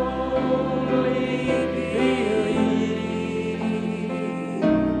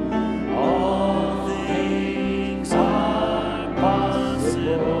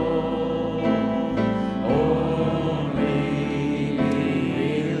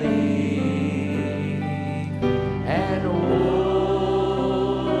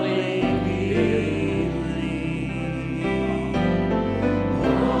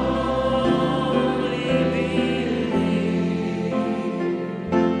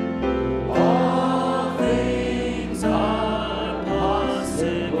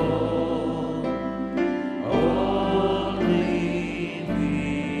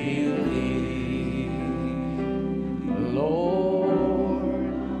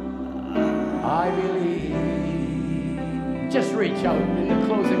 Reach out in the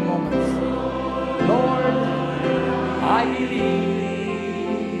closing moments. Lord, I believe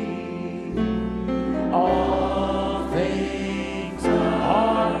all things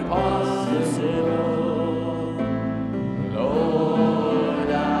are possible. Lord,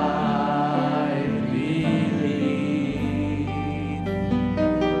 I believe.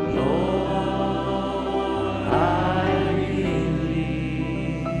 Lord, I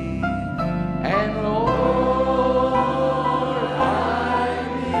believe. And Lord,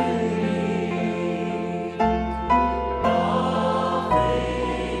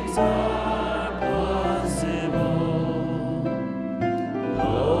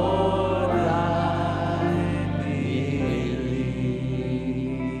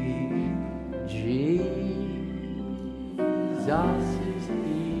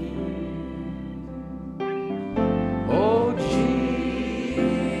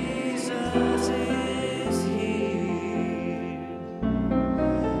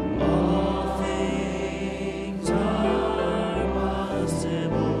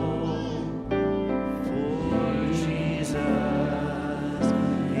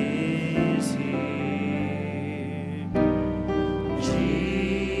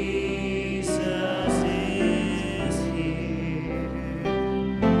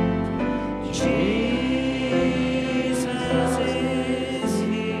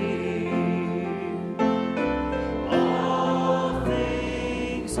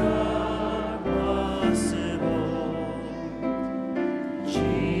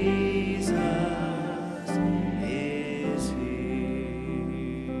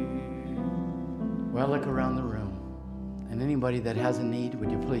 that has a need, would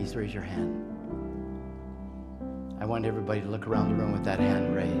you please raise your hand? I want everybody to look around the room with that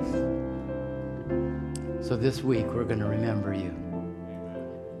hand raised. So this week, we're going to remember you.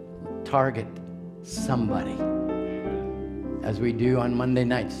 Target somebody. As we do on Monday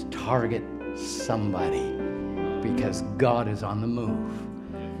nights, target somebody. Because God is on the move.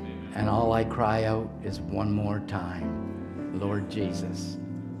 And all I cry out is one more time, Lord Jesus,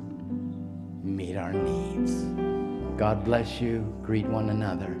 meet our needs. God bless you. Greet one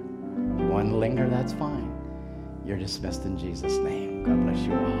another. You want to linger? That's fine. You're dismissed in Jesus' name. God bless you.